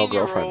 18-year-old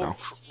girlfriend, though.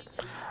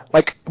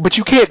 Like, but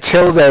you can't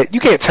tell that. You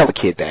can't tell a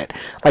kid that.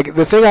 Like,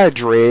 the thing I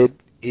dread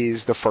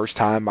is the first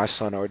time my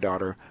son or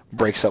daughter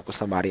breaks up with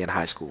somebody in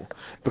high school,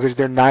 because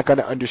they're not going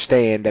to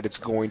understand that it's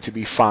going to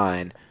be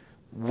fine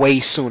way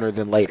sooner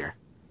than later.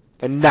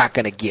 They're not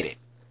going to get it.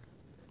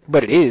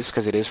 But it is,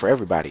 because it is for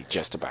everybody,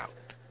 just about.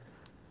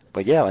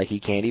 But yeah, like, he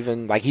can't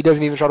even, like, he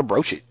doesn't even try to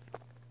broach it.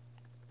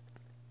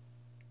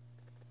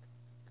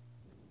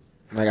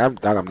 Like,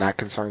 I'm not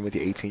concerned with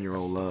your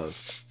 18-year-old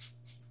love.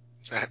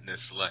 Not in the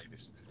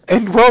slightest.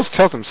 And Wells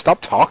tells him,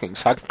 stop talking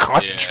so I can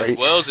concentrate.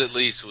 Yeah, Wells at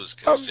least was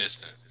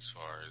consistent as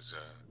far as...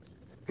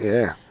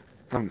 Yeah.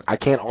 I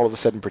can't all of a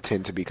sudden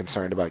pretend to be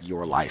concerned about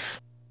your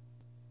life.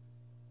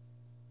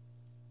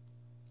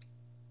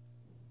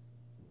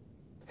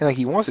 And like,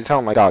 he wants to tell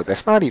him, like, dog,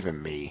 that's not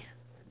even me.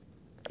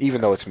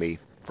 Even though it's me,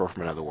 from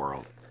another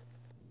world.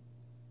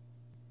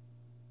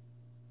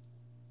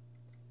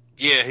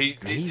 Yeah, he's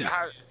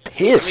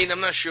pissed. I mean,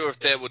 I'm not sure if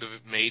that would have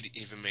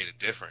even made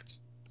a difference.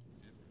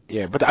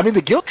 Yeah, but I mean,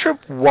 the guilt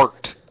trip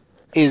worked,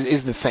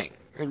 is the thing.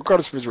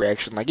 Regardless of his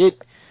reaction, like,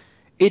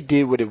 it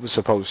did what it was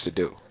supposed to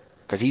do.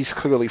 Because he's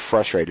clearly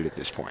frustrated at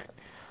this point.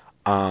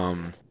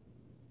 Alright,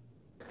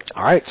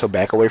 so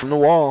back away from the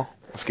wall.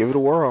 Let's give it a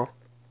whirl.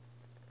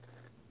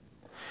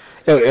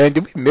 And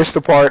did we miss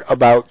the part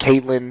about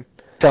Caitlyn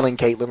telling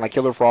Caitlyn, like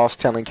Killer Frost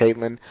telling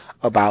Caitlyn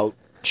about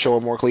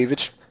showing more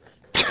cleavage?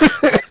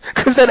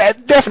 Because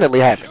that definitely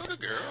happened. Show the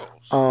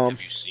girls.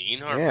 Have you seen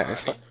her? Yeah.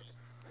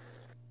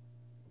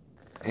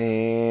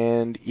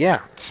 And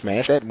yeah,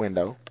 smash that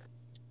window.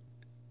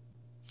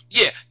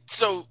 Yeah.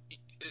 So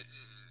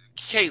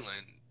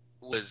Caitlyn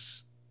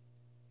was,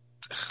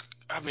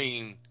 I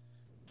mean,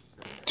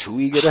 too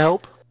eager to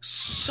help.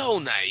 So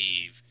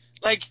naive.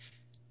 Like,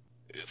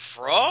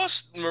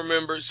 Frost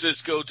remembers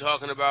Cisco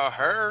talking about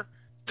her.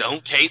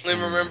 Don't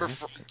Caitlyn remember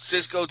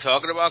Cisco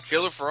talking about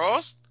Killer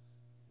Frost?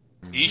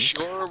 He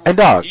sure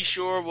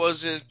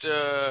wasn't.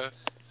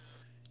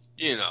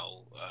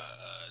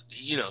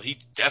 He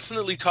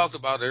definitely talked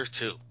about her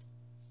too.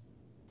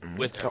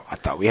 With her. I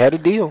thought we had a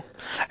deal.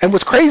 And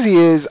what's crazy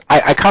is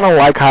I kind of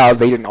like how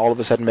they didn't all of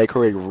a sudden make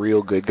her a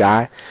real good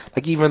guy.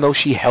 Like, even though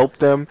she helped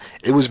them,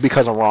 it was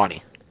because of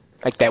Ronnie.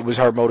 Like, that was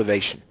her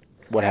motivation.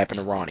 What happened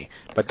to Ronnie?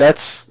 But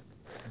that's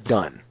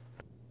done.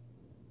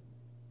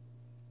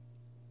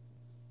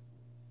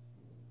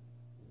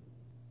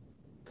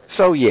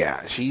 So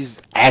yeah, she's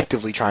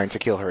actively trying to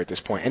kill her at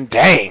this point. And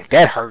dang,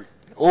 that hurt.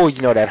 Oh,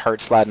 that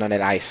hurt sliding on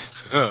that ice.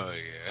 Oh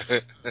yeah.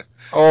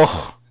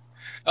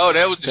 Oh,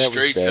 that was a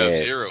straight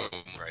Sub-Zero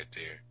right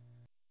there.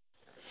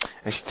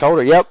 And she told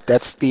her, yep,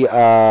 that's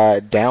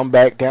the down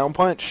back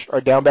punch.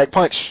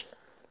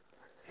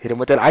 Hit him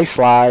with that ice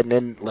slide and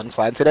then let him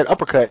slide into that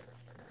uppercut.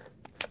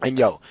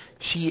 And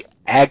she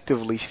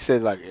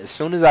said, like, as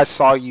soon as I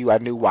saw you, I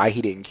knew why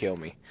he didn't kill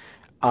me.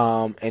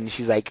 And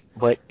she's like,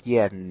 but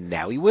yeah,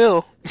 now he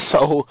will.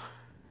 So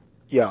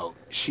Yo,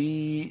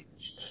 she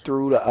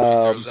threw She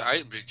throws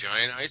a big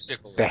giant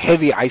icicle. the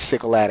heavy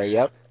icicle at her.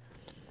 Yep.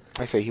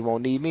 I say he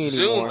won't need me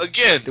anymore. Zoom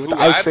again, With who the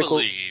I icicle.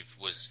 believe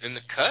was in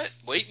the cut,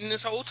 waiting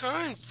this whole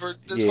time for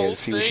this Yeah, whole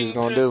see what she was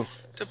thing gonna do.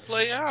 to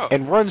play out.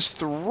 And runs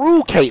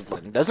through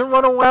Caitlyn. Doesn't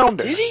run around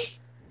her. Did he?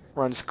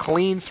 Runs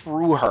clean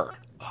through her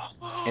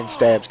Oh, and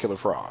stabs Killer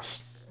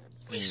Frost.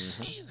 We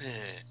see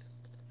that.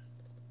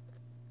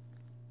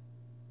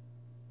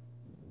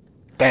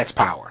 That's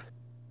power.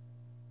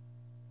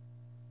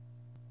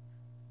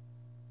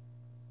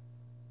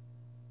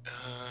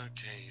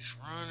 Okay, he's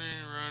running.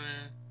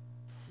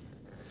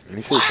 And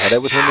he says, "Had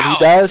that with him and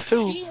he dies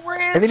too." He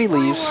ran And then he through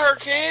leaves. her,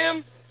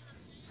 Cam.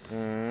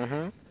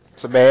 Mm-hmm.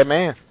 It's a bad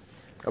man.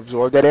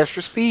 Absorb that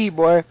extra speed,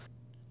 boy.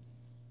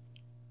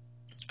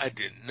 I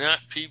did not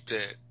peep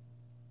that.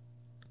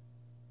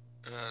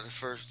 The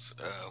first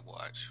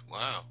watch.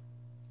 Wow.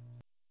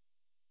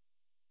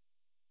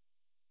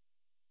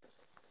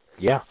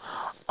 Yeah.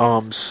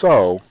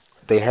 So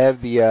they have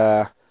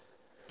the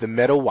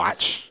metal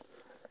watch,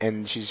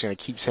 and she's gonna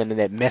keep sending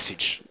that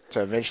message.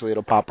 So eventually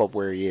it'll pop up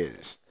where he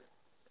is.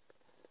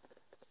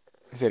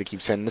 Instead, it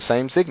keeps sending the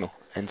same signal,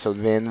 and so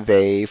then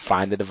they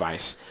find the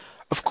device.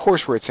 Of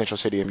course, we're at Central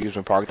City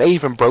Amusement Park. They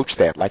even broach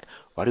that, like,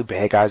 why do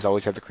bad guys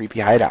always have the creepy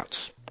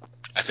hideouts?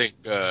 I think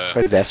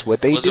Because that's what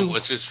they do.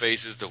 What's his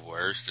face is the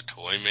worst, the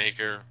toy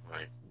maker.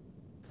 Like,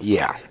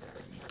 Yeah,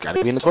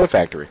 gotta be in the toy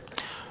factory.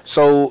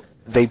 So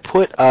they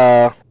put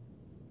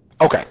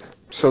okay.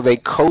 So they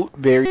coat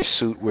Barry's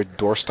suit with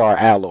Doorstar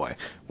alloy,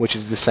 which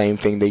is the same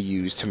thing they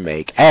use to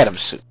make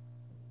Adam's suit.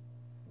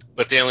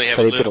 but they only have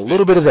So they put a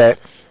little bit of that.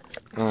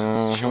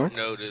 Short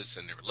notice,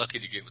 and they were lucky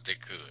to get what they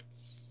could.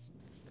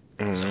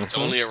 So it's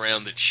Mhm. only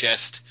around the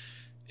chest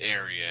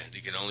area.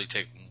 You can only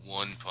take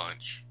one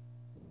punch.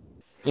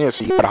 Yeah,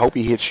 so you gotta hope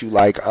he hits you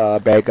like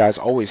bad guys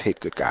always hit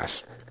good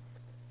guys.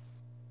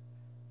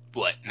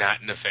 What?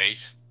 Not in the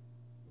face?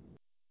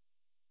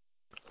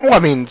 Well, I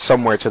mean,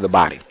 somewhere to the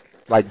body.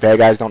 Like, bad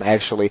guys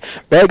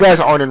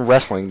aren't in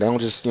wrestling. They don't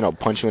just,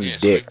 punch you in the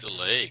dick. Straight the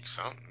leg,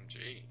 something.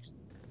 Jeez.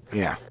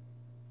 Yeah.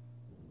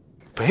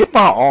 But hit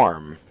my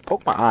arm,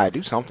 poke my eye,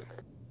 do something.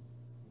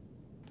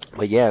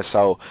 But yeah,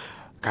 so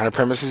kind of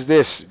premise is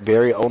this.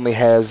 Barry only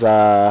has,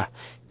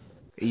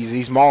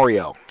 he's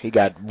Mario. He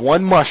got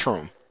one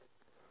mushroom.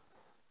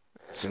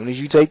 As soon as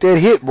you take that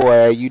hit,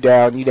 boy, you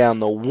down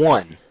the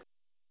one.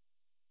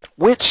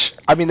 Which,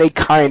 I mean, they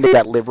kind of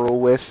got liberal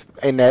with,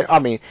 in that, I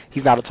mean,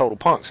 he's not a total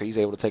punk, so he's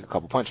able to take a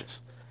couple punches.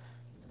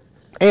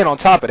 And on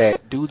top of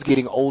that, dude's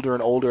getting older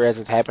and older as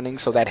it's happening,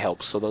 so that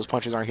helps. So those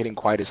punches aren't hitting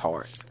quite as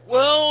hard.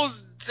 Well,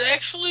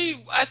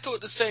 actually, I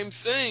thought the same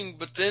thing,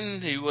 but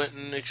then he went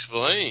and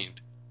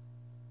explained.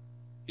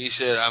 He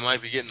said, I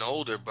might be getting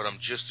older, but I'm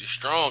just as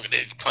strong, and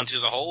then he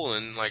punches a hole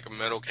in, like, a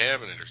metal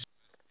cabinet or something.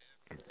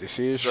 This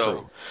is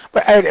true.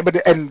 But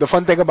the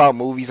fun thing about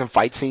movies and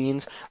fight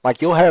scenes,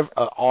 like, you'll have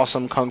an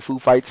awesome kung fu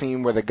fight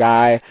scene where the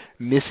guy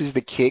misses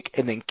the kick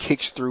and then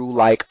kicks through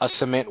like a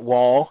cement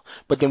wall,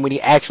 but then when he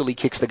actually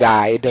kicks the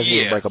guy, it doesn't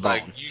even break a bone.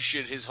 Like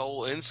his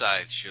whole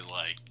inside should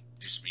like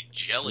just be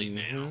jelly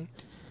now.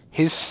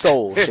 His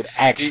soul should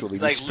actually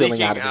be like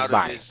spilling out of his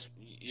body.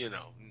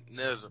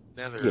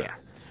 Nether. Yeah.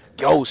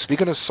 Yo,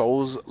 speaking of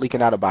souls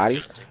leaking out of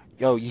bodies,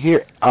 yo, you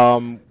hear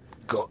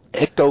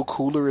Ecto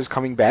Cooler is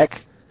coming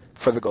back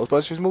for the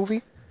Ghostbusters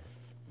movie.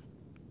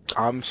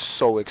 I'm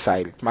so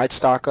excited. Might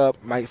stock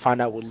up, might find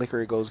out what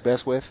liquor it goes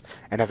best with,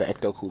 and have an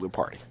Ecto Cooler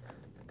party.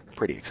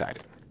 Pretty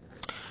excited.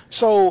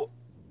 So,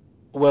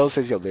 Wells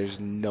says, yo, there's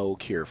no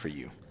cure for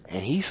you.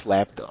 And he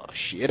slapped the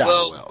shit out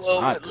of Wells.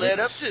 Well, what led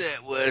up to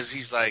that was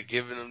he's like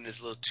giving him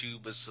this little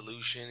tube of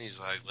solution. He's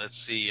like, let's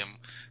see, I'm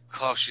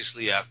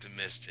cautiously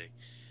optimistic.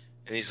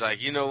 And he's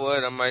like, you know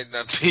what, I might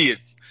not be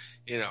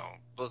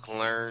book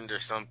learned or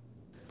something.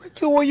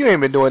 Well, you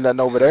ain't been doing nothing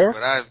over there.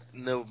 But I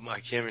know my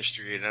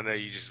chemistry, and I know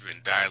you just been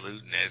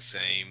diluting that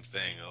same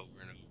thing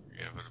over and over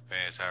again for the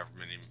past however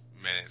many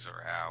minutes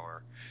or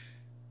hour.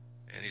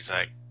 And he's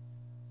like,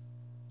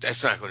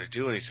 that's not going to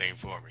do anything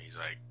for me. He's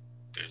like,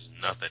 there's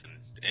nothing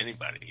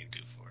anybody can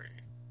do for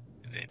you.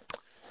 And then,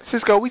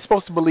 Cisco, we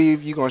supposed to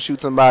believe you gonna shoot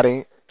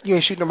somebody. You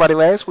ain't shoot nobody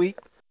last week.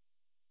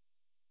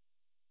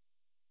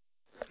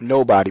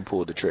 Nobody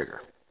pulled the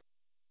trigger.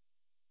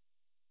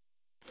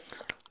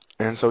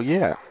 And so,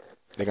 yeah.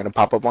 They're going to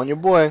pop up on your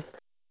boy.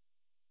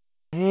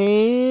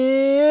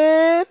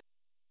 And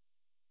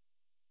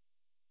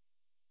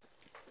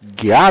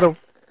got him.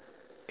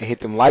 And hit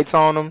them lights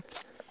on him.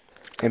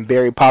 And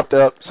Barry popped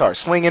up, started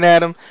swinging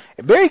at him.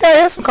 And Barry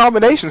had some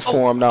combinations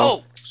for him, though.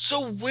 Oh,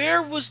 so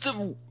where was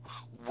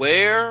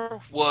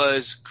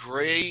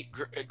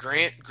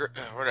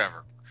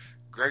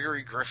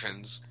Gregory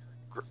Griffin's...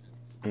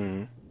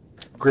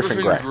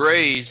 Griffin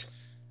Gray's...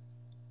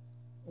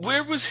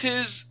 Where was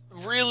his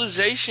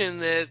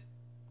realization that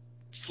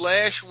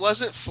Flash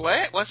wasn't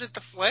the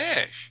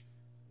Flash?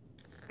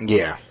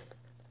 Yeah.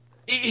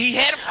 He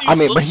had a few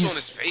looks on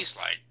his face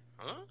like,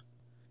 huh?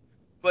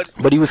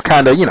 But he was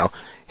kind of,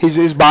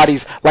 his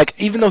body's, like,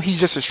 even though he's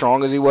just as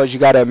strong as he was, you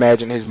got to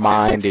imagine his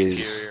mind is...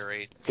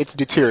 deteriorate. It's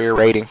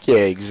deteriorating. Yeah,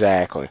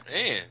 exactly.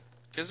 Man,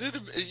 because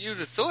you'd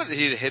have thought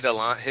he'd hit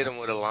him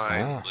with a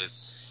line. But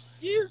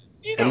you And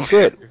he don't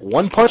said, have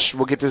one punch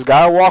will get this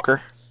guy a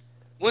walker.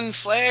 when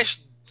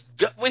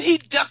he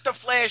ducked the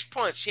Flash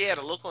punch, he had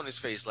a look on his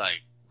face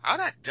like, how'd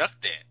I duck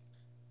that?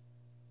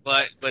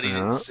 But he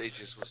didn't say,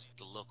 just was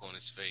the look on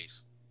his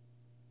face.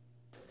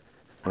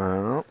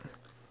 Oh,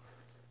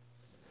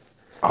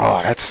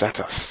 that's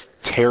a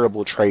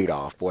terrible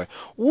trade-off, boy.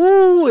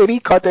 Woo! And he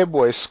caught that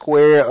boy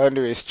square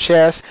under his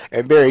chest,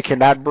 and Barry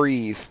cannot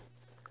breathe.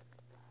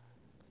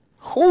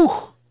 Whew!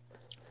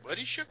 But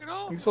he shook it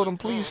off. He told him,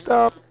 please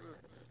stop.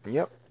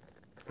 Yep.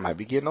 Might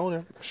be getting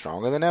older.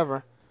 Stronger than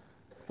ever.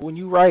 When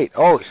you right.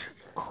 Oh,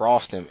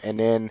 crossed him. And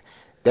then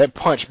that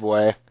punch,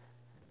 boy.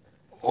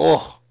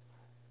 Oh.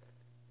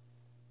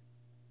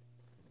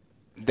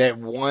 That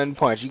one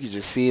punch. You could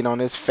just see it on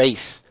his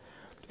face.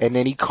 And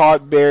then he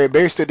caught Barry.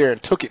 Barry stood there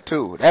and took it,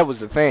 too. That was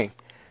the thing.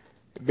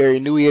 Barry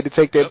knew he had to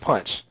take that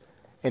punch.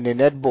 And then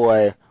that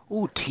boy,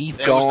 teeth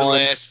that gone.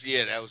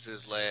 That was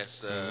his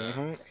last.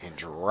 And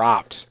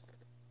dropped.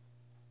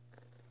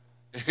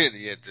 And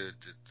he had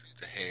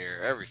the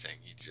hair, everything.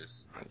 He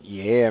just.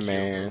 Yeah,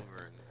 man.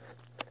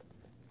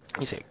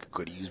 He said,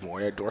 could he use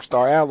more of that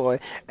Doorstar alloy?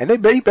 And he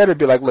better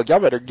be like, look, y'all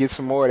better get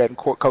some more of that and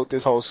coat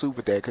this whole suit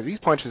with that, because these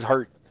punches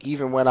hurt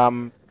even when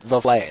I'm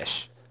the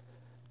Flash.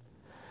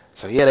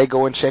 So yeah, they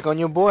go and check on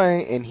your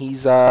boy, and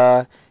he's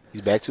back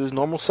to his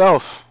normal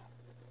self.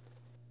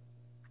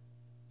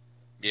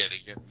 Yeah,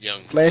 the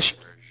young Flash.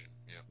 version.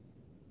 Yeah.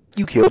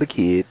 You killed a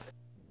kid.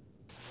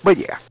 But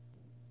yeah.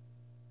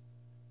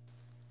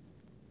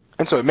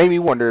 And so it made me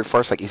wonder at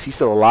first, like, is he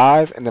still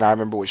alive? And then I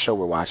remember what show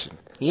we're watching.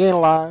 He ain't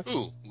alive.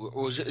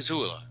 Is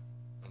who alive?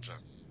 I'm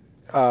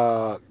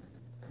sorry.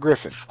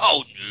 Griffin.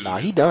 Oh, no. Nah,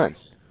 he done.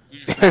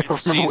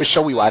 Remember what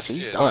show we watching?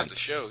 He's done. The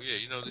show. Yeah,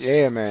 you know this.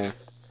 Yeah, man.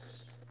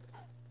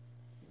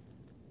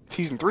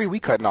 Season 3, we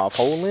cutting off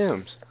whole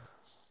limbs.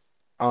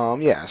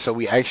 Yeah, so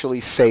we actually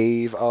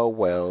save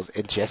Wells,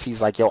 and Jesse's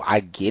like, yo,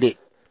 I get it.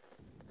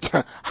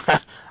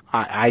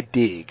 I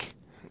dig.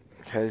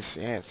 Because,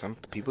 yeah, some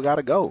people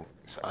gotta go.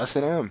 It's us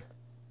and them.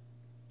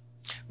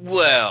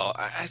 Well,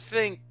 I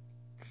think,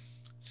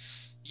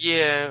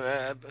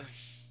 yeah,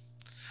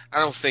 I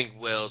don't think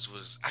Wells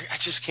was, I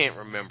just can't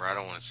remember. I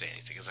don't want to say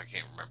anything because I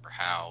can't remember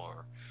how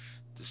or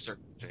the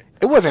certain thing.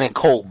 It wasn't in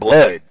cold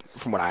blood,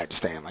 from what I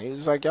understand. Like, it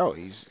was like, yo,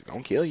 he's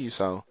gonna kill you,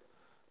 so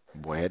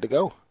boy had to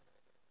go.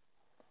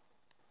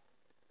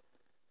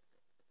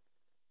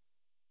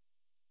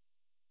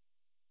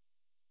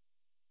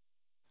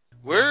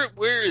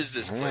 Where is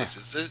this place?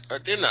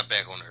 They're not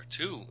back on Earth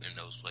 2 in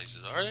those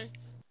places, are they?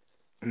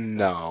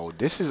 No,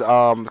 this is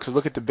because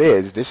look at the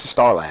beds. This is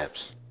Star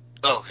Labs.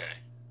 Okay.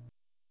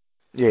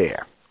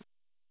 Yeah.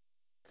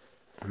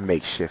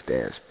 Makeshift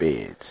ass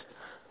beds.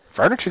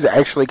 Furniture's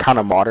actually kind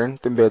of modern.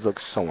 The beds look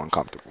so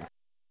uncomfortable.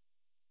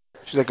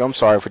 She's like, I'm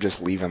sorry for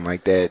just leaving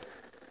like that.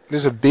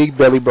 There's a Big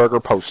Belly Burger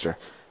poster.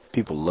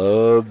 People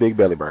love Big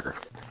Belly Burger.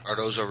 Are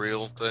those a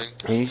real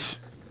thing?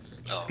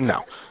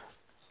 No.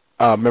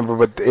 Remember,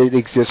 but it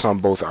exists on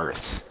both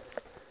Earths.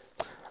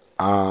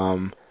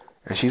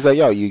 And she's like,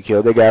 yo, you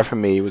killed the guy for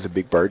me. It was a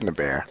big bird and a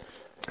bear.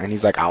 And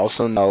he's like, I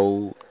also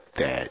know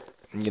that,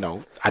 I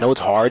know it's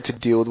hard to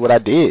deal with what I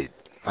did.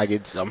 Like,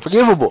 it's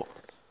unforgivable.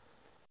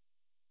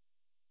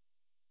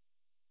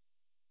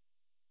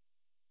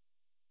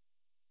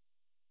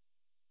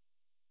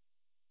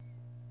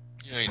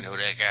 You ain't know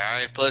that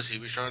guy. Plus, he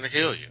was trying to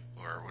kill you.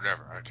 Or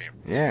whatever. I can't.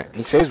 Yeah.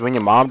 He says, when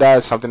your mom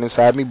died, something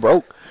inside me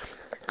broke.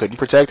 Couldn't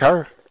protect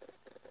her.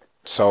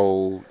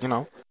 So,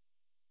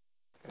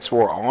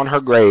 swore on her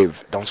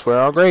grave. Don't swear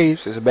on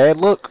graves. It's a bad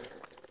look.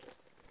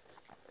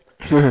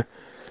 Said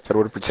it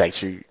would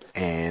protect you.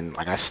 And,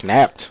 like, I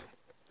snapped.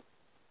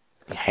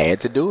 I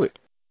had to do it.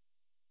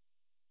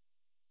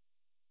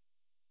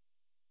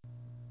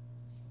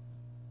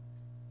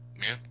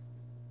 Yeah.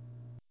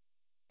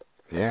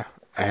 Yeah.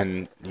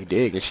 And you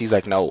did. And she's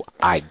like, no,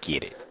 I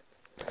get it.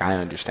 I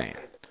understand.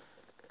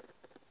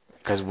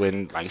 Because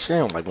when, like you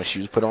said, when she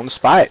was put on the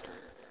spot,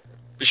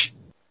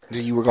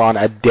 you were gone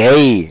a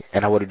day,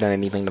 and I would have done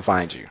anything to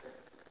find you.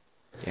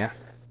 Yeah.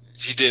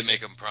 She did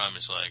make him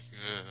promise, like,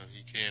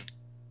 he can't.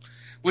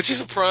 Which is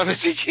a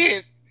promise he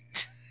can't.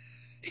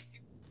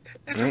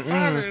 As a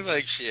father,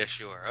 like, yeah,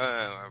 sure.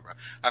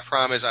 I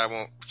promise I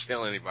won't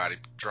kill anybody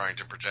trying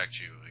to protect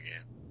you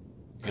again.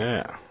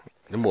 Yeah.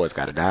 Them boys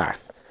gotta die.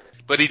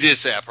 But he did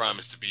say, I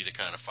promise to be the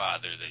kind of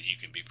father that you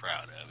can be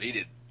proud of. He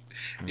did,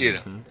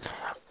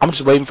 I'm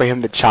just waiting for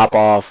him to chop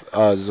off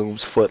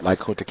Zoom's foot like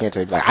Kunta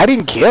Kinte. Like, I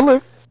didn't kill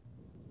him.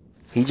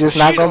 He just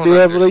not gonna be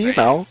able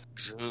to,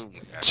 Zoom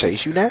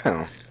chase you down. I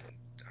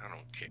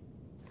don't care.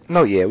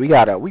 No, yeah, we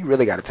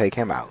really gotta take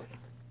him out.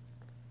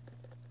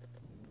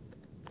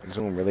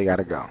 Zoom really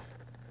gotta go.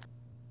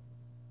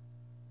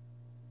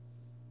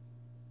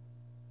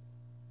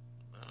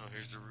 Oh,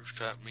 here's the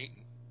rooftop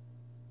meeting.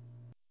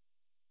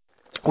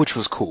 Which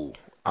was cool.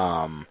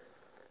 Cause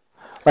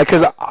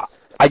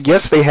I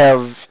guess they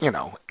have,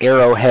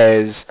 Arrow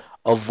has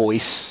a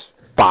voice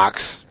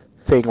box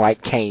thing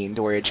like Kane,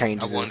 to where it I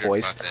changes his wondered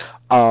voice.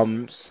 about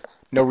that.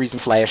 No reason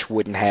Flash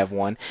wouldn't have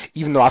one,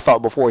 even though I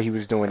thought before he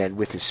was doing that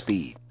with his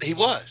speed. He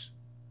was.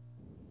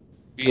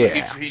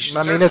 Yeah.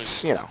 I mean,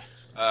 it's, you know.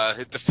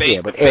 The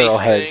face but Arrow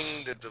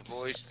thing, has... the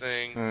voice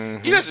thing.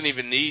 Mhm. He doesn't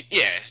even need.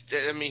 Yeah,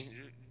 I mean,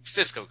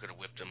 Cisco could have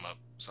whipped him up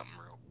something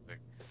real quick.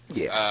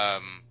 Yeah.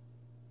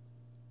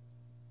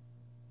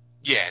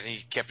 Yeah, and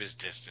he kept his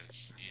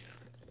distance.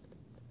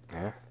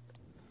 Yeah.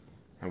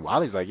 And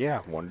Wally's like,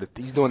 yeah,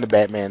 he's doing the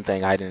Batman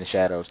thing, hiding in the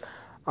shadows.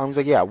 He's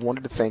like, yeah, I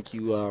wanted to thank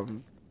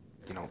you,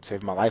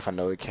 saved my life. I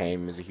know it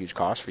came as a huge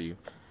cost for you.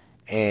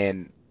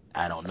 And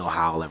I don't know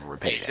how I'll ever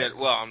repay He that. said,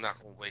 well, I'm not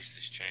going to waste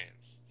this chance.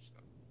 So.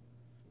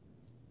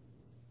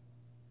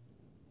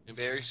 And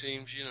Barry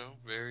seems,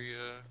 very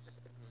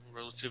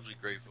relatively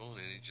grateful,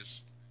 and he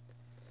just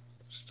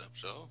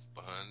steps off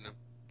behind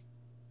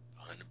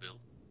the building.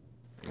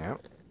 Yeah.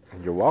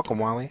 And you're welcome,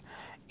 Wally.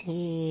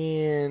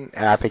 And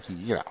I think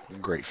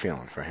great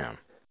feeling for him.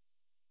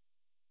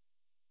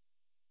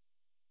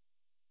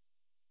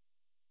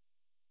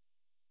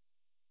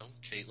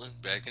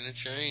 Caitlin back in the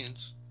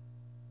chains.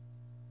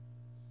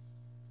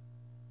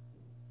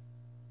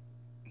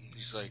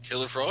 He's like,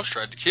 Killer Frost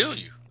tried to kill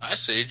you. I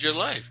saved your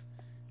life.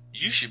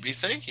 You should be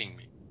thanking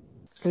me.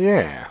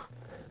 Yeah.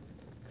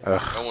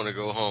 I want to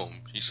go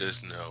home. He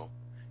says, no.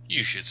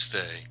 You should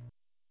stay.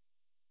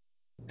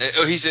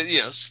 He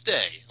said,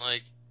 stay.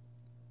 Like.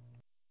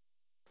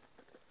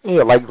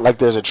 Yeah, like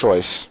there's a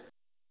choice.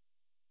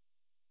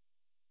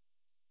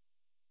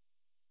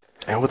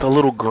 And with a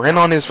little grin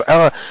on his,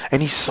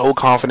 and he's so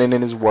confident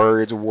in his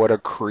words. What a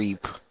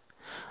creep!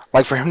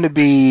 Like for him to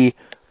be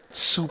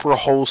super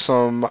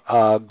wholesome,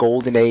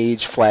 golden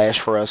age Flash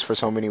for us for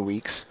so many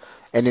weeks,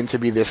 and then to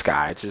be this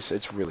guy,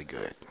 it's really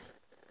good.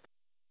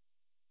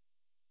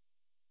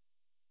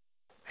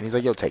 And he's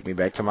like, yo, take me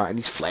back to and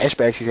these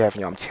flashbacks he's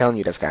having, I'm telling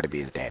you, that's got to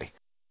be his daddy.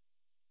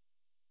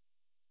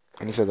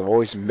 And he says, I've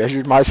always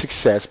measured my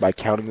success by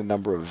counting the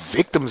number of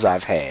victims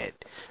I've had.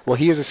 Well,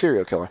 he is a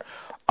serial killer.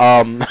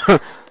 So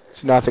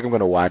now I think I'm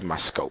going to widen my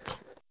scope.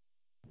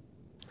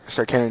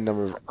 Start counting the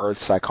number of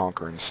Earths I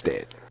conquer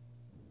instead.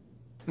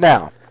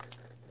 Now,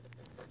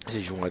 he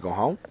says, you want to go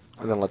home?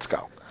 And then let's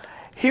go.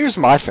 Here's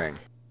my thing.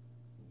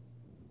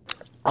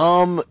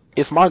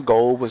 If my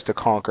goal was to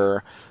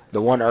conquer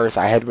the one Earth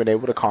I hadn't been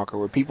able to conquer,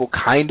 where people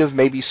kind of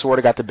maybe sort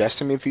of got the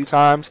best of me a few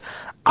times,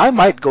 I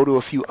might go to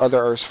a few other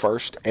Earths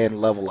first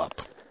and level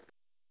up.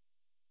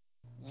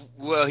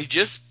 Well, he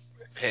just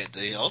had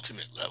the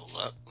ultimate level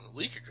up a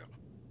week ago.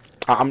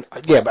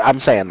 But I'm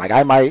saying, like,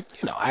 I might,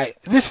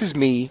 this is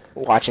me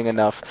watching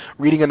enough,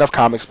 reading enough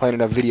comics, playing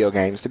enough video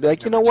games to be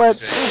like, you know what?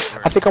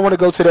 I think I want to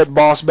go to that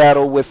boss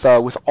battle with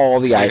all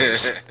the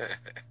items.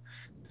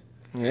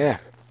 Yeah.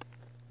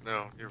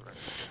 No, you're right.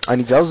 And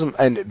he tells him,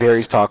 and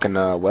Barry's talking,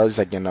 he's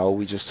like,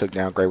 we just took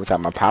down Gray without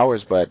my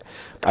powers, but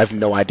I have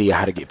no idea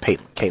how to get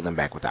Caitlin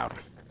back without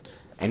him.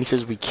 And he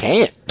says, we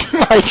can't.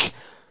 Like,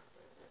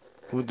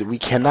 we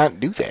cannot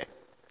do that.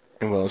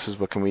 And Will says,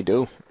 what can we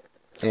do?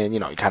 And, he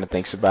kind of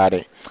thinks about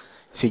it.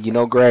 He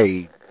said,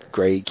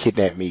 Gray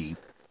kidnapped me.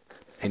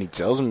 And he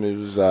tells him it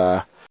was,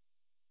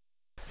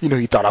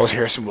 he thought I was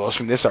Harrison Wells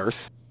from this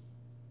Earth.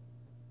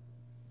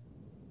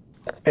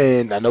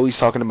 And I know he's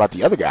talking about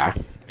the other guy.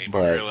 Made me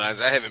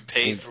realize I haven't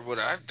paid for what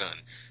I've done.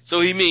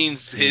 So he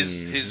means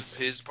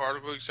his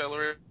particle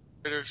accelerator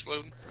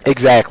exploding?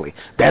 Exactly.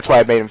 That's why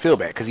it made him feel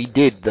bad, because he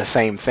did the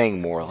same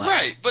thing, more or less.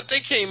 Right, but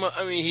they came up,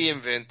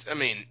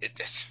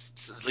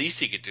 it's the least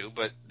he could do,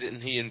 but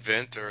didn't he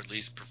invent or at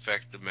least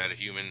perfect the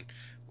metahuman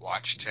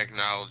watch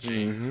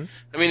technology?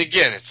 Mm-hmm.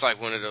 Again, it's like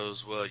one of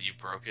those, well, you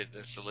broke it,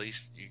 that's the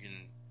least you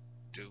can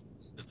do.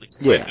 At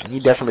least yeah,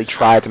 he definitely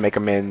tried to make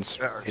amends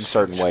in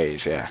certain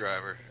ways, yeah.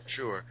 Driver,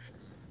 sure.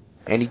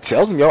 And he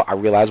tells him, I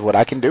realize what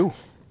I can do.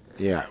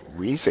 Yeah,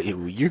 we say,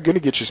 you're going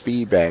to get your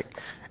speed back,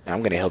 and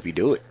I'm going to help you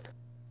do it.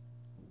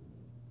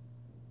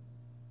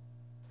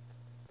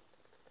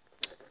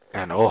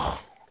 And, I'm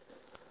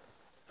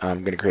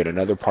going to create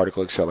another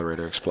particle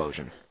accelerator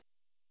explosion.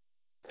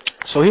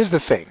 So here's the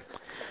thing.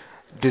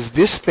 Does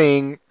this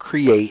thing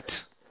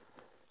create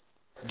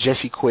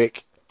Jesse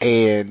Quick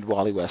and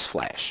Wally West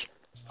Flash?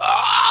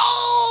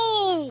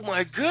 Oh,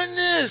 my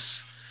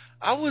goodness.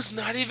 I was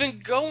not even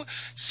going.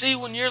 See,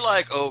 when you're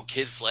like, oh,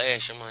 Kid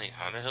Flash, I'm like,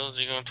 how the hell is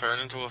he going to turn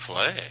into a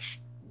Flash?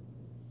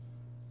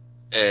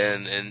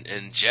 And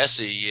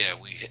Jesse, yeah,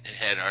 we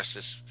had our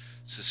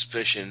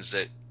suspicions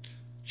that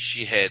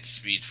she had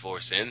Speed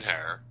Force in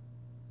her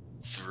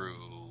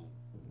through,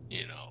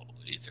 either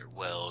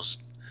Wells,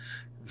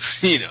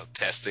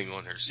 testing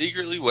on her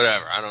secretly,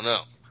 whatever. I don't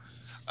know.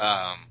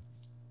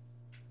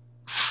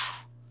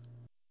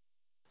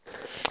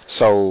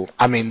 So,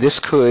 this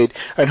could,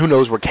 and who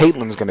knows where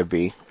Caitlin's going to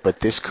be, but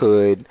this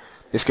could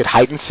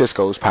heighten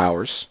Cisco's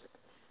powers.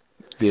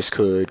 This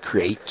could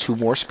create 2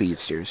 more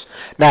speedsters.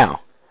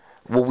 Now,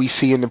 what we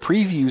see in the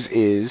previews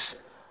is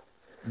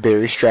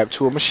Barry strapped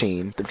to a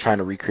machine. They're trying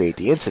to recreate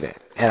the incident.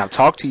 And I've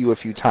talked to you a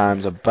few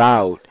times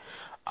about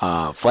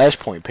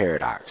Flashpoint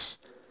Paradox,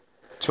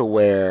 to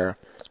where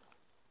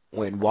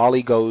when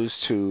Wally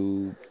goes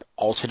to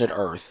alternate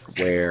Earth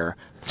where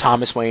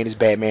Thomas Wayne is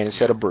Batman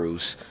instead of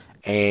Bruce,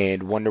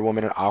 and Wonder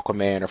Woman and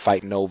Aquaman are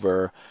fighting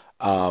over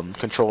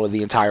control of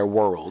the entire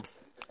world,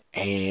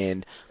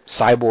 and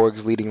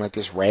Cyborg's leading like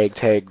this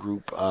ragtag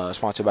group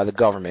sponsored by the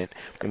government,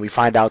 and we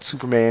find out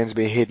Superman's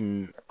been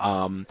hidden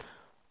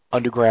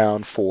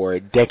underground for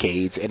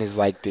decades and is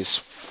like this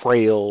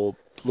frail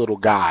little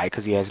guy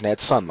because he hasn't had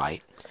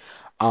sunlight.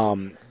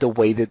 The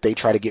way that they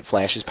try to get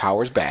Flash's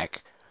powers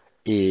back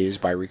is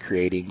by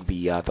recreating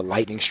the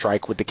lightning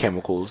strike with the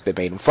chemicals that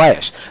made him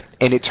Flash,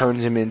 and it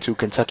turns him into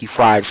Kentucky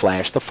Fried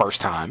Flash the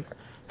first time,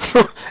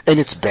 and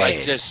it's bad.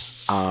 Like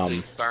just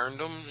they burned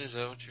him. Is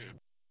that what you?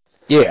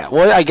 Yeah,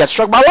 well, I got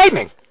struck by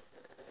lightning.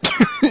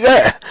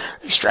 Yeah,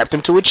 strapped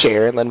him to a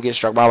chair and let him get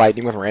struck by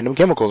lightning with random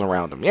chemicals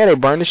around him. Yeah, they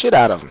burned the shit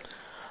out of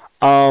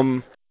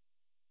him.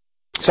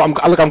 So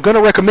I'm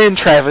gonna recommend,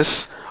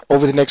 Travis,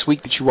 over the next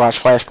week that you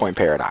watch Flashpoint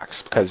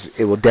Paradox, because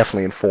it will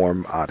definitely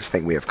inform this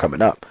thing we have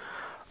coming up.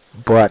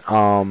 But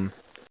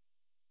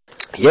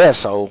yeah,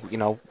 so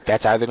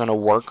that's either gonna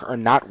work or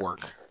not work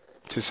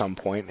to some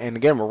point. And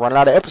again, we're running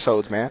out of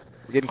episodes, man.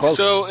 We're getting close.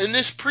 So in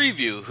this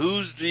preview,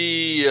 who's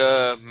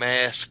the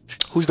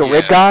masked? Who's the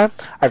red guy?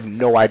 I have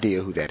no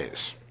idea who that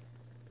is.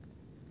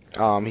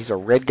 He's a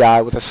red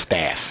guy with a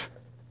staff.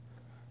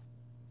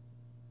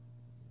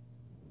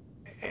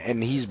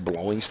 And he's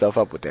blowing stuff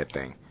up with that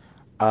thing.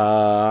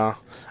 I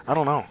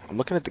don't know. I'm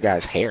looking at the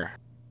guy's hair.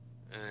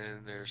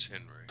 And there's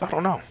Henry. I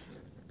don't know.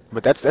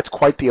 But that's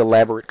quite the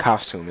elaborate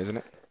costume, isn't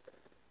it?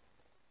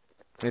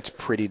 It's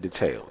pretty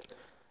detailed.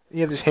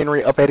 You have this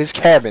Henry up at his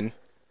cabin,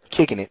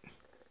 kicking it.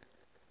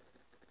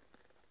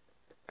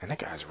 And that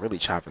guy's really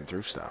chopping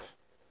through stuff.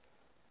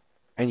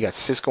 And you got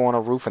Cisco on a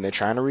roof, and they're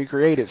trying to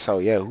recreate it. So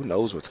yeah, who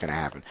knows what's gonna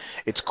happen?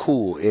 It's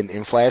cool. In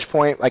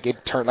Flashpoint, like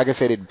I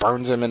said, it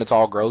burns him and it's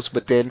all gross.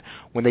 But then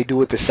when they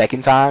do it the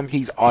second time,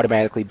 he's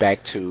automatically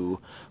back to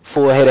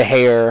full head of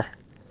hair,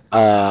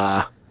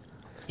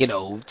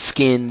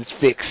 skin's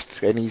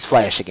fixed, and he's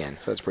Flash again.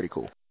 So that's pretty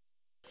cool.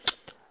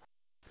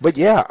 But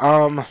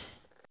yeah,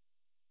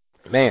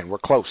 man, we're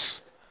close.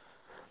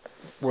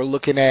 We're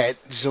looking at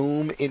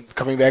Zoom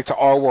coming back to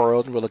our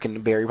world. We're looking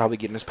at Barry probably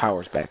getting his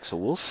powers back. So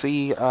we'll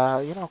see,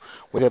 where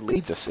that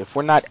leads us. If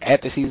we're not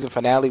at the season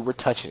finale, we're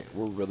touching it.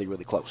 We're really,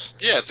 really close.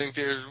 Yeah, I think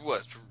there's,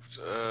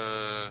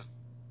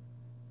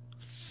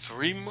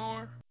 3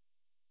 more?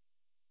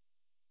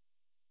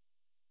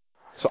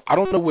 So I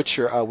don't know what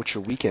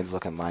your weekend's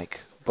looking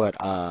like, but,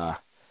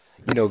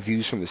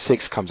 Views from the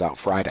 6 comes out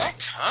Friday. What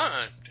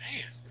time?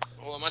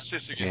 Damn. Well, my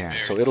sister gets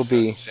married so it'll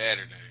be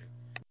Saturday.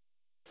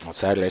 On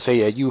Saturday. So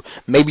yeah,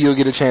 maybe you'll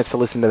get a chance to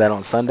listen to that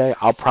on Sunday.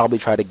 I'll probably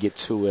try to get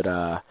to it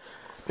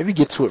maybe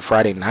get to it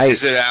Friday night.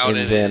 Is it out?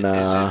 And then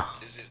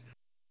is it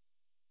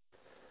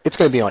it's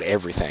gonna be on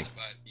everything.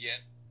 Yet?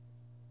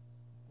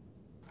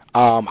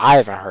 I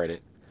haven't heard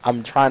it.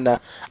 I'm trying to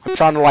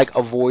like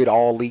avoid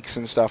all leaks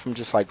and stuff. I'm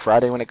just like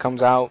Friday when it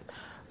comes out,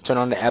 turn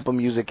on the Apple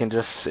Music and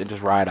just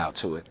ride out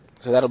to it.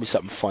 So that'll be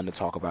something fun to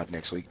talk about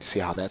next week to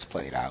see how that's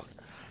played out.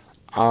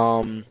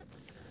 Man,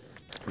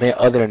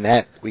 other than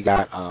that, we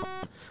got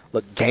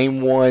look,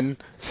 Game 1,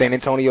 San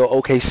Antonio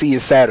OKC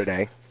is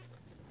Saturday,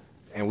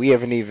 and we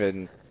haven't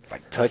even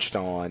touched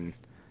on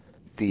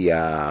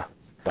the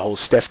whole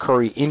Steph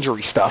Curry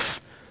injury stuff.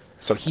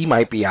 So he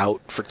might be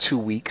out for 2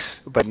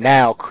 weeks. But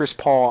now Chris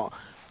Paul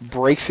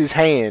breaks his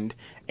hand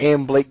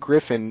and Blake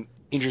Griffin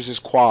injures his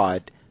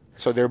quad,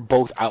 so they're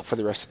both out for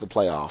the rest of the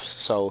playoffs.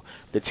 So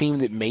the team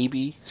that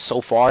maybe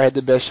so far had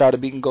the best shot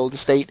of beating Golden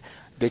State,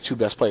 their 2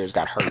 best players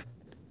got hurt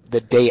the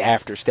day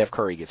after Steph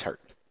Curry gets hurt.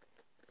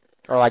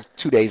 Or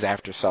 2 days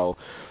after. So,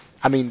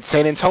 I mean,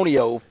 San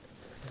Antonio,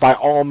 by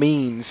all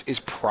means, is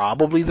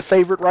probably the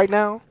favorite right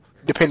now,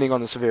 depending on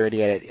the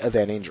severity of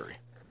that injury.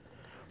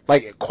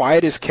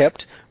 Quiet as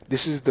kept,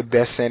 this is the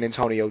best San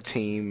Antonio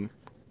team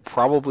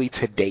probably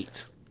to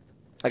date.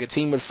 A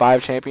team with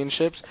 5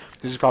 championships,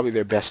 this is probably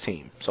their best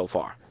team so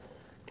far.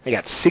 They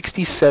got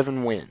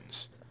 67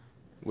 wins,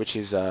 which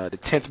is the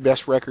 10th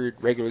best record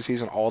regular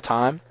season all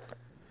time.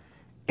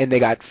 And they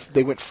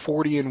went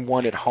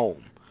 40-1 at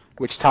home,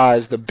 which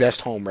ties the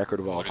best home record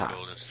of all time.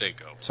 Golden State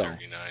go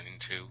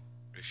 39-2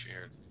 this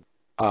year.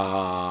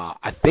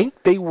 I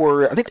think they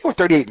were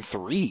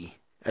 38-3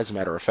 as a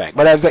matter of fact,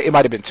 but it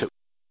might have been 2.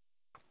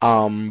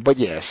 But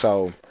yeah,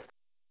 so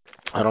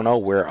I don't know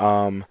where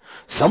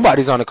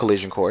somebody's on a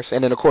collision course,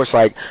 and then of course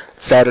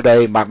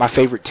Saturday, my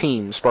favorite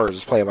team Spurs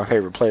is playing my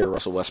favorite player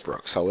Russell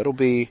Westbrook, so it'll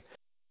be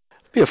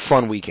a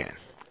fun weekend.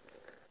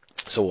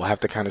 So we'll have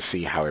to kind of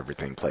see how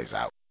everything plays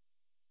out.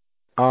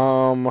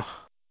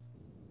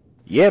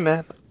 Yeah,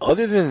 man.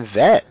 Other than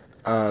that,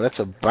 that's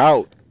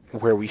about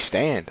where we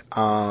stand.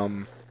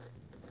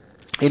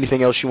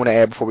 Anything else you want to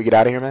add before we get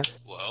out of here, man?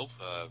 Well,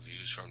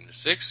 Views from the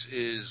 6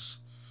 is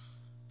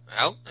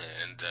out,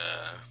 and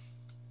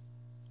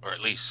or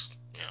at least,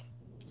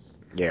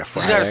 Yeah,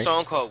 Friday. He's got a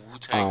song called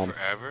Wu-Tang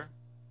Forever.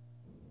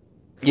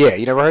 Yeah,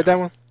 you never heard that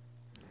one?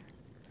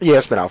 Yeah,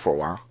 it's been out for a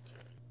while.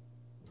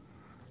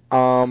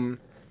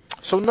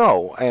 So So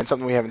no, and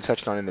something we haven't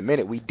touched on in a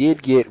minute. We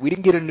didn't get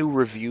a new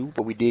review,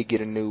 but we did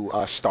get a new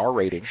star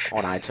rating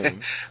on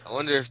iTunes. I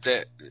wonder if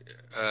that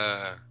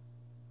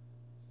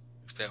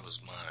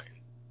was mine.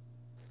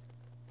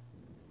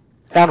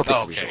 I don't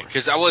think it was Okay, yours.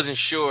 because I wasn't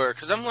sure.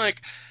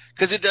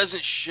 Because it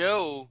doesn't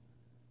show.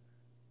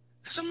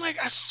 Because I'm like,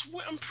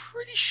 I'm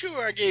pretty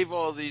sure I gave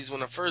all these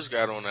when I first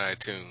got on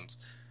iTunes.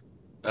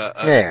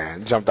 Yeah,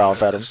 jumped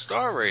off at A him.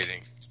 star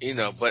rating,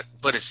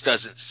 but it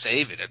doesn't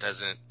save it. It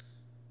doesn't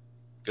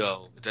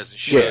go. It doesn't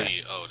show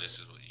you. Oh, this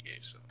is what you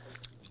gave.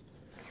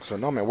 So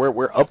no, man,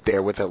 we're up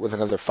there with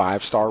another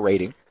 5-star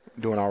rating,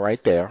 doing all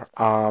right there.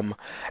 And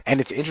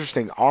it's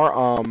interesting. Our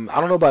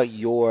I don't know about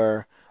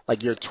your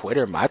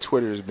Twitter. My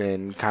Twitter has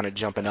been kind of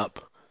jumping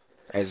up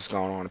as it's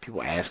going on, and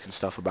people asking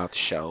stuff about the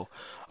show.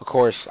 Of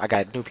course, I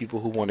got new people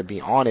who want to be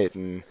on it,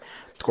 and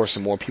of course, the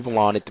more people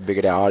on it, the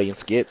bigger the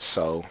audience gets.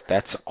 So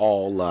that's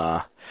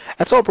all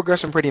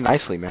progressing pretty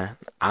nicely, man.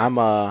 I'm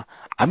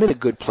in a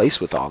good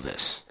place with all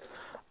this.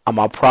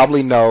 I'll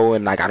probably know,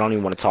 and I don't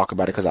even want to talk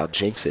about it because I'll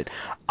jinx it.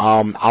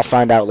 I'll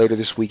find out later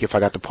this week if I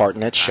got the part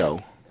in that show.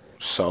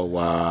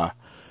 So,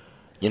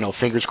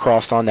 fingers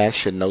crossed on that.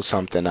 Should know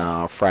something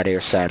Friday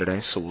or Saturday,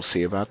 so we'll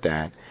see about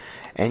that.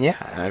 And yeah,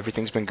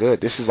 everything's been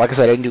good. This is, like I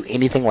said, I didn't do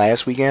anything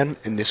last weekend,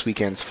 and this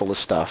weekend's full of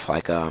stuff.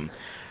 Like a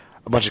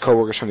bunch of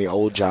coworkers from the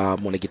old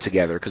job want to get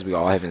together because we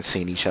all haven't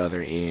seen each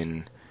other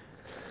in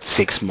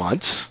 6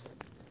 months.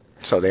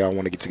 So they all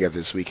want to get together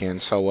this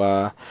weekend.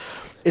 So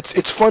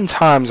it's fun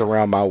times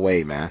around my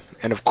way, man.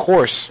 And of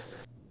course,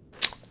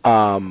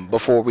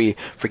 before we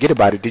forget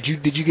about it, did you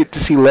get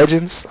to see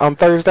Legends on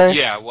Thursday?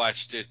 Yeah, I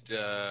watched it.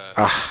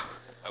 I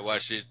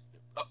watched it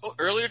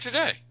earlier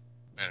today.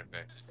 Matter of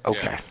fact.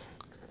 Okay. Yeah.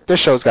 This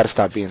show's got to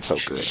stop being so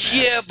good, man.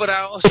 Yeah, but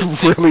I also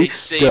think really they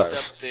saved does.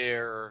 up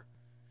their.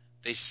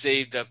 They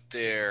saved up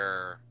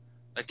their.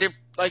 Like they're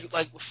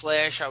like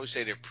Flash. I would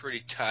say they're pretty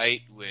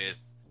tight with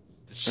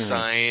the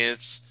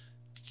science.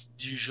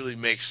 Usually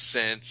makes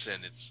sense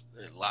and it's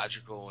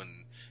logical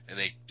and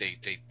they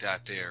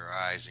dot their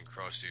I's and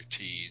cross their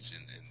T's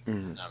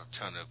and not a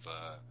ton of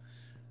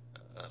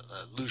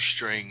loose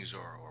strings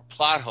or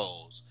plot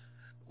holes.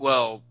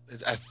 Well,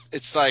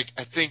 it's like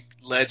I think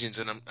Legends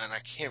and I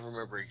can't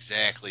remember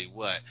exactly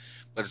what,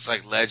 but it's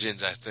like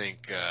Legends. I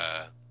think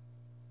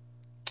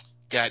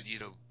got you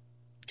to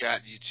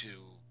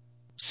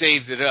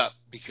saved it up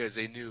because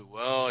they knew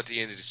at the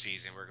end of the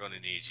season we're going to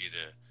need you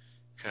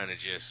to kind of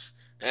just.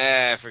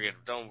 Forget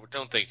it.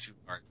 Don't think too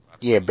hard about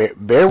it. Yeah,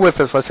 bear with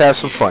us. Let's have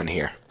some fun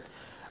here.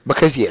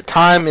 Because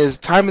time is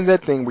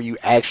that thing where you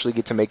actually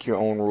get to make your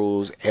own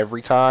rules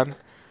every time.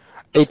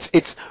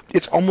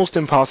 It's almost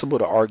impossible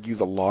to argue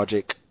the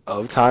logic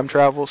of time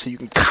travel, so you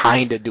can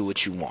kind of do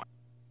what you want.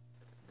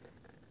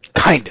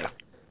 Kind of.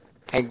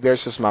 And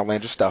there's just some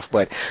outlandish stuff,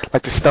 but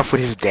like the stuff with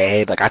his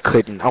dad, like I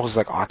was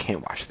like, I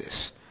can't watch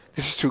this.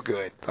 This is too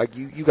good. Like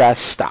you guys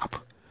stop.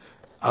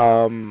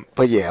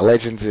 But yeah,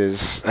 Legends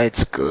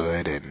it's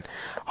good, and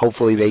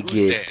hopefully they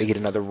get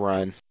another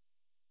run.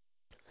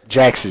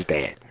 Jax is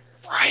dead.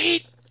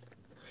 Right?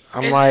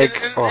 I'm and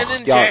then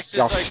y'all Jax is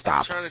like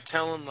stop. trying to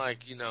tell him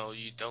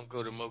you don't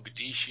go to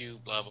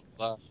Mogadishu, blah blah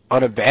blah.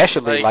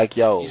 Unabashedly,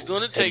 yo. He's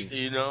gonna take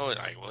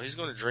he's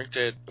gonna drink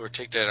that or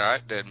take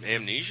that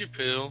amnesia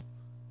pill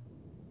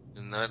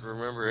and not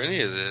remember any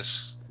of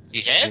this.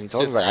 He has to.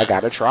 Like, I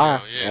gotta try.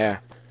 Yeah.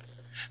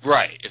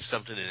 Right. If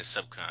something in his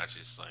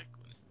subconscious,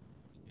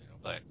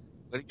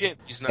 but again,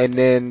 he's not. And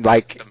then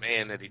the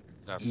man that he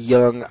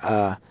young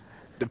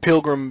the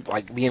Pilgrim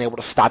being able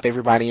to stop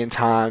everybody in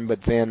time,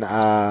 but then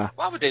why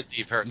would they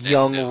leave her?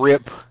 Young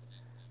Rip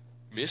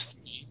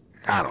missed me.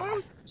 I don't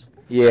know.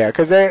 Yeah,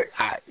 because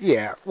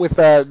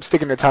with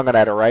sticking their tongue out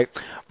at her, right?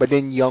 But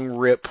then Young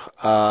Rip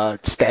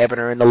stabbing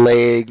her in the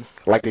leg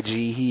like the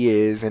G he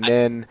is, and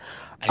then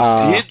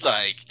I did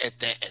like at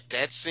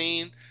that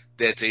scene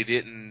that they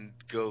didn't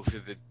go for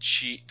the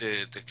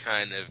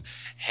kind of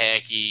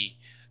hacky.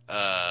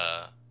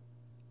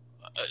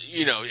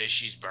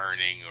 She's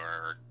burning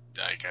or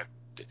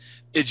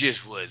it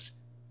just was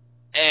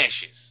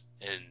ashes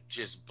and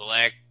just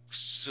black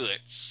soot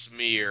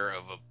smear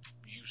of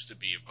used to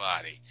be a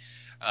body,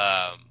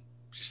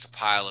 just a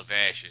pile of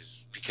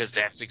ashes because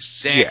that's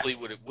exactly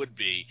what it would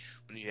be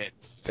when you had.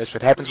 That's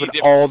what happens when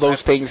all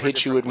those things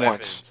hit you at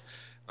once.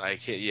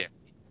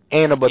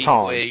 And a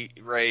baton.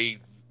 Ray,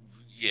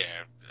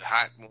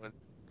 hot one,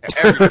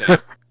 everything.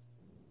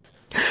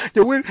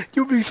 It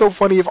would be so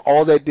funny if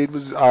all that did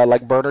was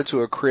burn her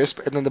to a crisp,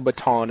 and then the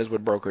baton is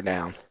what broke her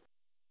down.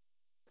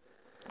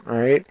 All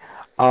right,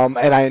 and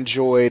I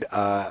enjoyed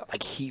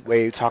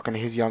Heatwave talking to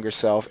his younger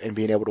self and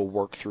being able to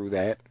work through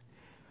that.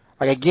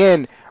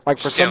 For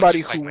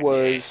somebody who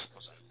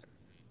was,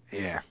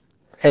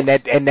 and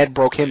that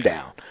broke him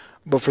down.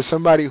 But for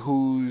somebody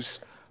who's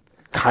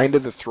kind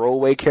of the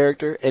throwaway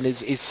character and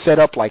is set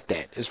up like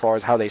that as far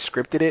as how they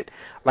scripted it,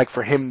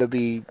 for him to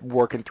be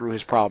working through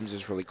his problems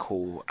is really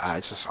cool.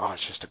 It's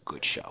just a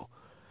good show.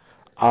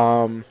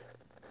 And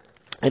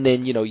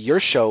then your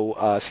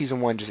show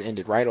season 1 just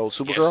ended, right? Old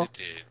Supergirl. Yes, it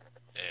did.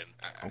 And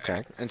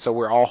Okay, and so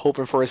we're all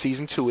hoping for a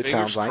season 2. It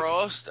sounds like.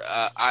 Fingers crossed.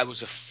 I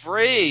was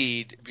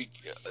afraid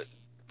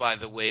by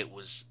the way it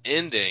was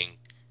ending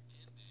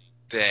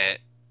that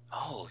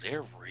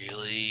they're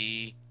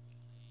really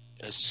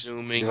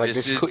assuming Like,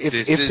 this is if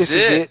this this is is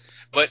it. it.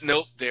 But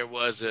nope, there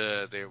was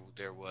a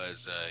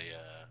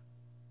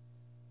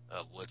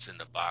what's in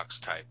the box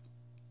type.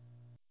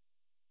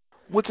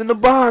 What's in the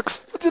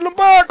box? What's in the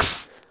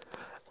box?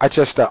 I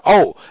just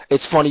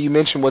it's funny you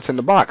mentioned what's in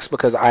the box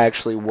because I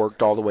actually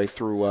worked all the way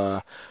through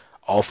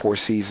all 4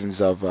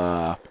 seasons of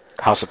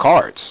House of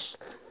Cards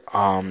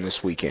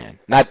this weekend.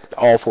 Not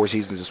all 4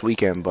 seasons this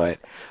weekend, but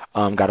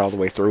got all the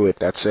way through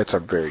it. It's a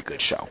very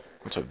good show.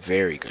 It's a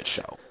very good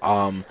show.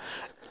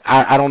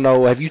 I don't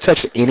know. Have you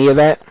touched any of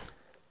that?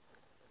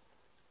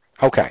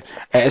 Okay.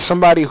 As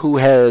somebody who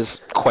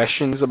has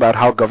questions about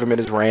how government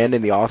is ran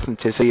and the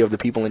authenticity of the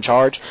people in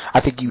charge,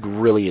 I think you'd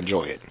really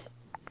enjoy it.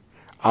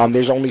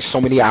 There's only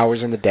so many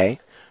hours in the day,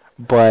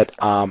 but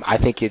I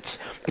think it's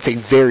a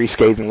very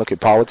scathing look at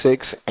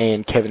politics,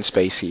 and Kevin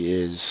Spacey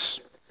is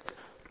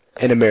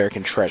an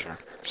American treasure.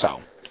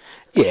 So,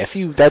 yeah,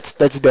 that's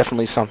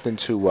definitely something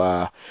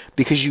to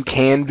because you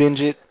can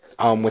binge it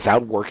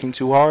without working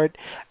too hard.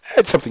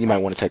 It's something you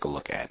might want to take a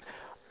look at.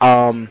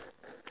 And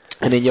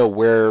then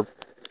we're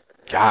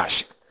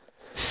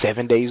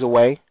 7 days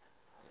away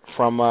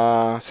from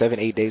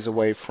 8 days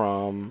away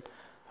from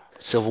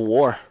Civil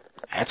War.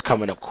 That's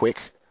coming up quick.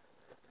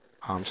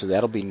 So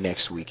that'll be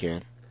next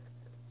weekend.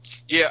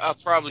 Yeah, I'll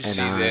probably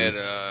see that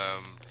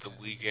the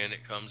weekend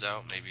it comes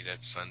out. Maybe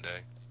that's Sunday.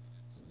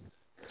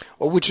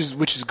 Well, which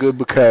is good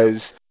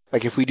because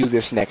like if we do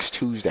this next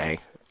Tuesday,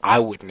 I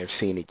wouldn't have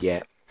seen it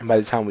yet, and by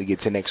the time we get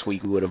to next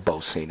week, we would have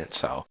both seen it.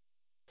 So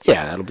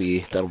yeah, that'll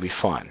be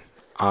fun.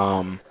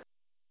 But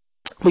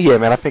yeah,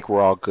 man, I think we're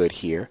all good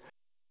here.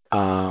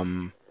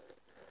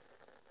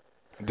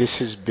 This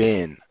has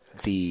been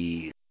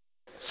the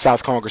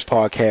South Congress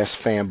Podcast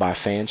Fan by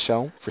Fan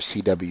Show for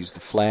CW's The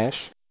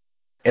Flash,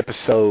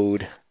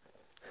 episode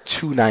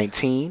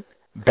 219,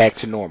 Back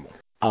to Normal.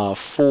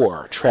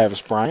 For Travis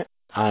Bryant,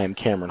 I am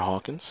Cameron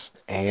Hawkins,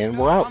 and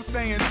we're out. I'm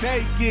saying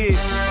take it.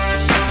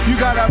 You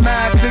got a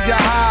mask to get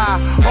high.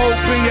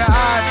 Open your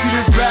eyes, see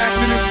this back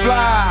to this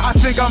fly. I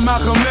think I'm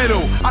Malcolm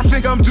Little. I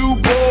think I'm Du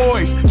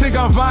Bois. Think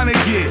I'm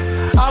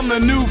Vonnegut. I'm the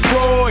new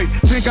Freud.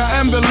 Think I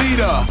am the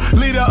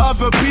leader of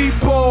the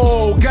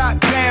people.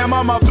 Goddamn,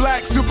 I'm a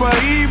black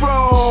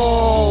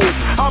superhero.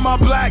 I'm a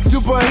black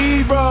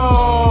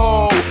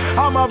superhero.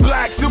 I'm a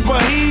black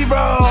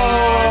superhero.